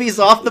shivvies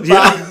off the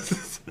bottom.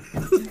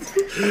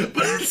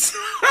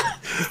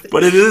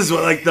 But it is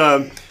like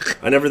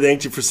I never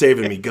thanked you for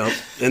saving me, Gump.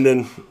 And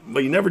then,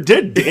 you never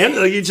did, Dan.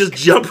 You just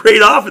jump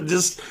right off and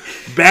just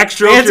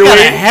backstroke your way. It's got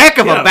a heck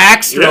of a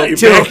backstroke,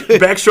 too.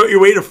 Backstroke your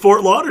way to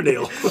Fort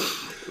Lauderdale.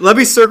 Let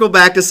me circle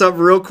back to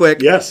something real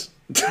quick. Yes.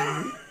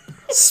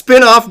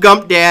 Spin-off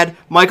Gump Dad,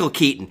 Michael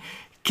Keaton.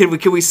 Can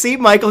we see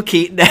Michael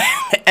Keaton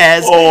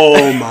as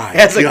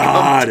my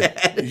God.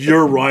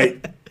 You're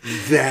right.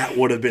 That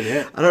would have been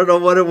it. I don't know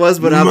what it was,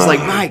 but I was like,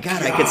 my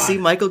God, I could see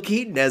Michael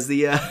Keaton as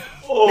the...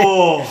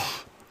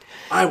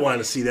 I want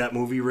to see that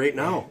movie right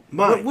now.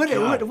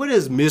 What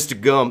is Mr.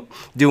 Gump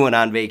doing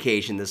on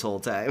vacation this whole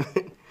time?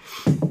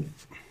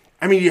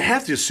 I mean, you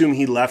have to assume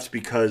he left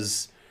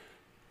because,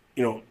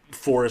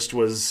 Forrest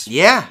was...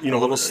 a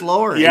little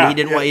slower. And he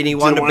didn't want, and he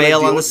wanted to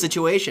bail on the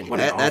situation. What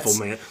an awful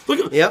man.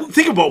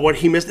 Think about what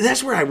he missed.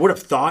 That's where I would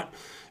have thought...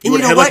 And you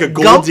know what?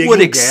 Gump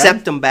would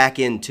accept him back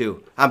in,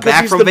 too. I'm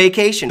back from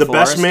vacation, the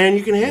best man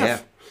you can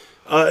have.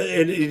 Yeah.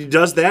 And he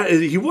does that.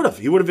 He would have.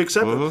 He would have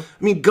accepted. I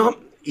mean, Gump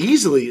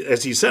easily,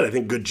 as he said, I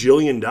think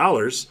gajillion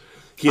dollars.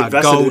 He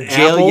invested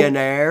in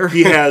Apple.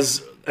 He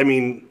has,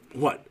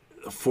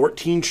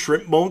 14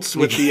 shrimp boats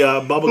with the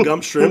Bubba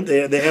Gump shrimp.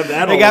 They have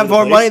that. They got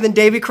more money than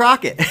Davy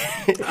Crockett.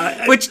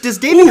 Which does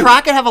Davy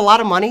Crockett have a lot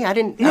of money? I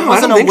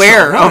wasn't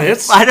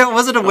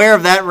aware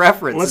of that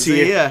reference. Unless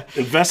he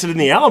invested in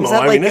the Alamo. Is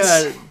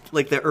that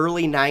like the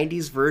early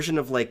 '90s version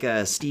of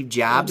Steve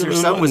Jobs or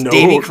something? Was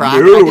Davy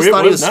Crockett? I just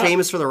thought he was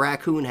famous for the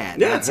raccoon hat.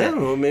 Yeah, that's it.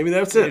 Well, maybe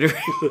that's it.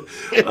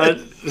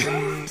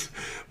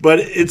 But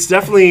it's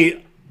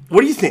definitely.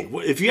 What do you think?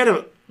 If you had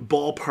a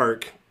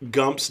ballpark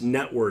Gump's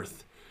net worth?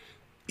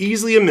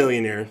 Easily a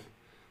millionaire.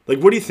 What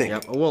do you think?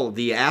 Yep. Well,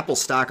 the Apple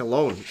stock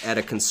alone at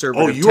a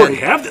conservative you already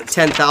have that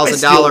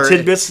 $10,000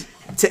 tidbits.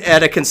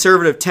 At a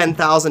conservative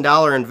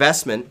 $10,000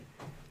 investment,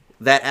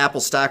 that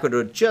Apple stock would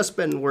have just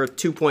been worth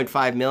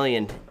 $2.5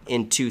 million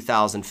in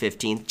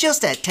 2015,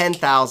 just at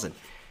 $10,000.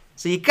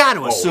 So you got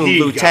to assume He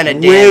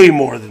Lieutenant got way Dan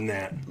more than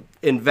that.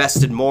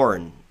 invested more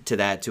into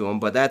that to him.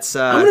 But that's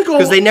gonna go-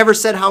 because they never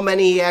said how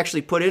many he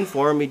actually put in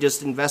for him. He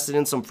just invested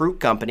in some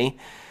fruit company,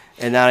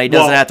 and now he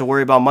doesn't have to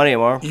worry about money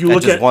anymore. You That's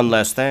look just at- one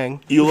less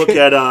thing. You look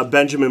at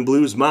Benjamin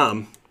Blue's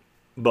mom,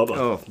 Bubba.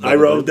 Oh, I Bubba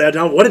wrote Blue. that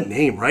down. What a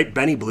name, right?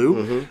 Benny Blue.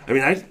 Mm-hmm. I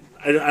mean,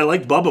 I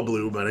like Bubba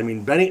Blue, but I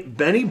mean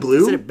Benny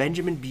Blue. Is it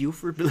Benjamin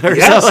Buford? Or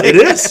Yes, something? it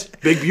is.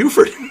 Big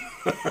Buford.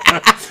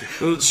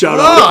 Shout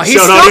Oh, out! he's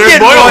shout out still Aaron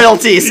getting Boyle.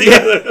 royalties.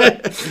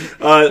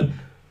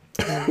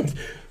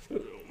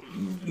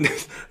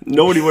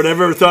 Nobody would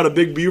ever thought a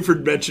Big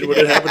Buford mention would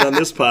have happened on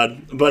this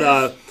pod.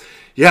 But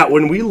yeah,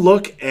 when we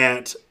look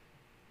at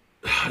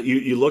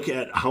you look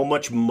at how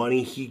much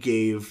money he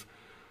gave,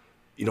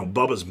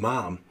 Bubba's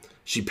mom.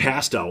 She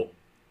passed out,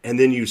 and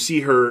then you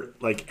see her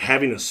like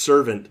having a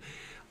servant.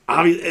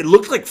 It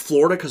looked like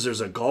Florida because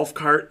there's a golf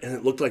cart, and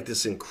it looked like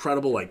this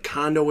incredible like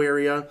condo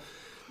area.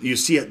 You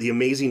see the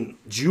amazing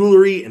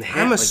jewelry and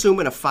hat. I'm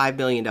assuming a $5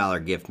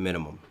 million gift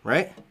minimum,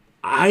 right?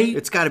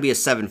 It's got to be a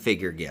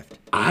 7-figure gift.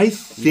 I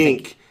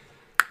think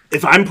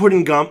if I'm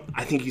putting Gump,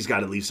 I think he's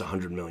got at least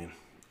 $100 million.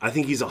 I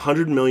think he's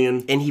 $100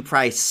 million. And he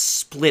probably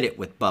split it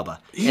with Bubba.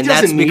 He And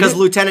doesn't that's need because it.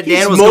 Lieutenant He's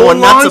Dan was mowing going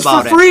nuts lawns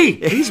about for free.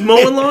 it. He's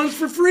mowing lawns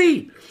for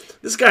free.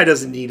 This guy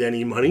doesn't need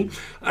any money.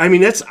 I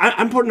mean,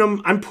 I'm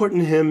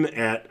putting him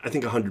at I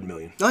think $100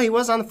 million. No, he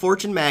was on the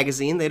Fortune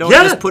magazine. They don't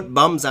Yeah. just put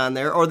bums on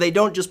there, or they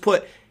don't just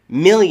put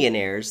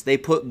millionaires. They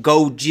put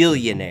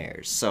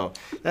gojillionaires. So,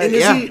 And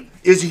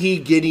is he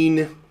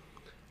getting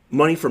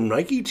money from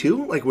Nike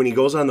too? Like when he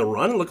goes on the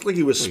run, it looked like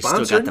he was He's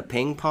sponsored. still got the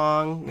ping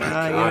pong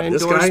God,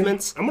 this guy,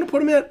 endorsements. I'm going to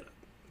put him at.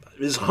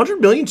 Is $100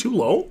 million too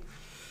low?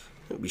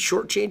 We'll be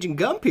shortchanging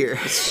Gump here.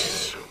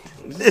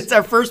 It's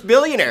our first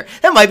billionaire.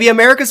 That might be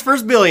America's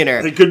first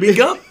billionaire. It could be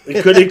Gump.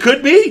 It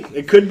could be.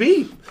 It could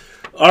be.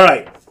 All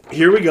right,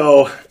 here we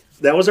go.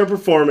 That was our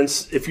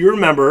performance. If you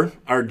remember,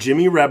 our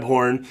Jimmy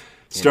Rebhorn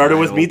started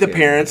with Meet the okay.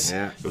 Parents.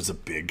 Yeah. It was a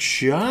big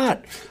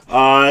shot.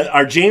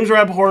 Our James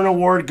Rebhorn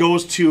Award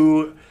goes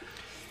to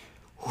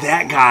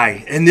that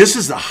guy. And this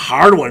is the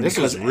hard one This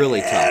because was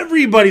really tough.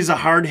 everybody's a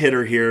hard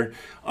hitter here.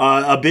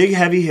 A big,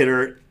 heavy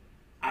hitter.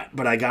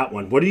 But I got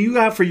one. What do you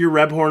got for your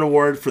Rebhorn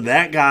Award for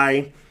that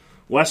guy?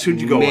 Wes,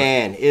 who'd you go with?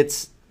 Man,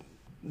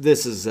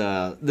 this is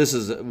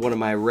one of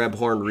my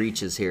Rebhorn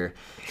reaches here.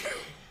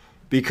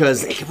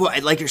 Because,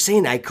 like you're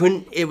saying,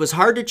 it was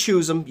hard to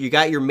choose them. You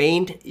got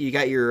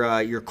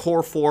your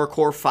core 4,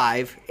 core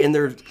 5, and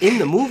they're in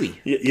the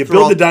movie. You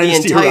build the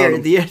dynasty around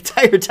them. the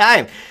entire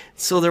time.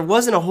 So there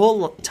wasn't a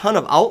whole ton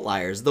of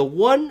outliers. The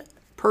one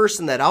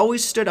person that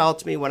always stood out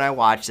to me when I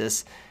watched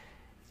this,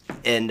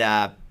 and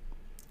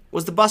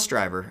was the bus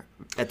driver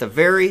at the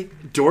very.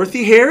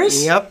 Dorothy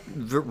Harris? Yep,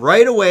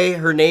 right away.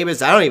 Her name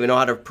is, I don't even know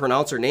how to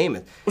pronounce her name.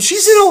 Well,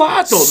 she's in a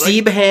lot, though.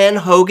 Siobhan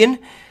Hogan.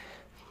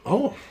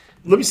 Oh,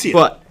 let me see.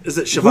 But is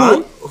it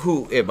Siobhan?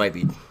 Who it might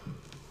be.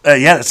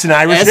 Yeah, that's an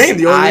Irish name.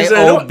 The only reason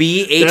I know it.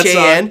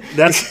 Siobhan.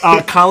 That's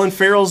Colin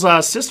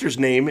Farrell's sister's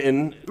name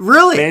in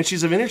Really?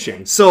 Banshees of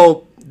Inisherin.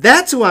 So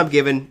that's who I'm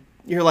giving.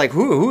 You're like,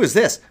 who is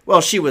this?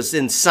 Well, she was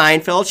in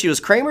Seinfeld. She was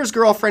Kramer's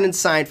girlfriend in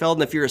Seinfeld.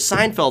 And if you're a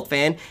Seinfeld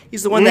fan,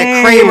 he's the one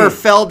that Kramer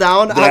fell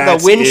down on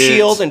That's the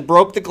windshield it. and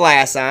broke the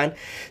glass on.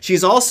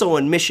 She's also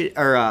in Men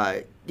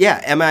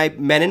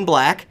in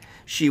Black.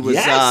 She was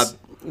Yes.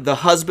 the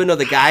husband of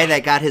the guy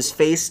that got his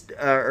face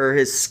or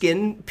his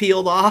skin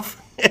peeled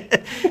off.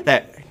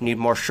 That need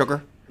more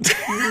sugar.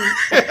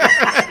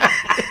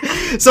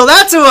 So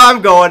that's who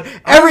I'm going.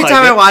 Every like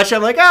time I it. watch it,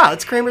 I'm like,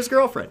 it's Kramer's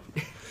girlfriend.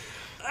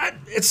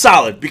 It's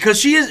solid because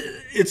she is.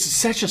 It's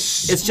such a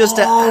small It's just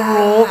a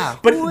role, who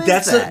but is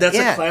that's that?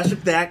 a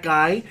classic that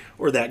guy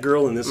or that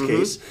girl in this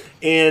case.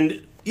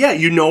 And yeah,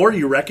 you know her,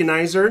 you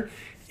recognize her,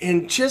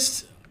 and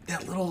just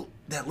that little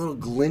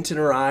glint in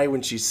her eye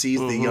when she sees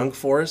the young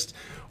Forrest.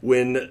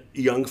 When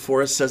young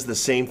Forrest says the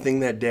same thing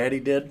that Daddy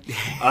did,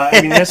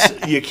 I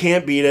mean you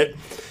can't beat it.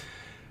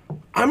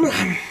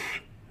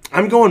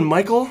 I'm going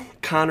Michael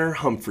Connor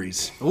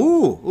Humphreys.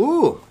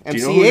 Ooh, MCH. Do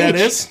you know who that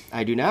is?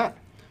 I do not.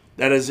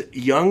 That is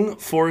young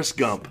Forrest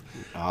Gump.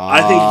 I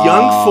think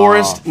young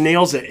Forrest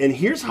nails it. And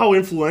here's how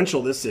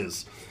influential this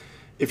is.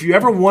 If you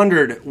ever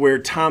wondered where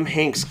Tom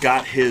Hanks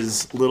got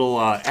his little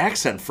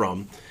accent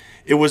from,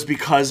 it was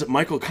because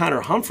Michael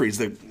Connor Humphreys,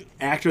 the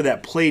actor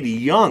that played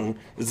young,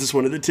 is this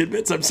one of the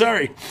tidbits? I'm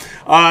sorry.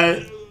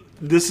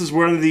 This is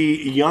one of the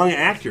young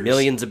actors.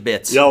 Millions of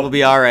bits. Yo. We'll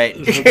be all right.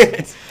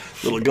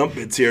 Little Gump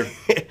bits here.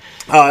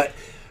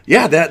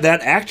 Yeah,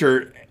 that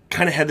actor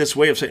kind of had this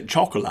way of saying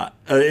chocolate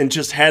and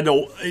just had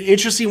an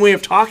interesting way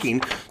of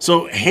talking.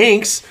 So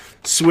Hanks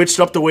switched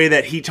up the way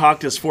that he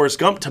talked as Forrest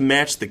Gump to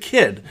match the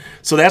kid.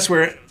 So that's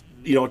where,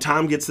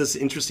 Tom gets this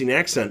interesting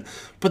accent.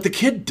 But the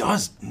kid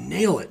does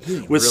nail it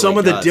with really some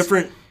of the does.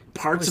 different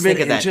parts of it. Think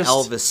of And that just,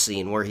 Elvis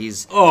scene where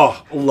he's,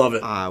 oh, love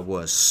it. I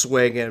was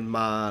swinging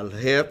my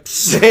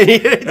hips.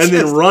 And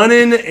then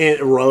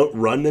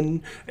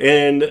running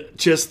and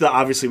just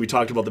obviously we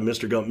talked about the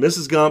Mr. Gump,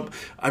 Mrs. Gump.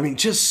 I mean,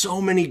 just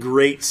so many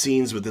great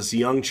scenes with this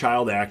young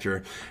child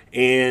actor.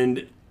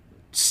 And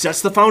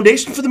sets the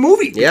foundation for the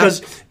movie. Yeah.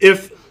 Because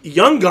if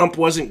young Gump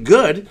wasn't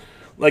good,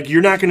 like,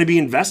 you're not going to be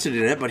invested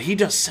in it, but he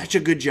does such a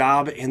good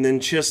job. And then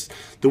just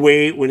the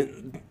way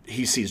when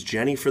he sees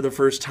Jenny for the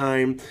first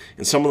time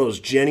and some of those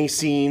Jenny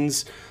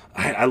scenes,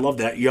 I love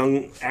that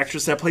young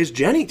actress that plays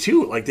Jenny,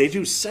 too. Like, they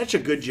do such a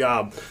good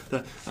job.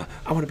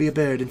 I want to be a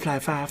bird and fly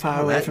far,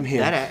 far away from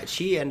him.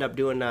 She ended up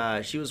doing,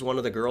 she was one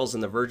of the girls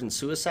in the Virgin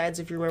Suicides,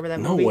 if you remember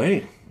that No movie.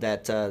 way.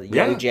 That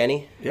young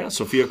Jenny. Yeah,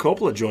 Sofia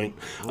Coppola joint.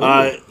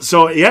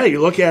 So, yeah, you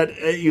look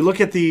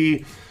at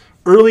the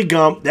early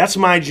Gump. That's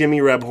my Jimmy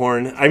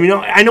Rebhorn. I mean,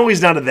 I know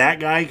he's not a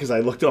that guy because I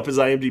looked up his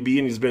IMDb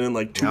and he's been in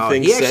like two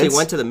things He actually since.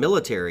 went to the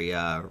military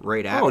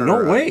right after. Oh,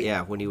 no way.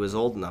 Yeah, when he was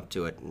old enough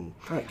to it. And,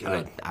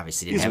 God.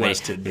 obviously These it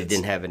West tidbits.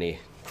 didn't have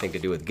anything to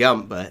do with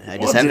Gump, but I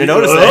just Well, happened to did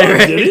notice it? that.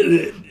 Right? Did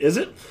it? Is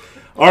it?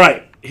 All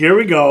right, here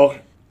we go.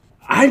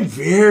 I'm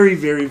very,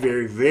 very,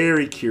 very,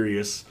 very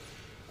curious.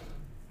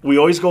 We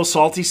always go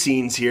salty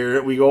scenes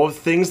here. We go with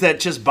things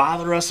that just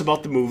bother us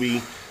about the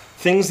movie.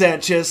 Things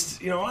that just,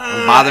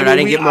 bothered I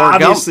didn't get more Gump.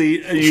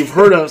 Obviously, you've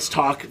heard us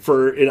talk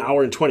for an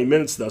hour and 20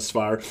 minutes thus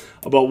far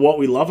about what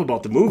we love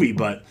about the movie,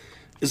 but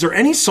is there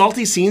any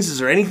salty scenes? Is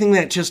there anything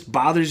that just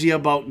bothers you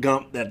about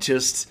Gump that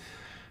just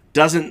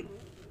doesn't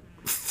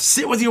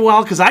sit with you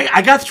well? Because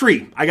I got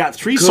three. I got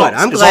three Good. salts.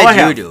 I'm It's all I glad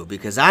you have. do,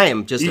 because I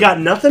am just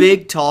got nothing?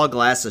 big, tall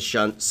glass of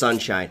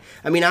sunshine.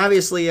 I mean,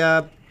 obviously,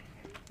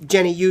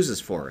 Jenny uses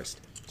Forrest.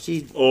 She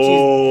strings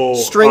all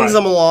right.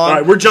 him along, All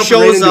right, we're jumping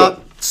shows right into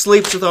up,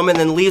 sleeps with him, and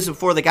then leaves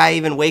before the guy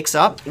even wakes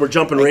up. We're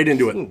jumping right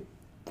into it.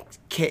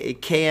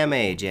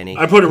 KMA, Jenny.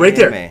 I put it right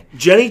there. KMA.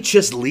 Jenny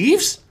just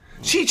leaves?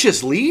 She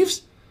just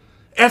leaves?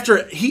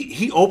 After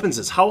he opens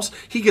his house,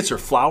 he gets her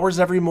flowers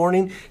every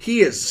morning.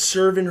 He is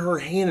serving her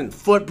hand and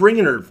foot,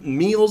 bringing her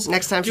meals.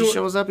 Next time she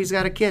shows up, he's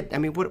got a kid. I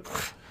mean, what?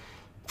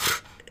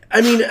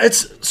 I mean,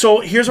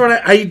 so here's what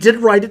I did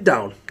write it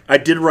down.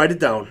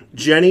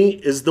 Jenny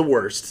is the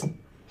worst,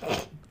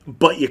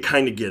 but you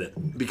kind of get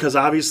it. Because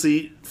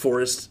obviously,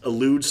 Forrest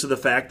alludes to the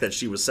fact that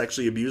she was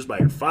sexually abused by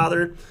her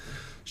father.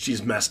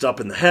 She's messed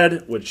up in the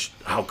head, which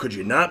how could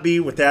you not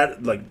be with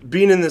that? Like,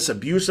 being in this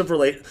abusive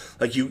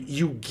like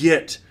you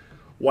get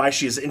why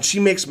she's, and she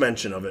makes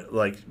mention of it.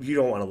 Like, you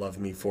don't want to love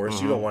me,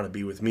 Forrest. You don't want to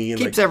be with me.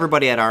 And Keeps like,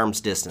 everybody at arm's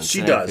distance.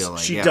 she I does. feel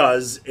like, She yeah.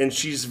 does, and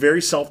she's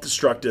very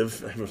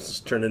self-destructive. It's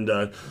turned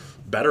into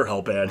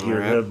BetterHelp ad here.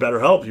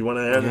 BetterHelp. You want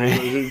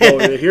to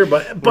go here,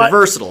 but We're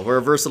versatile. We're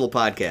a versatile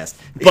podcast.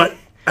 but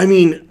I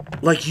mean,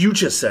 like you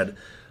just said,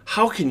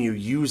 how can you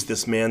use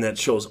this man that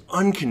shows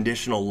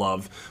unconditional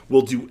love,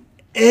 will do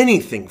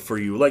anything for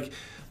you? Like,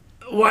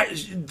 why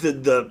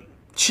the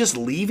just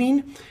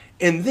leaving?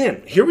 And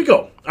then here we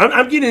go.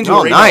 I'm getting into it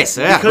right nice.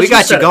 now. Yeah, because we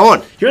got said you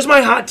going. it. Here's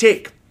my hot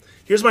take.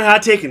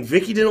 And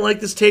Vicky didn't like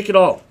this take at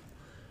all.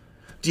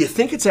 Do you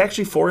think it's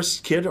actually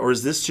Forrest's kid, or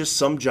is this just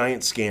some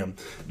giant scam?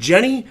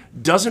 Jenny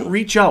doesn't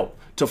reach out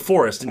to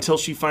Forrest until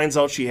she finds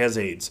out she has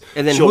AIDS.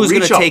 And then She'll who's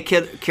going reach to out. take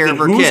care of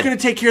her Who's kid? going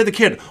to take care of the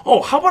kid?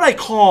 Oh, how about I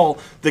call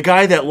the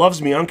guy that loves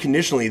me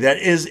unconditionally, that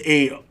is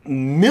a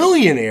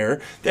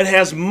millionaire, that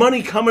has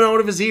money coming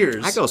out of his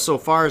ears? I go so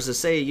far as to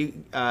say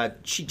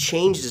she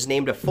changed his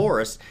name to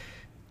Forrest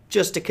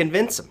just to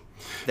convince him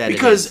that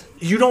Because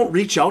you don't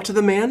reach out to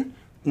the man,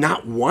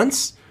 not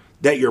once,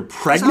 that you're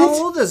pregnant?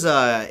 How old is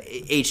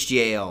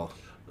HGAO?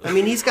 I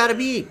mean, he's got to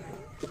be,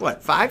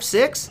 what, 5,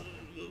 6?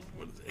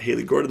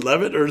 Haley Gordon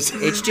Levitt or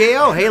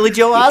HJO, Haley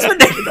Joe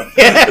Osment.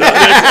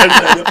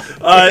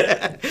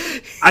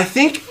 I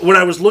think when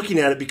I was looking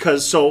at it,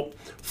 because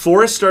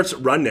Forrest starts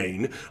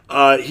running.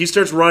 He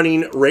starts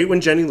running right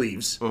when Jenny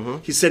leaves.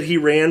 Mm-hmm. He said he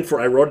ran for,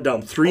 I wrote it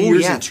down, 3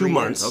 years and 2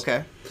 months.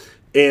 Okay.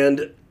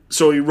 And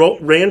so he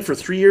ran for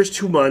 3 years,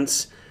 2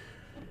 months.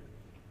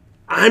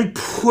 I'm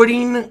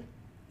putting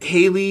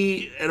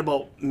Haley at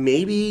about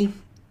maybe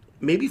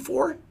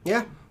 4.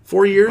 Yeah.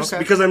 4 years,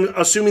 Okay. because I'm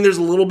assuming there's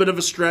a little bit of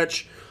a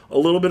stretch, a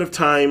little bit of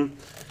time.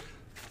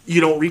 You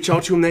don't reach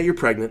out to him that you're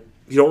pregnant.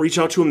 You don't reach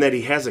out to him that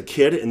he has a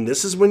kid, and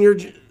this is when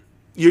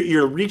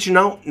you're reaching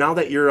out now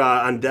that you're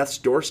on death's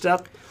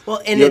doorstep.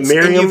 Well, and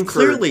you've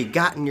clearly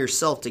gotten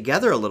yourself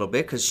together a little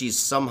bit, because she's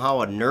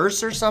somehow a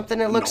nurse or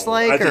something. It looks No,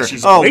 like, I think or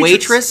she's a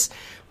waitress.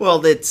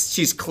 Well,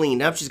 she's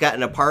cleaned up. She's got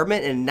an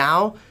apartment, and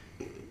now,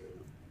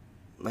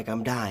 like,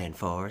 I'm dying,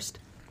 Forrest.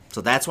 So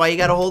that's why you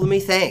got a hold of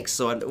me. Thanks.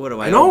 So what do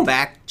I know. go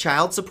back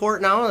child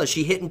support now? Is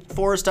she hitting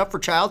Forrest up for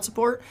child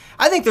support?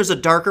 I think there's a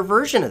darker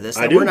version of this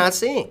that we're not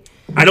seeing.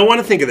 I don't want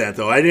to think of that,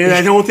 though. I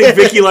don't think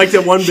Vicky liked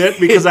it one bit,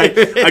 because I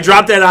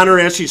dropped that on her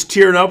as she's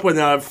tearing up when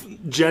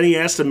Jenny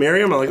asked to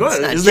marry him. I'm like, what?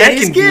 Isn't that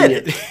Jenny's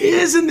convenient?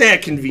 Isn't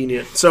that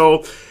convenient?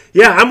 So,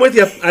 yeah, I'm with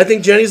you. I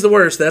think Jenny's the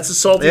worst. That's a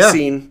salty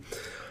scene.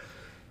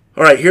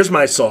 All right, here's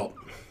my salt.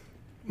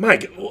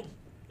 Mike,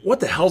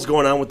 what the hell's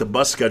going on with the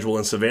bus schedule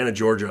in Savannah,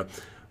 Georgia?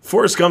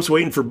 Forrest Gump's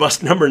waiting for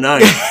bus number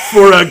 9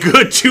 for a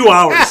good 2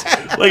 hours.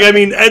 Like, I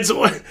mean,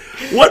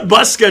 what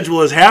bus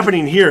schedule is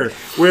happening here?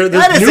 Where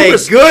That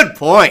is a good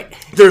point.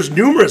 There's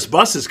numerous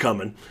buses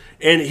coming,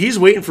 and he's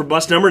waiting for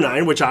bus number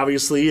 9, which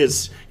obviously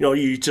is,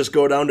 you just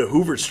go down to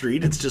Hoover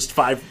Street. It's just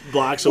 5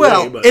 blocks away.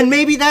 Well, and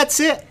maybe that's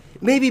it.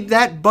 maybe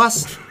that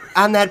bus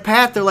on that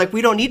path, they're like,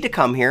 we don't need to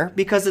come here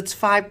because it's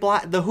 5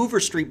 blocks. The Hoover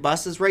Street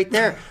bus is right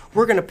there.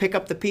 We're going to pick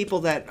up the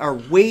people that are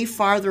way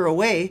farther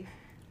away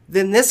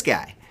than this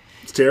guy.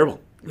 It's terrible.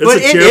 It's But a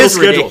it terrible is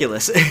schedule.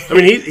 ridiculous. I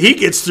mean, he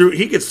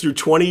gets through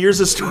 20 years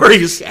of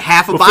stories.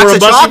 Half a before box of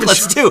bus even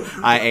chocolates, too.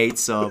 I ate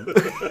some.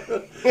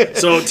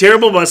 So,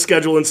 terrible bus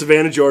schedule in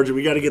Savannah, Georgia.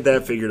 We got to get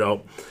that figured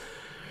out.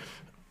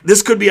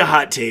 This could be a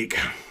hot take.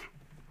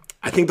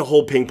 I think the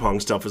whole ping pong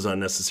stuff is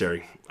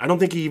unnecessary. I don't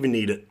think you even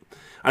need it.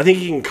 I think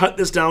you can cut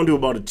this down to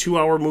about a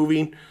 2-hour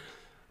movie.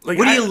 Like,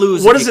 What do you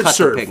lose What if does you it cut the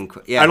serve? ping?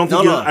 Yeah, I don't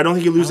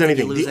think you lose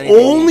anything. The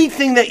only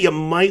thing that you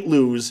might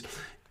lose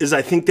is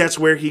I think that's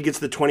where he gets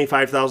the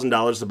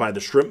 $25,000 to buy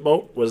the shrimp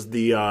boat. Was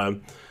the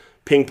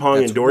ping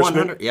pong endorsement?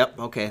 100. Yep.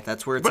 Okay,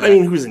 that's where it's. But at. I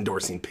mean, who's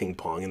endorsing ping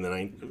pong in the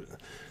night?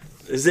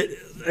 Is it?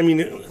 I mean,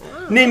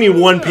 name me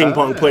one ping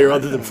pong player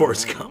other than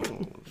Forrest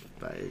Gump.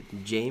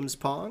 James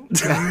Pong.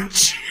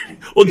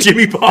 Well,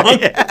 Jimmy Pong,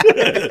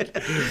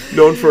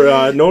 known for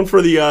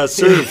the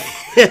serve.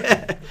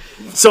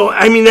 So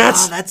I mean,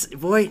 that's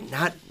boy,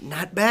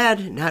 not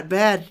bad, not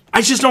bad.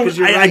 I just don't.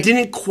 you're I right.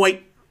 didn't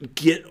quite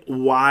get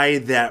why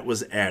that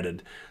was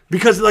added.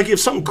 Because like if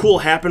something cool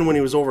happened when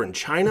he was over in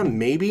China,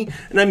 maybe,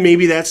 and then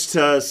maybe that's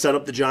to set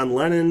up the John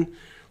Lennon,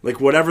 like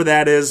whatever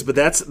that is. But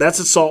that's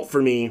assault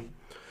for me.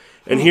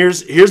 And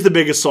here's the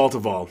big assault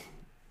of all.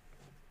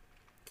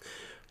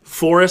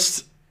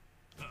 Forrest,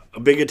 a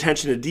big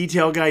attention to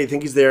detail guy. You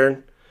think he's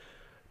there?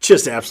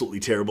 Just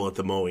absolutely terrible at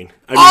the mowing.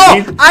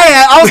 I mean,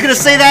 I was gonna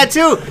say that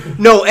too.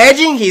 No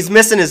edging. He's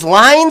missing his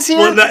lines here.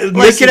 Well,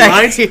 missing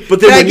lines, but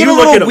then can I when get you a look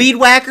little at him- weed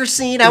whacker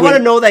scene? I want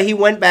to know that he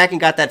went back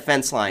and got that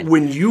fence line.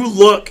 when you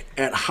look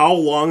at how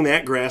long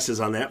that grass is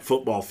on that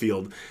football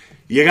field,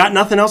 you got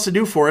nothing else to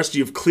do, Forrest.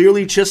 You've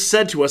clearly just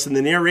said to us in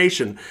the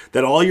narration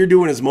that all you're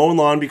doing is mowing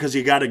lawn because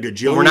you got a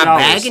gajillion We're not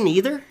dollars. bagging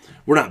either.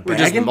 We're not We're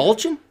just bagging.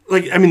 mulching.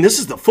 Like, I mean, this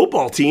is the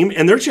football team,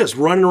 and they're just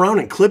running around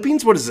in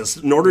clippings. What is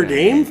this, Notre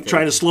Dame?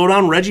 Trying to slow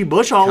down Reggie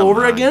Bush all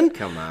over again?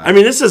 Come on. I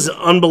mean, this is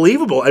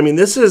unbelievable. I mean,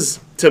 this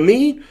is, to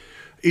me,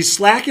 he's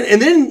slacking.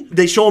 And then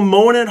they show him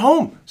mowing at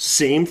home.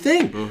 Same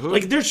thing. Mm-hmm.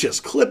 Like, there's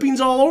just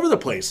clippings all over the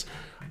place.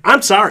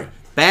 I'm sorry.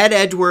 Bad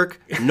edge work.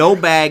 No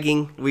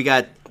bagging. We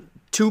got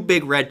 2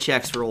 big red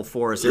checks for old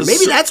Forrest. There.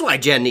 Maybe that's why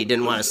Jenny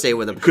didn't want to stay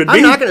with him. Could I'm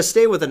be. not going to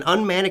stay with an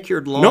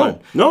unmanicured lawn.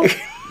 No.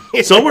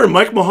 Somewhere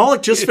Mike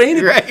Mahalik just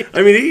fainted. Right.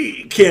 I mean,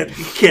 he can't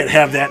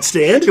have that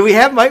stand. Do we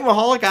have Mike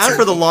Mahalik on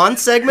for the lawn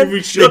segment? We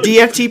The should.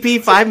 DFTP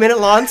 5-minute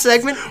lawn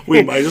segment?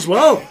 We might as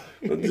well.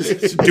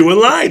 Just doing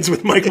lines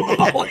with Mike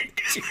Mahalik.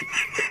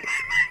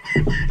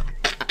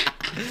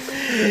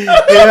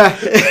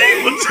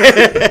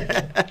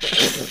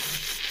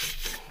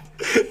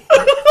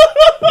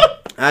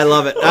 I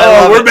love it.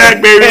 We're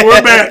back, baby.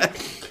 We're back.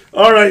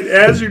 All right,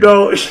 as you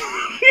know.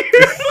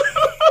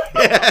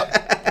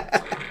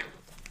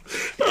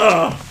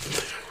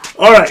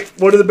 All right.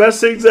 One of the best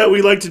things that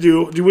we like to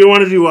do. Do we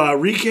want to do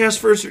recast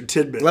first or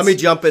tidbits? Let me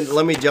jump into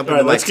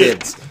my let's get-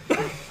 kids.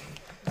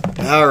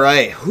 All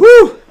right.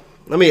 Whew.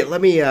 Let me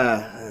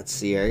let's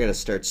see here. I got to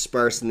start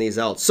sparsing these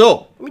out.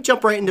 So, let me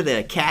jump right into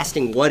the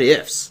casting what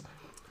ifs.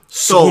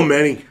 So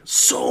many.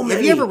 So many.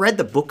 Have you ever read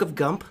the Book of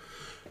Gump?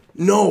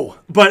 No,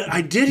 but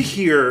I did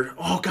hear.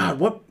 Oh God,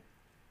 what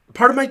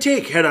part of my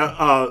take had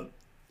a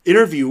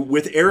interview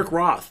with Eric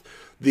Roth,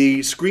 the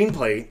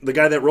screenplay, the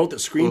guy that wrote the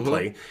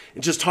screenplay,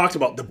 and just talked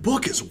about the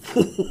book is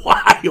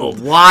wild.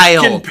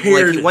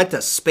 Compared, Like he went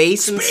to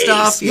space and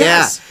stuff.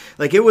 yes. Yeah.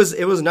 Like it was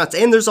nuts.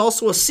 And there's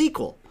also a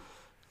sequel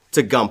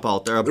to Gump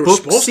out there, a They were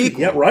book supposed to be,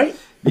 sequel. yeah, right.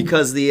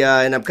 Because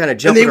and I'm kind of And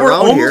jumping they were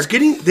around here.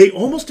 almost they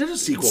almost did a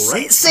sequel,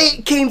 right?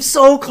 Say came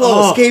so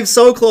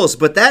close,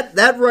 But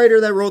that writer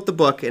that wrote the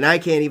book, and I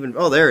can't even.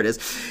 Oh, there it is.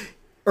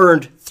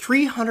 Earned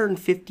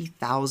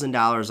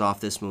 $350,000 off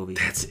this movie.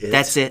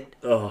 That's it?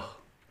 Oh,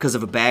 because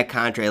of a bad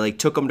contract. Like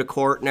took him to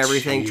court and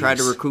everything, tried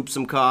to recoup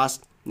some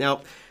costs.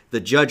 Nope. The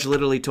judge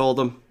literally told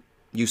him,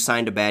 "You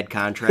signed a bad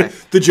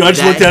contract." The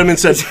judge looked at him and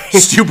said,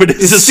 "Stupid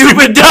is as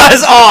Stupid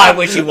does. Oh, I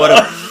wish he would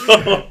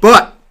have.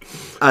 But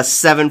a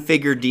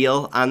 7-figure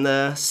deal on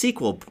the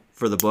sequel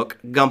for the book,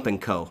 Gump and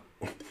Co.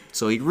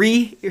 So he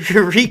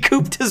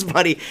recouped his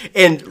money.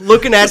 And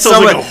looking at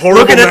sounds like a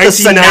horrible looking at the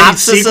 1990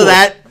 synopsis sequel. of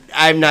that,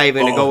 I'm not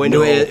even going to go into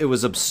no. it. It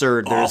was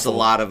absurd. There's a Awful.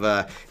 lot of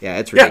it's Yeah,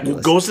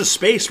 ridiculous. goes to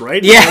space,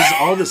 right? Yeah. Does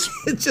all this.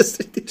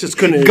 just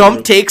couldn't.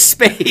 Gump takes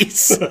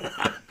space.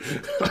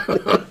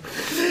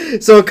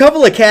 So a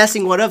couple of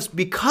casting what ifs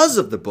because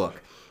of the book.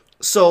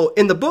 So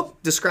in the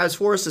book describes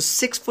Forrest as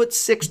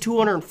 6'6",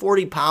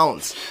 240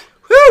 pounds.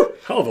 Whew!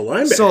 Hell of a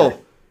linebacker.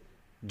 So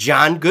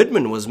John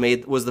Goodman was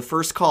the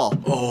first call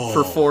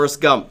for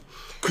Forrest Gump.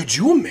 Could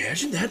you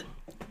imagine that?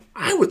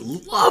 I would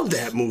love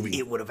that movie.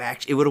 It would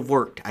have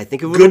worked. I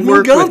think it would have Goodman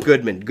worked Gump? with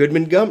Goodman.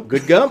 Goodman Gump.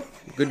 Good Gump.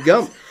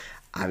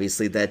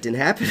 Obviously that didn't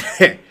happen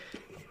there.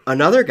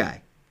 Another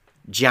guy,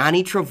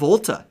 Johnny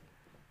Travolta.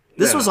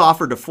 This was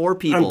offered to 4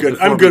 people. I'm good.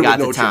 Before I'm good we got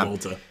with no to Tom.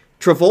 Travolta.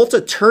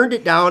 Travolta turned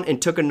it down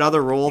and took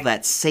another role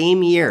that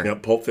same year.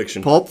 Yep, Pulp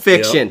Fiction. Pulp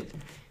Fiction. Yep.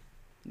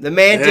 The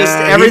man just, Yeah,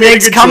 he made a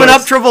everything's good coming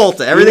up choice. Travolta.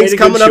 He Everything's made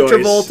a good coming up choice.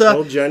 Travolta.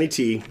 Old Johnny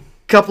T.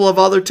 Couple of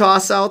other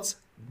toss-outs.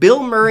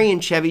 Bill Murray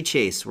and Chevy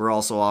Chase were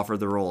also offered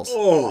the roles.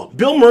 Oh,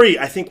 Bill Murray,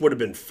 I think would have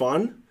been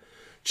fun.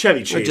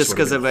 Chevy Chase. Just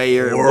because of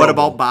your What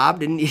About Bob?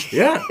 Didn't you?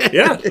 Yeah.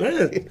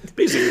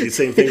 Basically the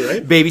same thing,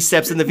 right? Baby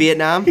steps in the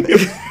Vietnam.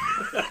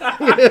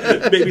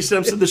 Baby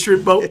steps in the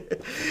shrimp boat.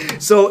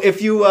 So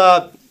if you,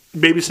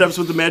 Baby steps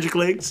with the magic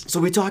legs. so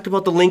we talked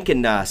about the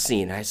Lincoln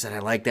scene. I said I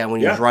like that when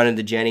he was Yeah. running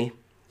to Jenny.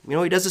 You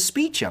know, he does a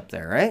speech up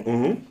there, right?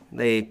 Mm-hmm.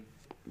 They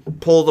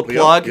pull the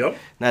plug. Yep. And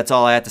that's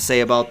all I have to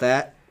say about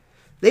that.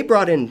 They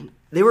brought in.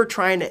 They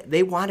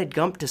wanted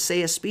Gump to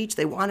say a speech.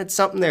 They wanted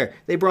something there.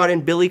 They brought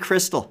in Billy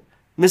Crystal,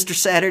 Mr.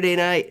 Saturday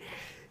Night,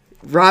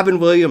 Robin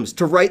Williams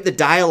to write the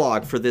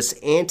dialogue for this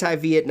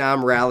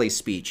anti-Vietnam rally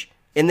speech.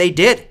 And they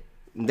did.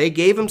 They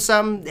gave him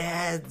some.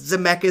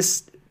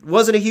 Zemeckis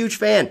wasn't a huge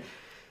fan.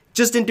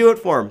 Just didn't do it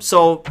for him.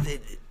 So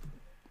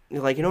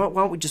they're like, you know what?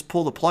 Why don't we just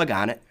pull the plug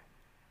on it?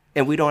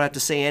 And we don't have to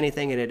say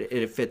anything, and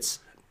it fits.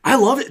 I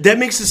love it. That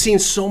makes the scene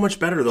so much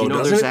better, though, You know,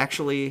 doesn't there's it?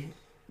 actually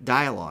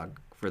dialogue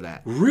for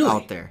that Really?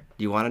 out there.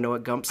 Do you want to know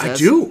what Gump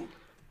says? I do.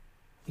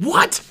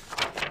 What?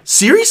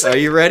 Seriously? Are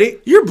you ready?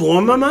 You're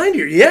blowing my mind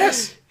here.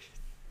 Yes.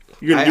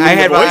 You're I gonna do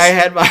it in the voice?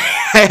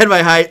 I had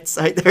my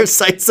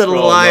sights set a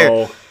little higher.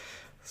 No.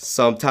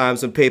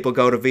 Sometimes when people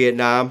go to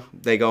Vietnam,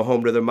 they go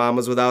home to their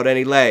mamas without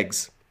any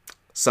legs.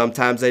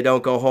 Sometimes they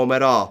don't go home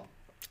at all.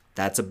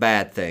 That's a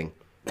bad thing.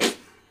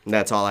 And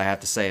that's all I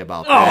have to say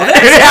about that.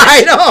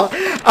 I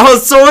know. I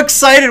was so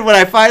excited when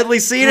I finally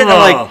seen it.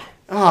 I'm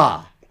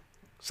like,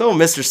 so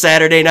Mr.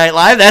 Saturday Night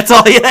Live, that's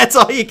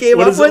all you came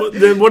up with?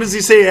 Then what does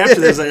he say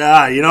after this? Like,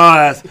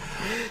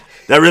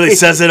 that really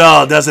says it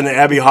all, doesn't it?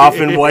 Abby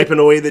Hoffman wiping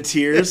away the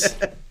tears.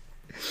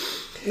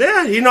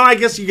 Yeah, I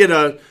guess you get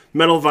a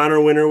Medal of Honor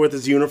winner with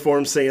his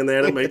uniform saying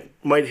that. It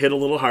might hit a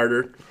little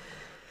harder.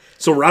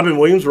 So Robin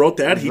Williams wrote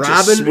that. He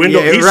just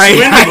swindled. Yeah, he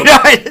right.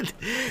 swindled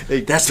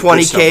him. That's the good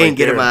 20K stuff right and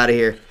get him there. out of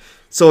here.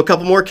 So a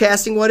couple more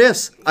casting what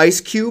ifs.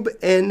 Ice Cube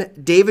and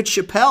David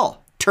Chappelle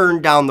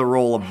turned down the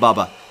role of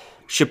Bubba.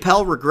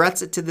 Chappelle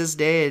regrets it to this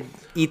day and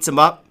eats him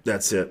up.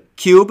 That's it.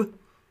 Cube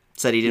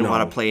said he didn't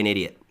want to play an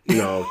idiot.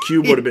 No,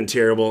 Cube would have been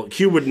terrible.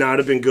 Cube would not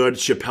have been good.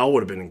 Chappelle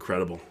would have been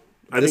incredible.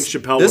 I think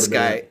Chappelle would have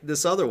been.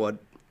 This other one,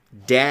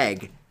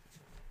 Dag,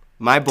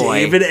 my boy,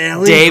 David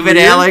Allen David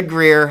Greer? Allen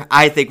Greer,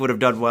 I think would have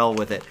done well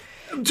with it.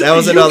 That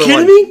was Are another you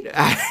one. kidding me?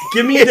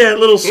 Give me that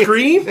little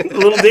scream, a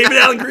little David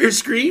Allen Greer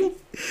scream.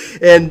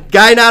 And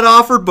guy not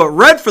offered but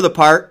read for the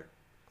part.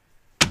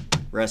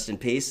 Rest in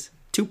peace,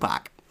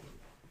 Tupac.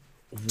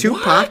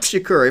 Tupac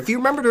Shakur. If you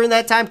remember during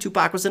that time,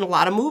 Tupac was in a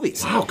lot of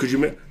movies. Wow, could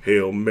you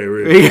Hail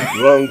Mary,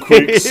 run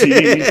quick,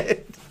 see.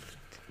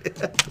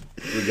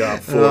 We got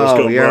Forrest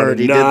Gump we running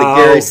already now. did the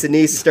Gary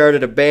Sinise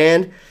started a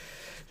band.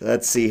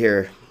 Let's see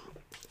here.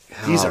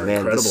 These are Man,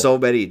 incredible. there's so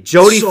many.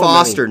 Jodie So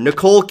Foster, many.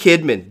 Nicole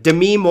Kidman,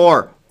 Demi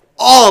Moore,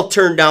 all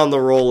turned down the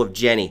role of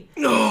Jenny.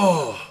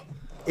 No.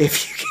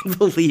 If you can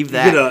believe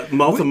that. Get a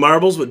mouth of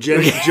marbles with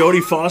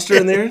Jodie Foster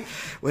in there.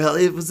 Well,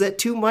 was that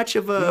too much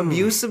of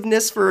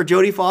abusiveness for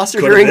Jodie Foster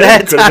Could've during been,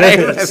 that could've time?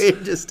 been. I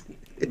mean, just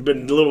It'd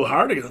been a little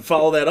hard to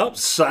follow that up.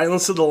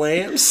 Silence of the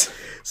Lambs.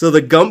 so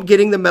the Gump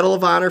getting the Medal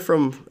of Honor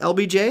from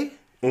LBJ.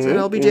 Is it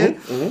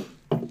LBJ?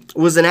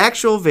 Was an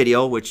actual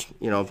video, which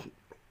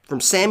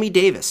from Sammy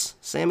Davis,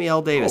 Sammy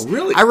L. Davis. Oh,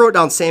 really? I wrote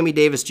down Sammy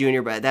Davis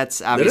Jr., but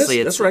that's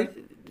obviously That's right.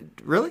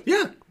 Really?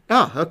 Yeah.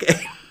 Oh, okay.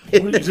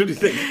 What do you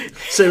think?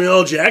 Samuel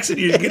L. Jackson?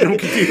 You get him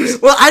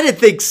confused. Well, I didn't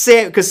think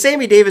because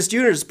Sammy Davis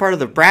Jr. is part of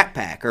the Brat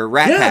Pack or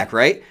Rat Yeah. Pack,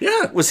 right?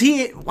 Yeah. Was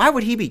he? Why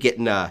would he be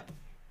getting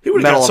He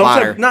would Medal have of got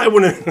Honor? No, it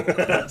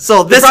wouldn't.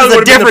 So this probably is a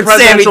would've been different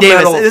Sammy Presidential Davis.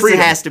 Medal of This Freedom.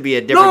 has to be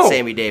a different No,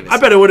 Sammy Davis. I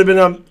bet it would have been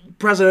a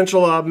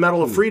Presidential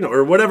Medal of Freedom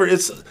or whatever.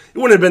 It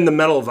wouldn't have been the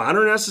Medal of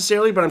Honor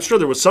necessarily, but I'm sure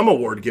there was some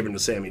award given to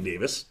Sammy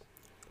Davis.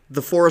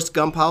 The Forrest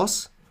Gump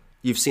house.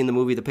 You've seen the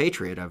movie The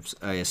Patriot,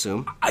 I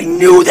assume. I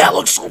knew that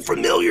looked so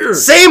familiar.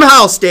 Same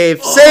house, Dave.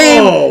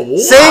 Same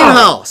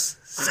house.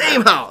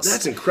 Same house.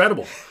 That's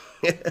incredible.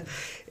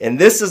 And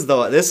this is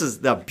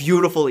the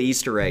beautiful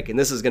Easter egg, and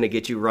this is going to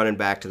get you running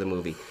back to the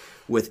movie.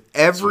 With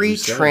every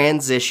said.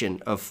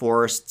 transition of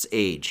Forrest's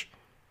age,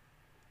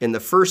 in the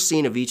first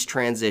scene of each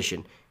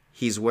transition,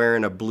 he's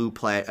wearing a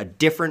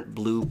different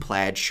blue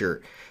plaid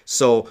shirt.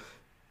 So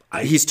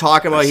he's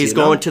talking about he's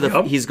going to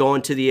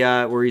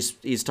the where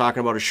he's talking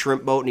about a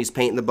shrimp boat and he's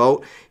painting the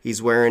boat.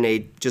 He's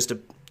wearing just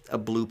a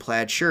blue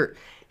plaid shirt.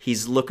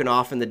 He's looking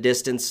off in the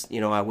distance.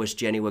 I wish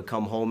Jenny would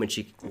come home, and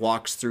she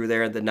walks through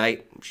there at the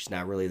night. She's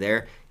not really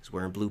there. He's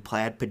wearing blue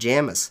plaid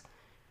pajamas.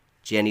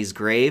 Jenny's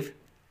grave.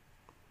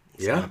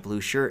 He's got a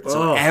blue shirt.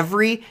 So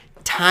every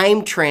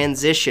time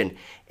transition,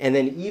 and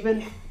then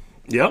even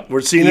Yep,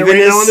 we're seeing it Even right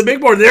now his- on the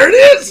big board. There it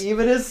is.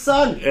 even his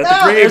son. At the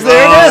grave.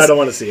 There it is. I don't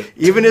want to see it.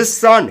 Even his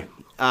son,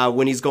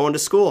 when he's going to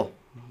school,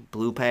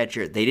 blue plaid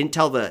shirt. They didn't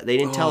tell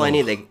any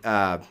of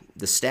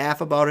the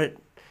staff about it.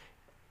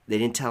 They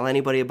didn't tell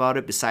anybody about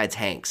it besides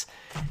Hanks.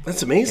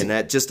 That's amazing. And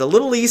that just a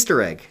little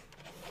Easter egg.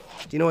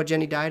 Do you know what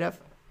Jenny died of?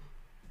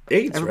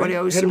 AIDS. Everybody right?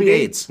 always Had to assumed be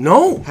AIDS.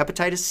 No.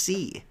 Hepatitis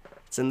C.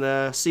 It's in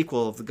the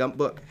sequel of the Gump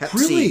book. Hep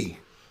Really?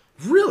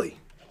 Really?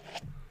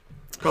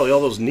 Probably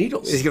all those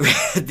needles. C.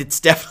 It's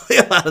definitely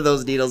a lot of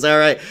those needles. All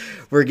right.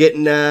 We're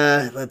getting,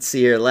 let's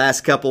see here,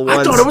 last couple ones.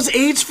 I thought it was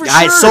AIDS for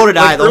I, sure. so did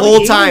I, Like the early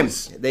whole time.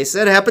 80s. They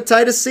said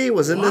hepatitis C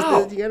was in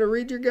Wow. this. You got to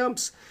read your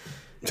Gumps.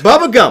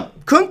 Bubba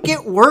Gump couldn't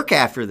get work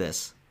after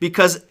this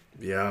because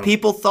Yeah.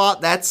 people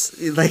thought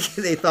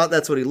they thought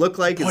that's what he looked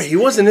like. Boy, he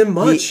wasn't in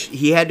much.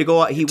 He had to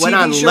go. He went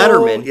TV on show,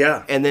 Letterman.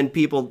 yeah. And then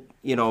people,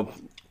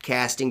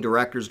 casting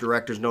directors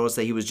noticed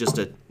that he was just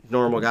a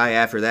normal guy.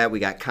 After that, we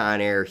got Con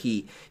Air,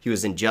 Heat. He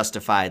was in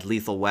Justified,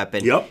 Lethal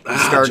Weapon. Yep. He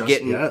started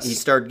Yes. He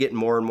started getting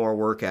more and more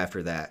work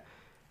after that.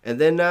 And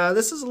then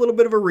this is a little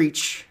bit of a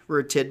reach for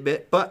a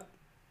tidbit, but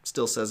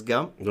still says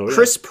Gump. Oh, yeah.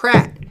 Chris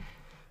Pratt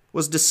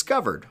was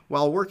discovered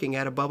while working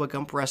at a Bubba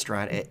Gump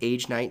restaurant at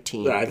age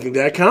 19 I think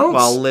that counts.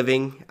 while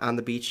living on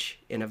the beach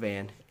in a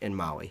van in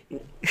Maui.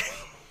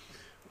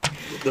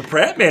 The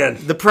Pratt Man.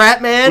 The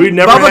Pratt Man, We've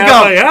never Bubba had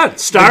Gump. yeah,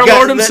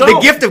 Star-Lord himself. The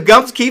gift of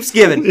Gumps keeps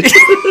giving.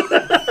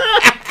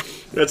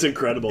 That's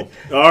incredible.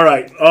 All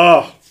right.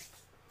 Oh,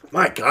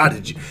 my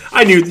God.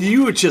 I knew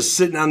you were just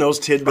sitting on those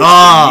tidbits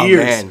Oh, for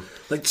years. man.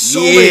 Like so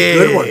many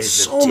good ones. Years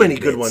of So many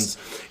good tidbits. ones.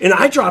 And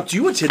I dropped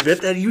you a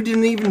tidbit that you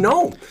didn't even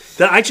know.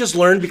 That I just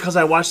learned because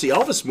I watched the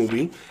Elvis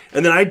movie.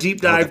 And then I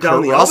deep dived down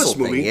Kurt the Russell Elvis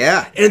movie. thing,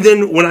 yeah. And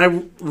then when I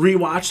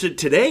rewatched it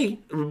today,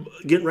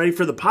 getting ready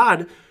for the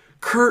pod,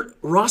 Kurt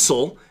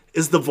Russell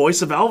is the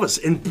voice of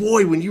Elvis. And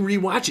boy, when you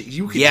rewatch it,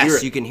 you can hear Yes,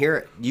 it. you can hear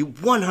it. You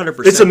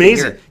 100%. It's can hear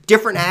amazing. it.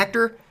 Different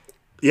actor.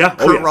 Yeah.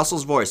 Kurt Oh, yeah.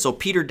 Russell's voice. So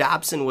Peter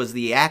Dobson was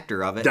the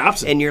actor of it.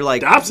 Dobson. And you're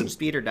like, Dobson. who's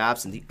Peter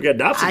Dobson? We got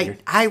Dobson here.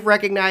 I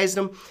recognized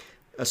him.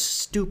 A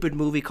stupid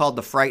movie called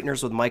The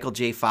Frighteners with Michael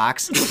J.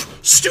 Fox.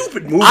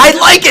 Stupid movie. I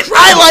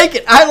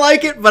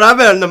like it, but I'm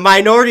in the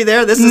minority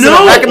there. This is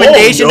No. a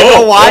recommendation Oh, to no.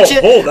 go watch Oh,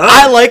 it. hold on.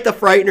 I like The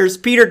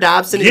Frighteners. Peter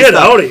Dobson Get is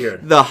outta here.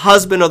 the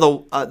husband of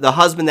the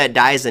husband that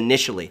dies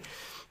initially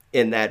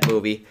in that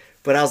movie.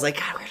 But I was like,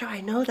 God, where do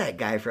I know that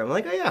guy from? I'm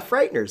like, oh yeah,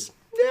 Frighteners.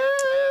 Yeah,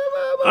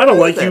 I don't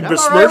like you I'm all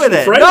besmirching with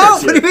it. Frighteners No,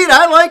 here. what do you mean?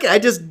 I like it.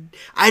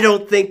 I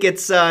don't think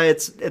it's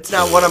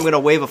not what I'm going to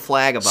wave a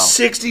flag about.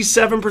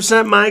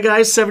 67% my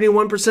guys,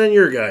 71%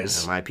 your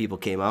guys. My people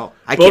came out.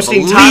 I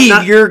Boasting can't top believe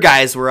notch- your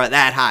guys were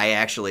that high,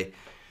 actually.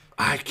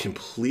 I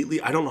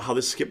don't know how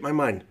this skipped my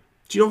mind.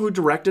 Do you know who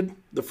directed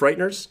The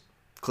Frighteners?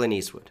 Clint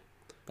Eastwood.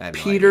 I have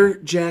no Peter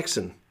idea.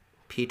 Jackson.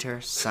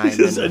 Peter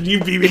Simon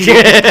You beat me.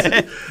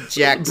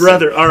 Jackson.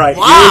 Brother, all right,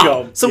 Wow. here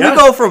we go. So Yeah. we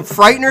go from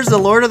Frighteners to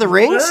Lord of the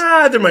Rings?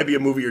 There might be a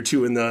movie or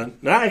two in the...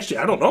 No, actually,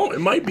 I don't know. It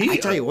might be. I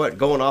tell you what,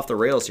 going off the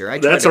rails here.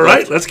 That's all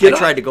right. Let's get I up.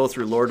 tried to go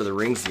through Lord of the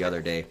Rings the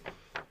other day.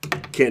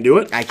 Can't do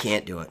it? I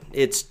can't do it.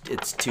 It's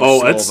too Oh,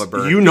 slow that's- of a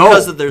burn. you know.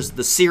 Because there's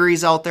the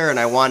series out there, and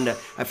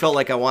I felt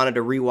like I wanted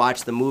to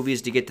rewatch the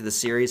movies to get to the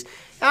series.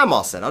 I'm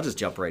all set. I'll just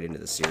jump right into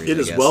the series. It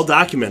I is guess. well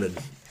documented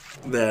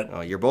that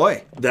Oh, your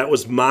boy. that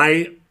was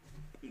my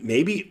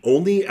maybe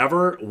only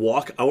ever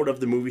walk out of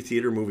the movie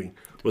theater movie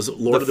was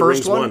Lord of the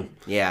Rings 1.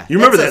 Yeah. You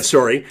remember That's that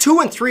story? 2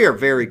 and 3 are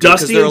very good. 'cause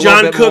Dusty they're and a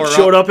little John bit Cook more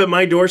showed up at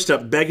my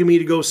doorstep begging me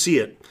to go see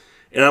it.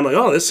 And I'm like,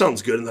 oh, this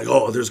sounds good. And like,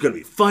 oh, there's going to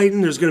be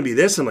fighting. There's going to be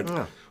this. I'm like,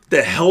 what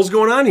the hell's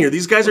going on here?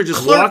 These guys are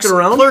just walking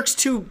around. Clerks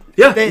 2.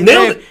 Yeah,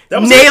 nailed it.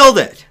 That was nailed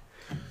it.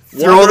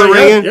 Throw Walking the around,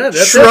 ring in, yeah,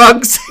 that's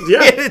shrugs, it.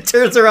 Yeah. it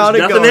turns around and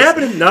Nothing goes.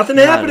 happening. Nothing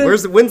God,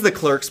 happening. when's the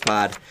Clerks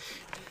pod?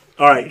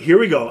 All right, here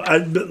we go.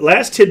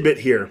 Last tidbit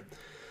here.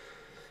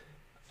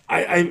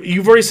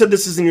 You've already said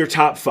this is in your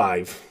top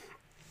 5.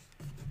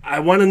 I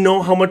want to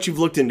know how much you've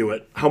looked into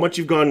it, how much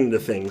you've gone into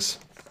things.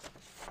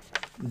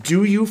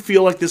 Do you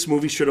feel like this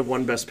movie should have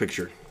won Best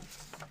Picture?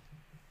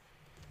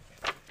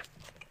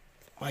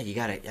 Well, you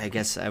gotta. I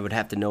guess I would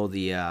have to know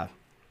the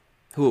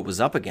who it was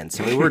up against.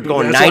 I mean, we're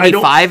going That's why I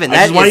don't- 95, and I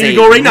that just want is you to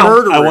a go right now.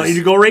 murderer's. I want you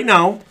to go right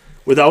now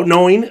without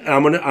knowing.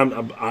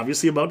 I'm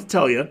obviously about to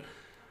tell you.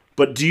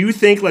 But do you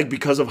think, like,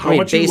 because of how I mean,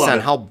 much you based love on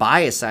it, how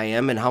biased I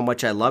am and how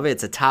much I love it,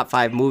 it's a top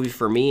 5 movie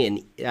for me,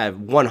 and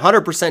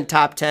 100%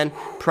 top 10,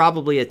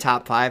 probably a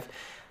top 5.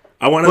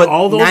 I want But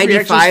all those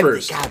reactions 95,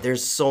 first. God,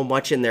 there's so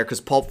much in there because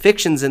Pulp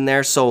Fiction's in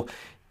there. So,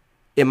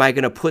 am I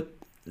going to put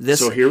this?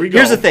 So here we go.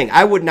 Here's the thing: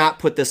 I would not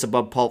put this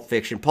above Pulp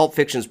Fiction. Pulp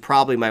Fiction's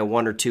probably my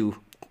 1 or 2,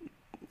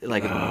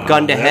 like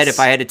gun to head. that's- If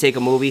I had to take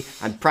a movie,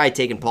 I'm probably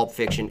taking Pulp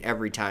Fiction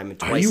every time and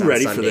twice. Are you on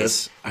ready for Sundays.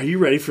 this? Are you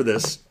ready for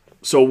this?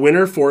 So,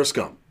 winner Forrest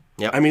Gump.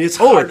 Yep. I mean, it's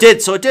Oh, hard. it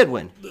did. So it did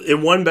win. It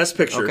won Best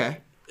Picture. Okay.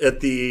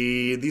 At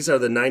these are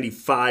the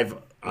 95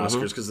 Oscars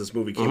Mm-hmm. because this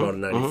movie came out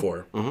in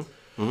 94.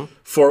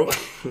 For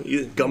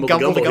you gumble the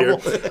Gumble gumble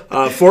the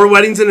here. 4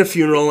 weddings and a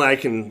funeral. That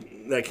can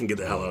get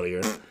the hell out of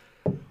here.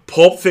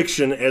 Pulp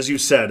Fiction, as you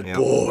said,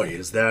 boy,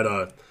 is that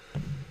a.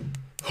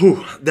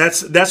 Whew,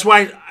 that's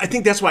why I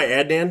think that's why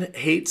Adnan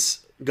hates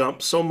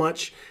Gump so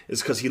much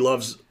is because he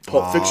loves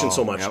Pulp Fiction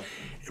so much. yep.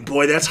 And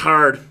boy, that's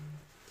hard.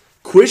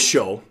 Quiz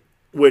Show,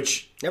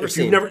 which Never if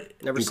seen. you've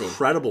never Seen.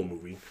 incredible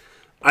movie.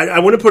 I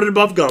wouldn't put it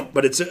above Gump,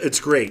 but it's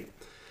great.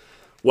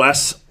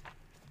 Wes,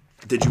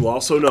 did you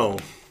also know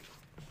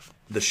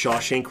The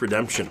Shawshank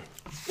Redemption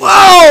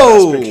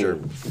Whoa! Best Picture.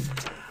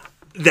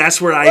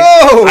 That's where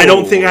Whoa! I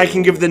don't think I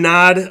can give the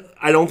nod.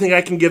 I don't think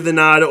I can give the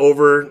nod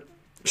over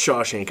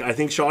Shawshank. I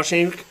think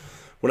Shawshank,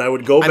 when I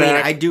would go back. I mean,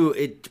 I do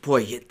it.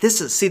 Boy, this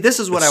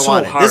is what I so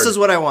wanted. hard. This is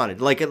what I wanted.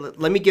 Like,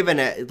 let me give an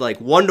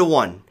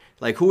 1-to-1.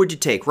 Like, who would you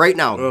take right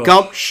now?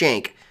 Gump,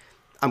 Shank.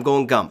 I'm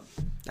going Gump.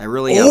 I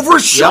really am. Over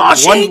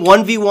Shawshank?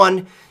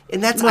 1v1.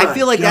 And that's. I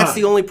feel like that's God.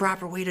 the only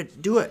proper way to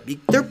do it.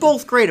 They're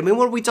both great. I mean,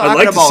 what are we talking I'd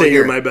like about to say here?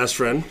 you're my best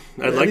friend.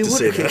 I'd like to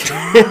say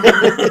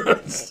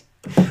that.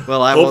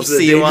 Well, I will Hopes that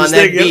see you on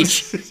that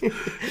beach.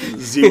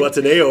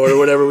 Zihuatanejo or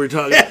whatever we're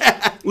talking.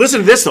 Listen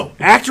to this though.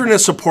 Actor in a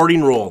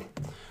supporting role.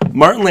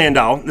 Martin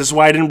Landau. This is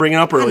why I didn't bring it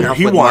up earlier. Enough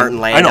He with won. Martin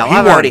Landau. I know he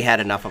I've won. already had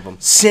enough of them.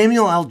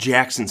 Samuel L.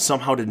 Jackson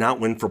somehow did not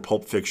win for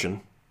Pulp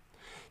Fiction.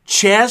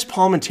 Chaz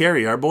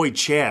Palminteri, our boy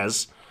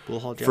Chaz,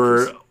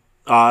 for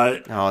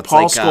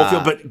Paul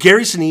Scofield, but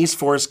Gary Sinise,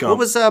 Forrest Gump. What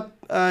was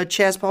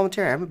Chaz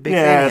Palminteri? I'm a big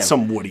fan Yeah, of him. it's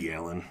some Woody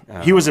Allen.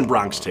 He was in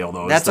Bronx Tale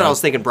though. That's what I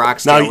was thinking.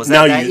 Bronx Now, Tale. Was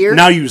that year?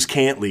 Now you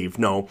can't leave.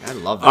 No, I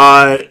love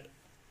that.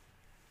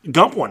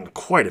 Gump won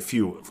quite a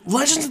few.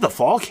 Legends of the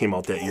Fall came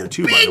out that year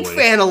too. By the Big way,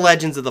 fan of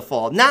Legends of the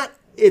Fall.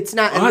 It's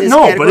not in this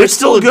no, category. but it's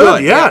still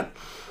good. Yeah.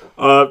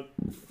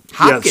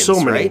 Hopkins, yeah, so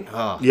many. right?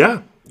 Oh.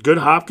 Yeah, good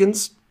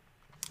Hopkins.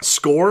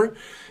 Score.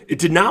 It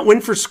did not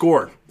win for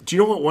score. Do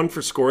you know what won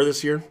for score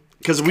this year?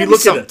 Because we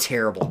looked at it.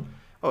 Terrible.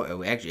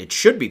 Oh, actually, it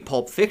should be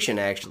Pulp Fiction.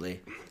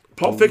 Actually,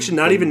 Pulp Fiction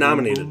not even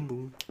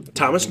nominated.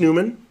 Thomas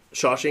Newman,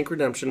 Shawshank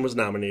Redemption was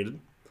nominated.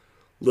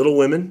 Little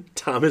Women,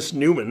 Thomas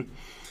Newman.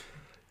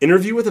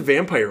 Interview with a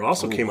Vampire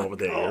also came out with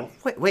that year.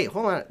 wait,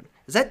 hold on.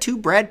 Is that two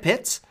Brad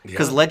Pitts?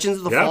 Because Yeah. Legends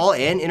of the Yeah. Fall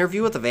and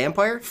Interview with the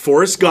Vampire.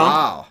 Forrest Gump,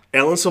 Wow.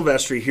 Alan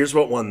Silvestri. Here's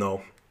what won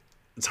though.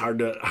 It's hard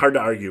to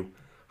argue.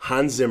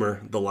 Hans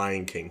Zimmer, The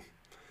Lion King.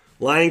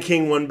 Lion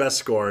King won best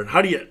score.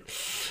 How do you?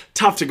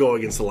 Tough to go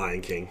against The Lion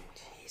King.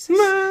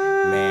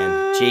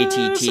 Man,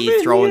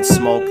 JTT throwing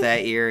smoke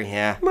that year.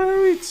 Yeah.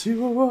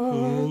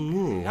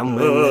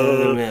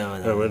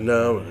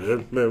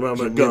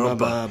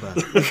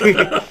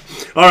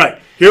 All right,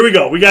 here we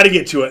go. We got to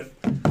get to it.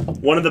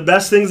 One of the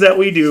best things that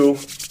we do.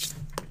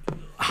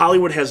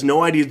 Hollywood has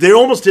no idea. They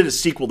almost did a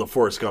sequel to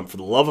Forrest Gump, for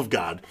the love of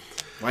God.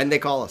 Why didn't they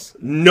call us?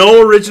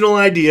 No original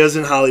ideas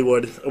in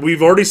Hollywood.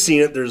 We've already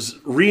seen it. There's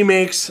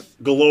remakes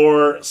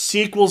galore,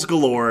 sequels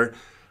galore.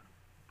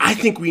 I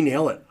think we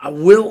nail it.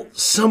 Will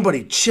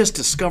somebody just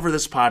discover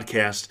this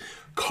podcast?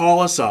 Call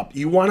us up.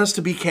 You want us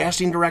to be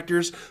casting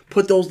directors?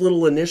 Put those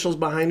little initials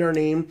behind our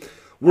name.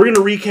 We're going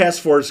to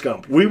recast Forrest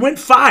Gump. We went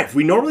 5.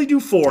 We normally do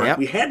 4. Yep.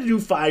 We had to do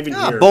 5 in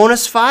here.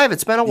 Bonus 5.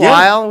 It's been a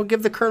while. We'll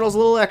give the Colonels a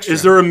little extra.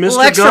 Is there a Mr.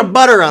 little extra Gump?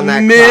 butter on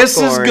that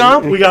Mrs. popcorn.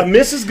 Gump. We got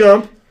Mrs.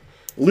 Gump,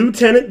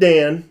 Lieutenant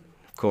Dan,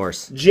 Of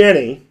course.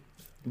 Jenny,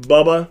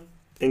 Bubba,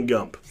 and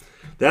Gump.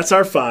 That's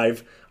our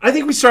 5. I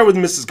think we start with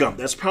Mrs. Gump.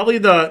 That's probably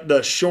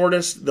the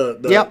shortest,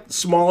 the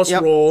smallest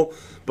role.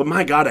 But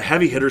my God, a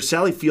heavy hitter.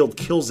 Sally Field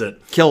kills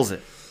it. Kills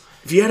it.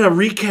 If you had to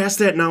recast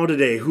that now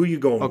today, who are you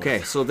going with?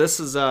 Okay, so this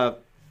is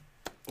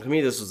to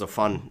me this was a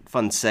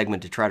fun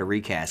segment to try to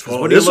recast. 'Cause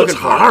Oh, what are you this was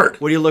looking for? hard.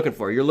 What are you looking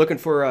for? You're looking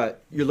for a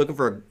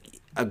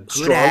good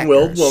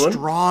Strong-willed actor, woman.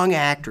 strong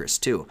actress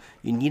too.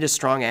 You need a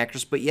strong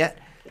actress, but yet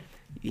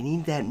you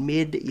need that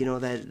mid,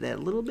 that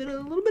little bit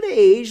of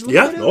age.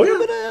 Yeah, a oh, yeah. little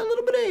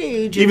bit of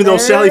age. in Even though there.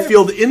 Sally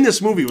Field in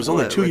this movie was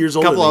only 2 years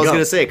older than I was Gump.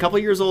 going to say a couple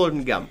years older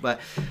than Gump, but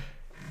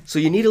so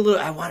you need a little.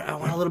 I want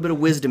a little bit of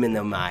wisdom in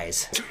them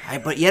eyes,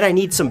 but yet I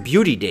need some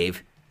beauty,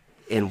 Dave.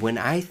 And when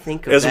I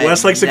think of As that,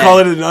 Wes likes to call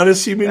it, an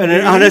unassuming an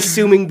beauty.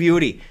 unassuming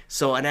beauty.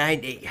 So and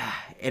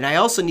I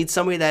also need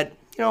somebody that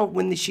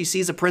when she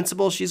sees a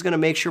principal, she's going to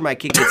make sure my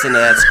kid gets into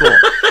that school.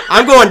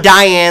 I'm going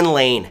Diane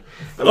Lane.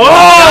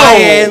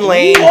 Diane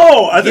Lane.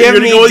 Whoa! I think you're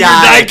going to go with your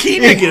Di- Diane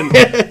Keaton again.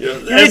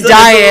 As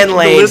Diane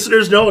Lane. The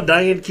listeners know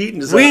Diane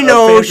Keaton is We a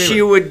know fan she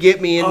favorite. would get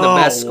me in the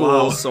best wow.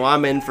 schools, so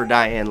I'm in for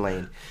Diane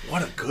Lane.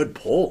 What a good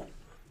poll.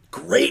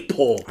 Great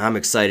poll. I'm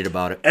excited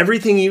about it.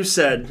 Everything you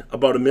said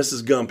about a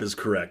Mrs. Gump is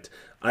correct.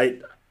 I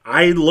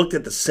looked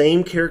at the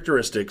same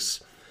characteristics.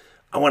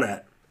 I want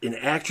an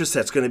actress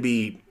that's going to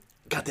be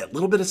got that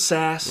little bit of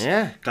sass,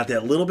 got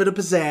that little bit of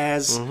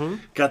pizzazz,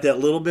 got that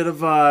little bit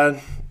of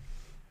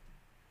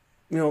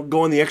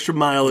going the extra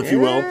mile, if you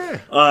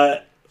will.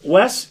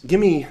 Wes, give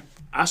me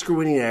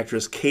Oscar-winning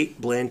actress Cate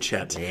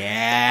Blanchett.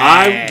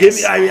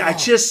 I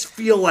just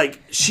feel like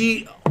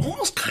she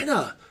almost kind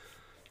of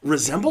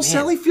resembles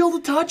Sally Field a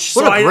touch.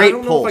 What so a great I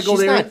don't pull. know if I go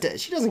there.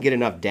 She doesn't get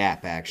enough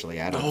dap,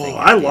 actually. I don't think.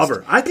 I love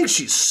her. I think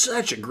she's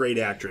such a great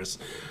actress.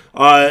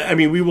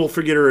 We will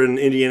forget her in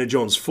Indiana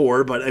Jones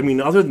 4, but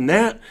other than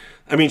that,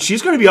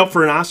 she's going to be up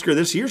for an Oscar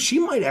this year. She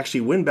might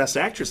actually win Best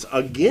Actress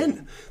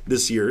again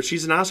this year.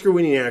 She's an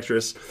Oscar-winning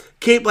actress.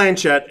 Cate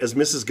Blanchett as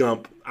Mrs.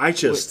 Gump.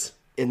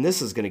 And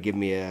this is going to give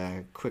me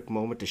a quick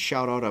moment to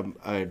shout out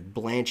a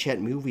Blanchett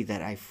movie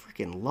that I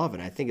freaking love,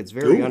 and I think it's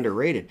very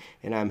underrated,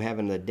 and I'm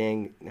having the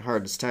dang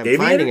hardest time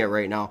finding it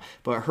right now.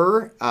 But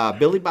her,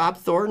 Billy Bob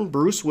Thornton,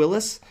 Bruce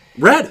Willis.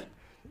 Red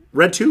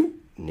 2?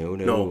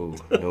 No.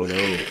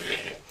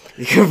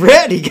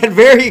 You get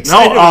very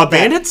excited No, about that.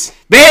 Bandits?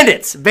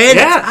 Bandits.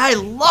 Yeah. I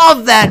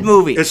love that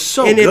movie. It's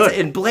so and good.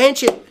 And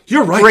Blanchett.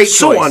 You're right. Great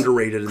so choice.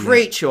 underrated.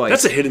 Great choice.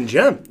 That's a hidden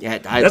gem. Yeah,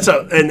 that's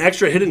an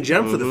extra hidden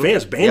gem for the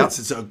fans. Bandits.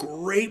 Yep. It's a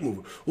great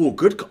movie. Oh,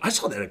 good. I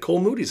saw that at Cole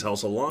Moody's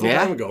house a long Yeah.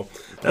 time ago.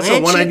 That's the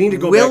one I need to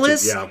go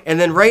Willis, back to. Yeah. And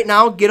then right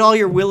now, get all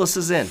your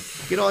Willises in.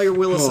 Get all your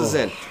Willises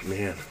in.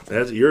 Man,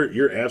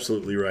 you're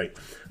absolutely right.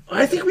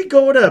 I think we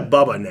go to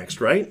Bubba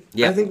next, right?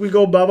 Yeah. I think we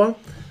go Bubba.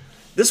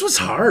 This was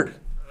hard.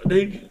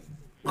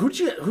 Who'd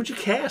you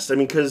cast? I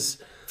mean, because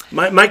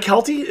Mike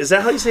Kelty, is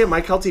that how you say it?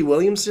 Mike Kelty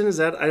Williamson? Is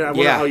that? I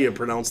wonder how you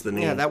pronounce the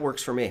name. Yeah, that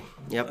works for me.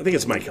 Yep. I think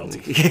it's Mike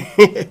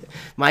Kelty.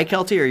 My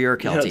Kelty or your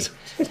Kelty?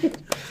 Yes.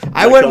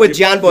 I went with Kelty.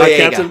 John My Boyega.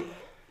 captain.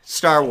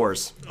 Star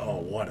Wars. Oh,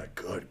 what a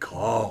good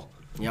call.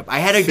 Yep, I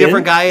had a Finn?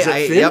 different guy. Is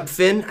it Finn? Yep,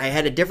 Finn. I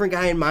had a different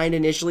guy in mind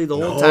initially the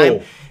whole No.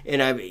 time,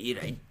 and I'm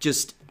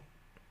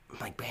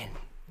like, man,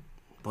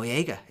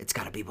 Boyega. It's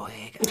got to be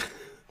Boyega.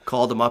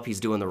 Called him up. He's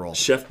doing the role.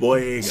 Chef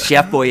Boyega.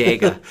 Chef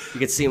Boyega. You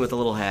could see him with a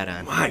little hat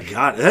on. My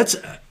God, that's.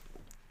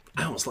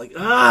 I almost like.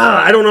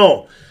 I don't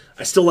know.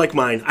 I still like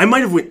mine. I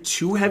might have went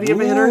too heavy of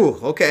a hitter. Ooh,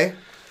 okay.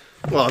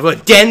 Well,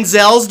 but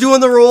Denzel's doing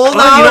the role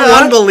now. you know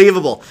what?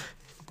 Unbelievable.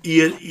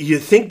 You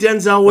think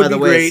Denzel would By the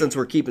be way, great? since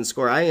we're keeping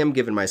score, I am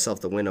giving myself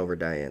the win over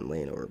Diane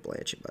Lane over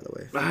Blanchett. By the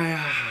way,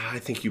 I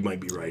think you might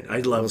be right.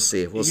 I'd love. we'll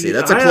see. We'll you- see.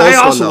 That's a I close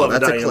also one, though.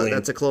 love Diane Lane.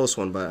 That's a close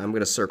one, but I'm going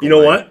to circle. You know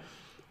mine. what?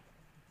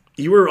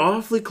 You were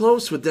awfully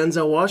close with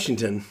Denzel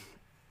Washington.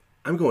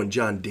 I'm going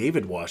John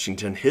David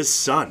Washington, his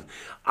son.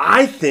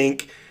 I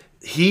think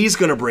he's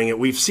going to bring it.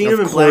 We've seen Of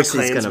him in Black course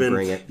he's gonna Klansman.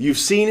 bring it. You've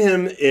seen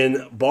him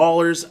in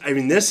Ballers. I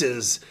mean, this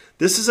is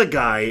a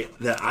guy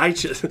that I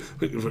just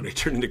when I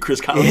turned into Chris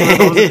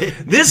Collins.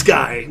 This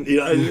guy,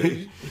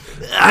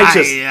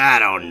 I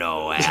don't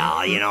know,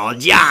 Al. You know,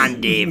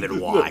 John David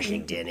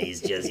Washington.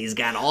 He's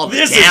got all the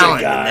This is a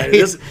talent. guy.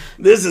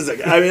 This is a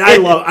guy. I mean,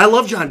 I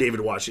love John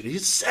David Washington.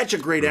 He's such a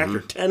great actor.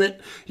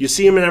 Tenet. You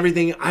see him in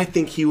everything. I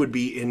think he would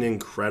be an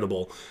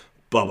incredible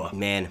Bubba.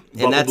 Man,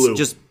 Bubba and that's Blue.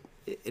 just,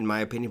 in my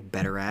opinion,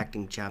 better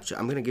acting chops.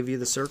 I'm going to give you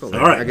the circle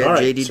there. All right. I got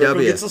JDW.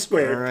 Circle gets the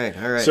square.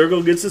 All right.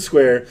 Circle gets the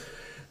square.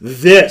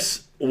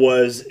 This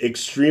was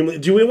extremely.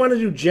 Do we want to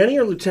do Jenny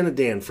or Lieutenant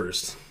Dan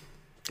first?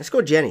 Let's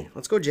go Jenny.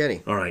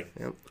 All right.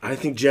 Yep. I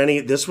think Jenny.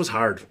 This was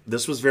hard.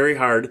 This was very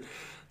hard.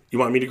 You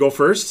want me to go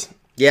first?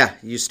 Yeah,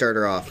 you start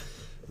her off.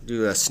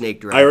 Do a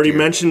snake draft. I already here.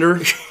 mentioned her.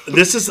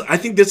 I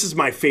think this is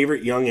my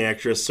favorite young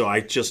actress, so I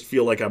just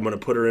feel like I'm going to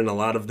put her in a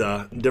lot of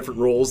the different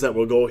roles that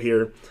will go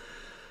here.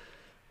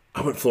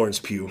 I went Florence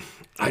Pugh.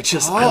 I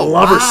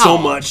love her so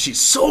much. She's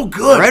so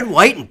good. Red,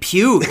 white, and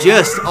Pew,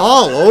 just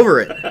all over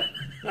it.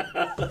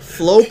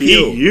 Flo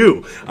Pew.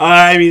 You.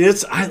 I mean,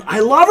 I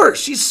love her.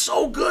 She's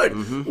so good.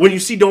 Mm-hmm. When you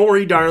see Don't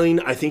Worry,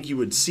 Darling, I think you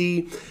would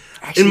see.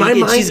 Actually, in my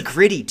mind, she's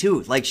gritty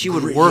too. Like she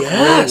would work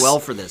Yes. really well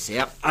for this.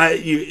 Yep.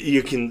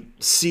 You can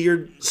see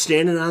her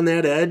standing on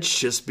that edge,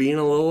 just being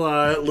a little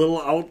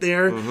out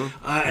there. Mm-hmm.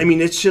 I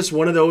mean, it's just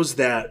one of those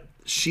that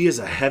she is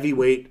a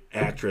heavyweight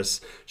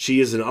actress. She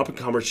is an up and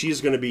comer. She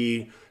is going to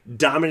be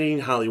dominating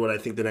Hollywood. I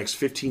think the next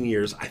 15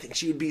 years. I think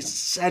she would be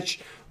such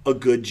a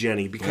good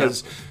Jenny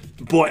because,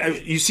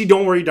 boy, you see,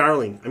 Don't Worry,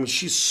 Darling. I mean,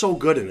 she's so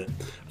good in it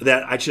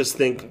that I just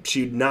think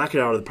she'd knock it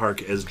out of the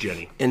park as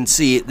Jenny. And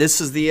see, this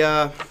is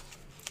the.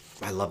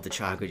 I love the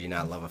child. How could you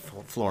not love a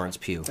Florence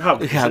Pugh? How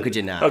could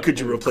you not? How could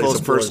you replace close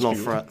a Florence personal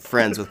Pugh?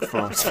 friends with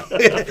Florence?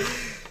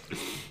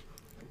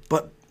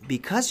 But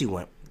because you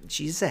went,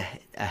 she's a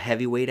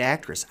heavyweight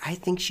actress. I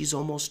think she's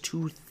almost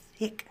too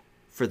thick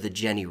for the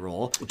Jenny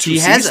role. She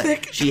has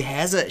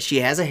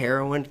a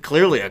heroin,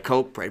 clearly a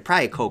coke,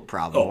 probably a coke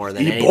problem more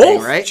than anything,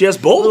 both. right? She has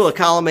both. A little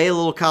column A, a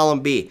little column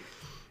B.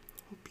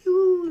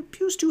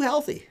 Pew's too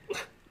healthy.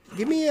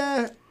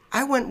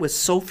 I went with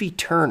Sophie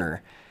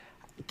Turner.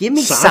 Give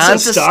me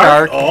Sansa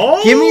Stark. Oh.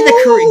 Give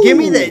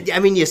me the. I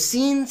mean, you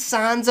seen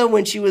Sansa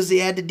when she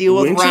had to deal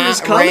with Winter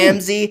is coming.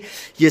 Ramsay.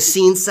 You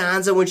seen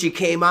Sansa when she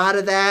came out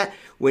of that.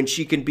 When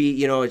she can be,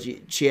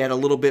 she had a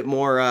little bit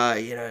more,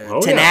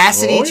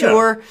 tenacity to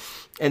her.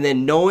 And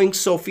then knowing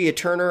Sophia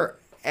Turner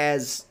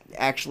as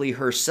actually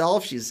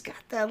herself, she's got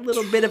that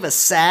little bit of a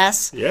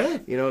sass. Yeah.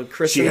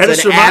 Kristen's had to an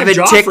survive avid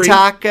Joffrey.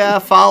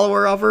 TikTok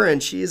follower of her,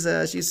 and she's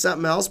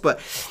something else.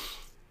 But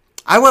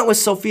I went with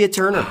Sophia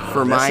Turner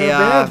for my.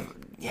 not bad.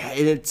 Yeah,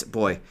 it's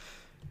boy.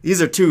 These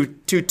are two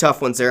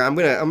tough ones there. I'm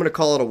gonna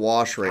call it a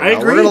wash right I now.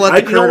 agree. We're gonna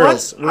let the You know what?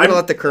 Colonels. We're gonna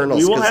let the Colonels.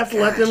 We will 'cause, have to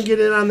let them get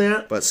in on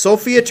that. But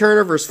Sophia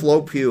Turner versus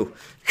Flo Pugh.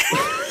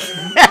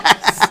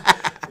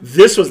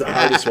 This was the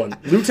hardest one.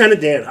 Lieutenant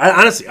Dan.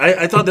 Honestly,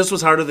 I thought this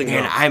was harder than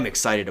Man, hell. I'm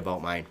excited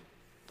about mine.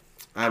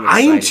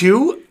 I am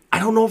too. I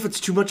don't know if it's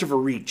too much of a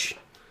reach.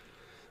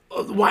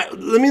 Why?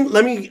 Let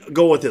me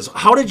go with this.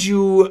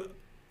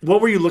 What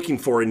were you looking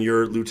for in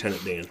your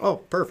Lieutenant Dan? Oh,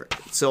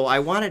 perfect. So I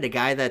wanted a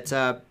guy that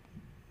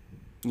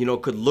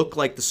could look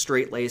like the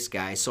straight-laced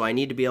guy. So I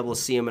need to be able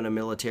to see him in a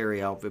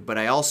military outfit, but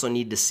I also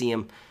need to see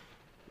him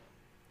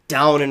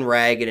down and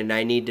ragged, and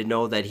I need to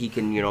know that he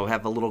can,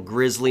 have a little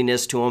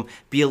grisliness to him,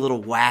 be a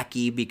little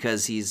wacky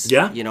because he's,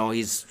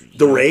 he's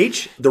the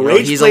rage. The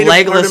rage. He's a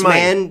legless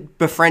man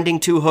befriending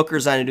two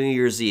hookers on New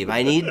Year's Eve.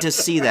 I need to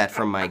see that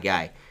from my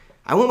guy.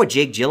 I went with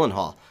Jake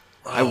Gyllenhaal.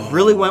 I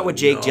really went with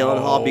Jake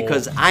Gyllenhaal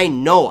because I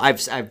know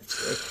I've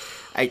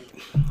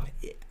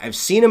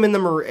seen him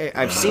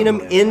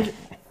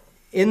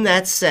in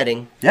that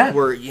setting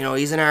where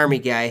he's an army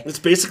guy. It's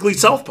basically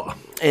Southpaw.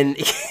 And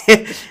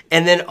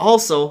then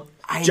also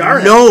I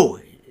know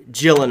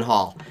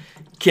Gyllenhaal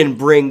can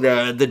bring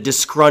the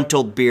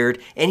disgruntled beard,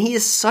 and he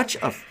is such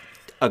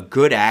a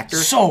good actor.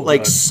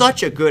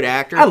 Such a good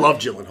actor. I love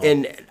Gyllenhaal.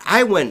 And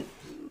I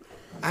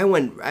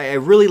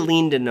really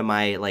leaned into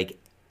my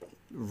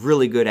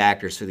really good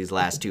actors for these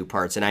last two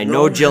parts, and I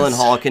know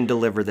Gyllenhaal can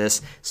deliver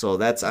this.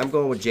 So I'm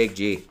going with Jake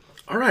G.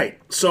 All right.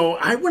 So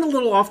I went a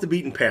little off the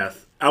beaten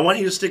path. I want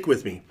you to stick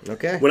with me.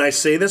 Okay. When I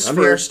say this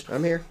first,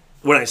 I'm here.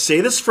 When I say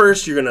this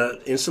first, you're gonna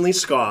instantly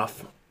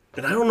scoff.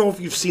 And I don't know if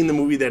you've seen the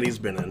movie that he's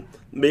been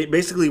in.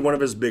 Basically, one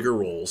of his bigger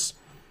roles.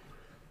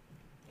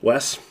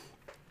 Wes,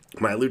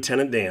 my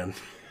Lieutenant Dan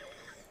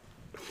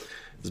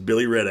is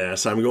Billy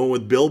Redass. I'm going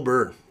with Bill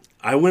Burr.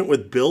 I went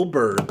with Bill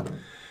Burr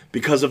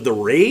because of the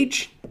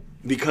rage,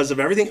 because of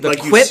everything.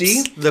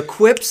 The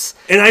quips.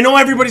 And I know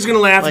everybody's going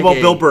to laugh about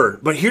Bill Burr,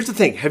 but here's the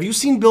thing. Have you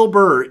seen Bill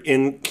Burr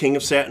in King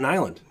of Staten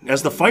Island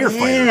as the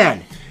firefighter?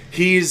 Man.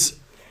 He's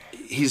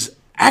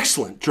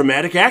excellent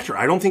dramatic actor.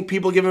 I don't think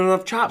people give him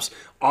enough chops.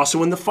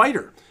 Also in The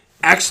Fighter.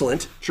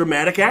 Excellent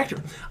dramatic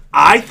actor.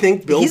 I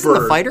think Bill Burr. He's in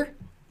The Fighter?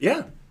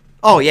 Yeah.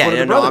 Oh yeah,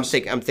 I'm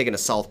thinking of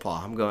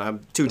Southpaw. I'm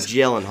to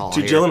Gyllenhaal.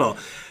 To Gyllenhaal.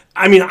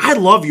 I mean, I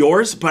love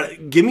yours,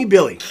 but give me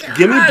Billy.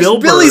 Give me Bill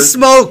Burr. Billy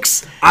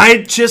smokes.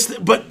 I'm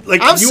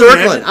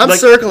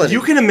circling.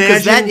 You can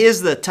imagine that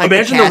is the type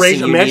imagine of the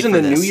rage. Imagine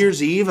the this. New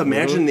Year's Eve.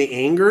 Imagine the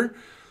anger.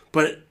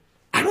 But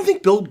I don't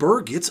think Bill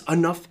Burr gets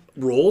enough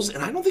roles,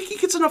 and I don't think he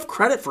gets enough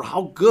credit for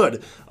how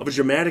good of a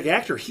dramatic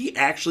actor he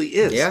actually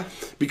is. Yeah.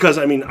 Because,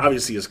 I mean,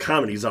 obviously his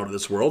comedy's out of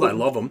this world. I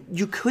love him.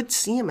 You could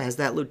see him as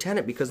that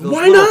lieutenant because those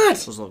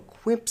those little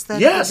quips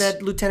that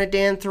Lieutenant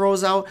Dan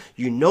throws out.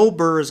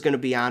 Burr is going to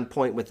be on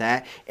point with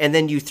that. And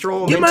then you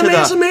throw him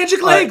into some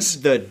magic legs.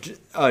 The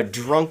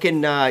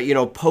drunken,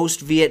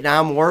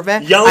 post-Vietnam War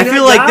vet. Yelling I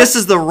feel like this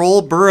is the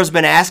role Burr has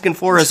been asking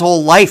for his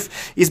whole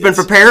life. He's been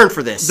preparing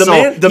for this.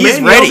 The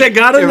man yells at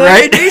God on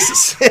that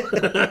basis.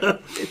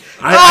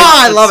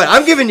 I love it.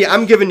 I'm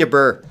giving you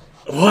Burr.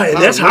 Boy,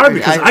 and that's hard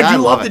because I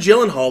do love the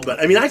Gyllenhaal, but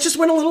I mean, I just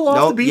went a little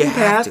off the beaten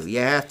path. You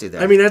have to.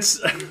 I mean, I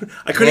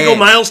couldn't go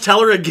Miles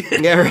Teller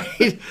again. Yeah,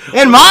 right.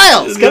 And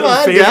Miles, come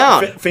on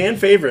down. Fan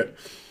favorite.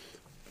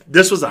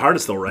 This was the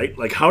hardest though, right?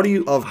 Like, how do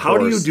you do a gump? I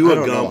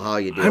don't know how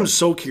you do it. I'm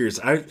so curious.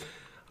 I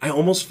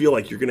almost feel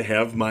like you're gonna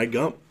have my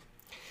gump.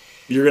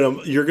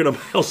 You're gonna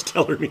Miles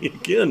Teller me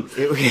again.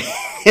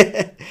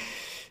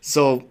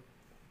 So,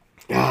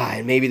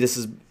 and maybe this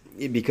is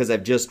because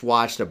I've just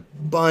watched a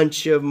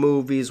bunch of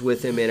movies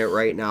with him in it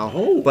right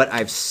now, but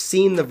I've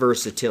seen the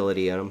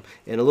versatility in him.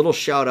 And a little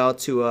shout out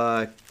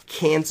to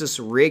Kansas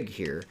Rig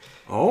here,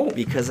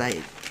 because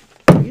we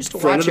used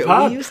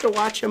to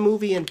watch a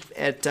movie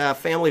at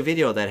Family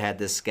Video that had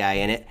this guy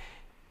in it,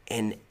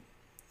 and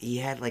he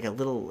had like a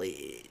little.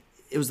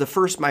 It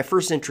was my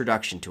first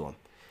introduction to him,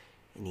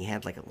 and he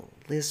had like a little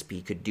lisp.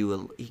 He could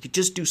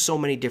just do so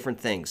many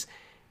different things,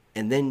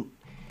 and then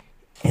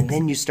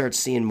you start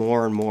seeing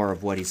more and more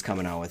of what he's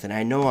coming out with. And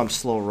I know I'm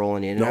slow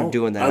rolling in, and I'm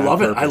doing that. I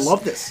love it. I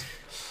love this.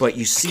 But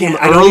you see him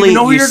early.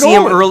 You see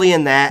him early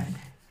in that,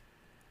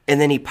 and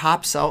then he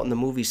pops out in the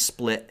movie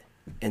Split,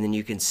 and then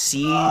you can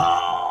see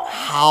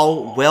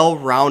how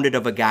well-rounded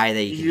of a guy that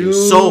he can do.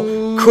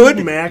 So could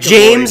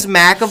James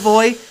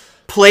McAvoy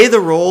play the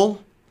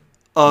role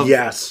of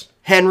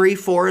Henry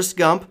Forrest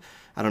Gump?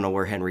 I don't know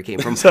where Henry came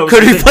from.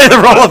 Could he play the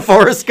role of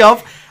Forrest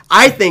Gump?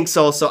 I think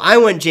so. So I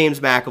went James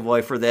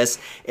McAvoy for this.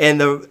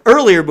 And the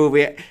earlier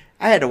movie,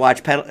 I had to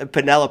watch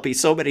Penelope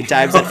so many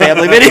times at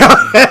Family Video.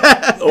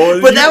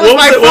 But that was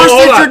my first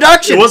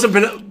introduction. It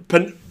wasn't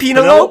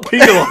Penelope.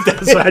 Penelope.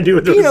 That's what I do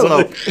with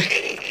Penelope.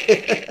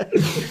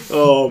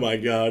 Oh my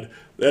God,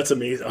 that's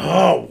amazing.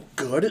 Oh,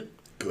 good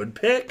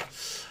pick.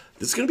 This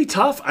is gonna be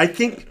tough. I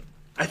think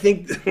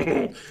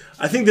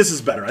this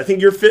is better. I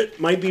think your fit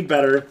might be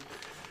better.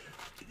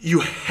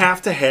 You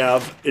have to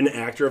have an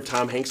actor of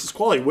Tom Hanks'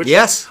 quality, which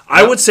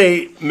I would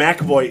say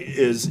McAvoy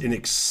is an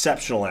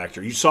exceptional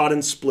actor. You saw it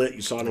in Split,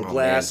 you saw it in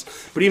Glass,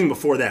 but even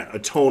before that,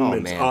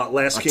 Atonement,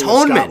 Last King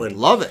of Scotland.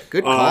 Love it.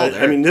 Good call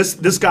there. I mean,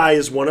 this guy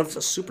is one of... It's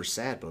a super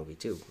sad movie,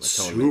 too.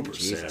 Super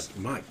sad.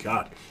 My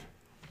God.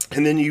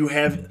 And then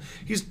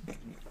he's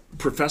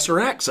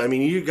Professor X. I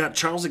mean, you got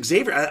Charles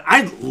Xavier.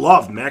 I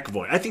love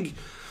McAvoy. I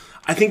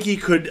think he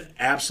could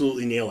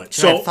absolutely nail it.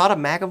 I thought of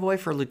McAvoy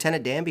for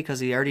Lieutenant Dan because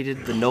he already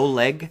did the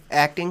no-leg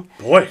acting.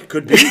 Boy,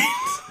 could be.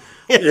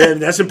 And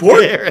that's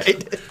important. Yeah,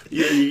 right.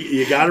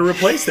 You got to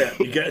replace that.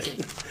 You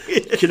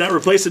cannot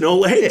replace the no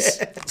legs.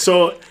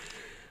 So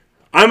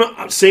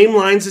I'm same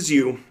lines as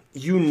you.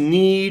 You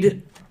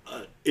need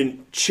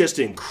just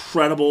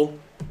incredible,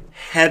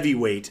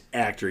 heavyweight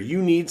actor.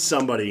 You need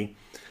somebody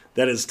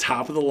that is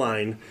top of the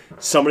line,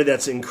 somebody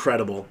that's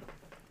incredible.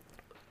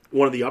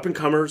 One of the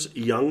up-and-comers,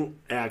 young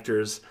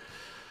actors.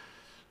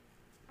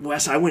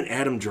 Wes, I went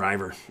Adam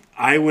Driver.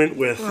 I went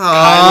with Kylo Ren.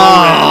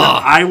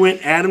 I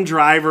went Adam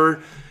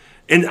Driver.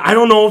 And I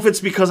don't know if it's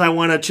because I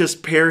want to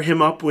just pair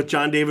him up with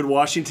John David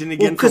Washington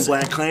again from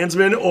Black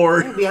Klansman,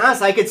 or... To be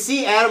honest, I could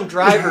see Adam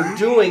Driver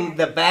doing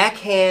the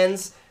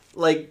backhands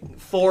like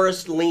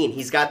Forrest lean.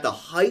 He's got the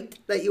height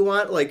that you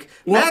want. Like,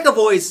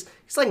 McAvoy's...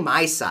 He's like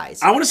my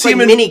size. I want to see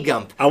him in Mini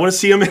Gump. I want to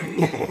see him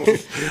in.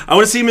 I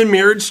want to see him in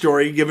Marriage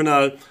Story, giving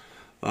a.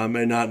 I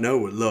may not know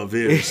what love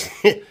is.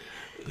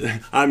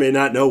 I may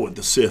not know what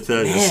the Sith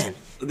is. Man.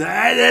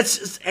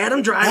 That's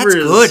Adam Driver.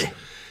 That's good.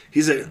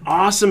 He's an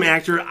awesome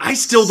actor. I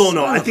still don't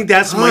know. I think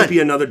that might be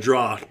another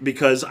draw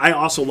because I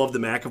also love the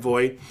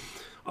McAvoy.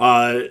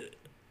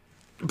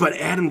 But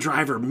Adam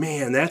Driver,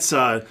 man, that's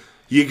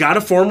you got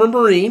a former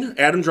Marine.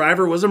 Adam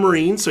Driver was a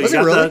Marine, so you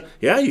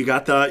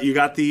got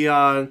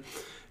the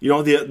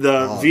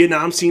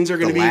Vietnam scenes are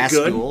going to be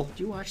good. Duel. Did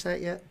you watch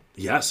that yet?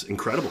 Yes,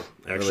 incredible.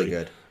 Actually, really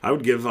good. I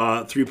would give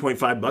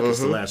 3.5 buckets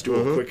to The Last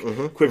Duel.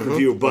 Quick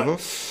review,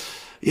 but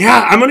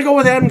yeah, I'm going to go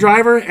with Adam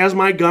Driver as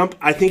my Gump.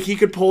 I think he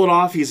could pull it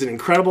off. He's an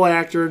incredible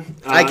actor.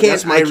 I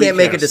can't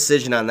make a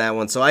decision on that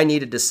one, so I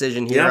need a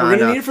decision here. Yeah, we're going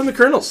to need it from the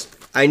Colonels.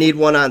 I need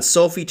one on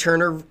Sophie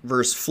Turner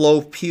versus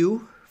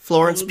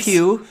Florence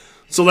Pugh.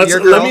 So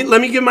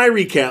let me give my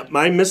recap.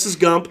 My Mrs.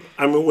 Gump,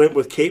 I went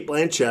with Cate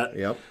Blanchett.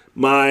 Yep.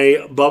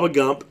 My Bubba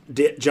Gump,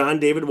 John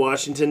David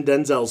Washington,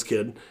 Denzel's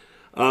kid.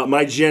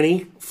 My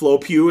Jenny, Flo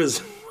Pugh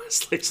is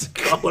Westlake's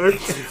color.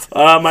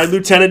 My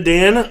Lieutenant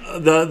Dan,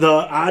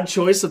 the odd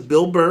choice of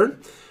Bill Burr.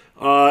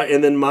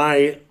 And then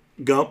my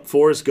Gump,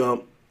 Forrest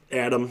Gump,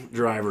 Adam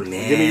Driver.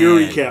 Man, give me your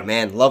recap.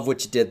 Man, love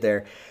what you did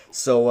there.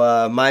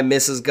 So my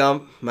Mrs.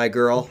 Gump, my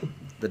girl,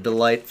 the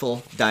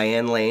delightful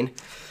Diane Lane.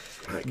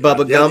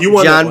 Bubba Gump,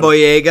 John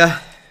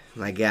Boyega,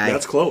 my guy.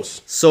 That's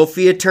close.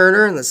 Sophia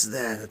Turner, and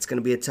that's going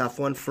to be a tough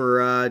one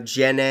for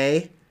Jen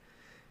A.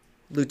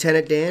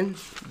 Lieutenant Dan,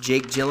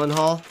 Jake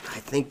Gyllenhaal. I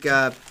think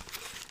I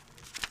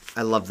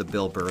love the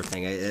Bill Burr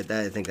thing.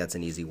 I think that's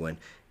an easy win.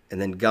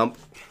 And then Gump,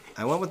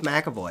 I went with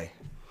McAvoy.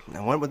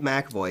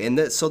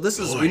 And so this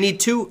is we need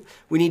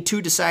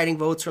two deciding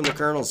votes from the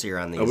Colonels here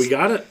on these. We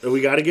got it.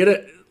 We got to get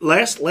it.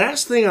 Last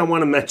thing I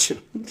want to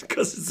mention,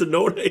 because it's a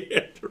note I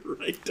had to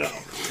write down.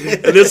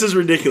 And this is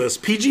ridiculous.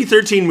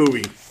 PG-13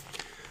 movie.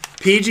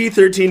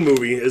 PG-13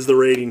 movie is the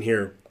rating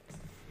here.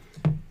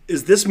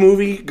 Is this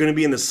movie going to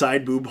be in the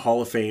Side Boob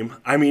Hall of Fame?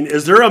 I mean,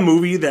 is there a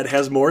movie that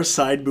has more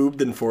side boob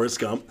than Forrest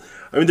Gump?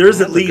 I mean, there's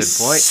at least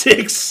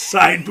 6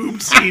 side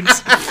boob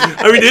scenes.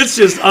 I mean, it's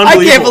just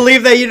unbelievable. I can't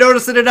believe that you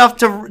noticed it enough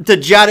to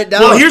jot it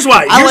down. Well, here's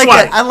why.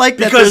 I like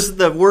that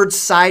the word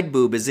side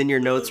boob is in your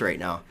notes right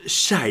now.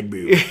 Side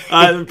boob.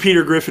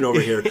 Peter Griffin over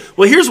here.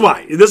 Well, here's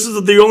why. This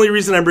is the only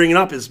reason I'm bringing it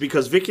up is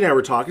because Vicky and I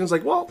were talking. It's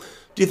like, well,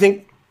 do you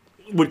think,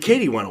 would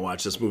Katie want to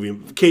watch this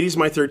movie? Katie's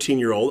my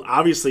 13-year-old.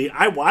 Obviously,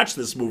 I watched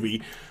this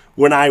movie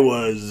when I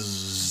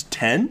was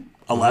 10,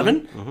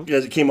 11,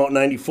 because it came out in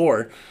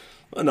 94.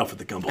 Enough with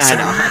the Gumbels. I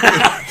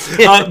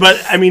know.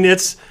 But, I mean,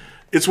 it's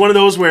one of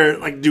those where,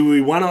 like, do we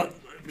want to...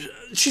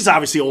 She's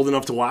obviously old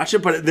enough to watch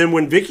it, but then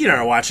when Vicky and I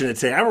are watching it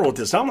today, I wrote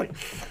this down, like,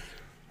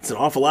 it's an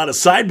awful lot of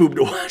side boob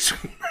to watch.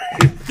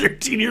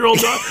 13-year-old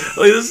dog.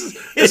 Like,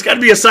 this got to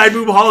be a side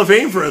boob Hall of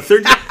Fame for a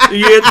 13.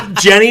 You get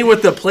Jenny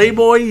with the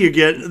Playboy. You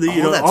get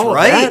all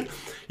right. That.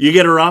 You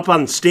get her up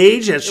on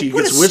stage as she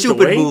gets whisked away.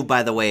 What a stupid move,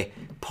 by the way.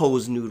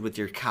 Pose nude with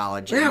your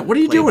college. Yeah, what are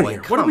you doing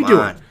here? What are we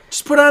doing?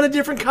 Just put on a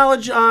different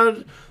college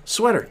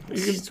sweater.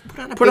 You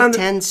can put on a Big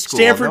Ten school.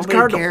 Stanford Nobody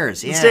Cardinal.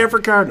 cares. Yeah.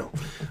 Stanford Cardinal.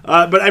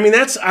 But I mean,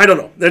 I don't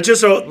know. That's just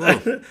so.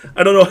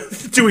 I don't know.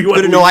 Do we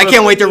want to? No, I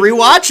can't wait to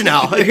rewatch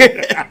now.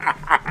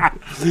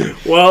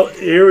 Well,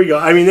 here we go.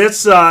 I mean,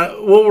 it's.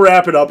 We'll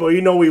wrap it up. Well,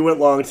 we went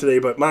long today,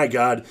 but my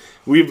God,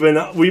 we've been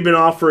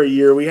off for a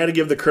year. We had to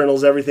give the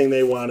Colonels everything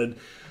they wanted.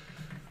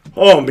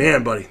 Oh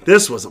man, buddy,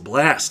 this was a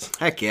blast.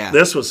 Heck yeah,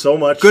 this was so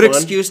much good fun.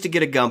 excuse to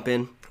get a Gump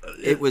in.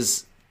 It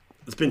was.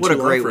 It's been what too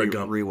a great long for a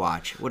Gump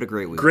rewatch. What a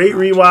great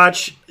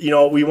rewatch.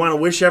 We want to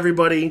wish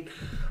everybody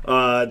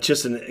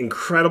just an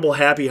incredible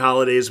happy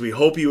holidays. We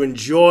hope you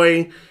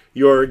enjoy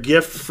your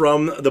gift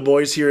from the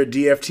boys here at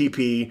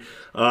DFTP,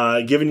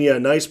 giving you a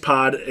nice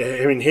pod.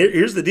 I mean,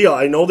 here's the deal.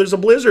 I know there's a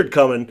blizzard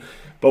coming.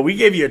 But we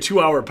gave you a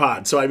 2-hour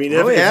pod. So, I mean,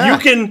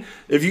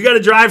 if you got to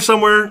drive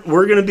somewhere,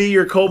 we're going to be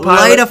your co-pilot.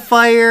 Light a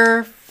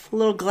fire, a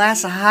little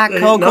glass of hot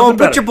cocoa,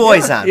 put your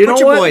boys on. Put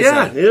your boys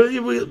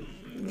on.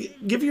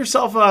 Give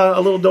yourself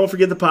a little, don't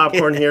forget the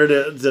popcorn here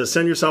to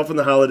send yourself in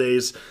the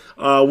holidays.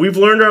 We've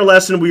learned our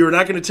lesson. We were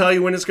not going to tell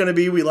you when it's going to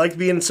be. We like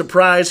being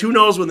surprised. Who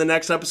knows when the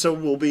next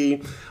episode will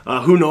be?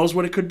 Who knows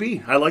what it could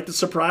be? I like the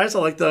surprise. I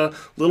like the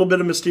little bit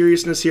of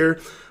mysteriousness here.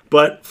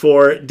 But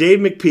for Dave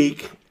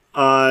McPeak,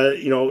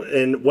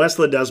 and Wes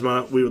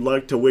Ledesma, we would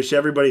like to wish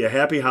everybody a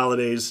happy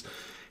holidays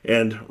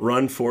and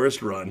run,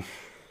 Forrest, run.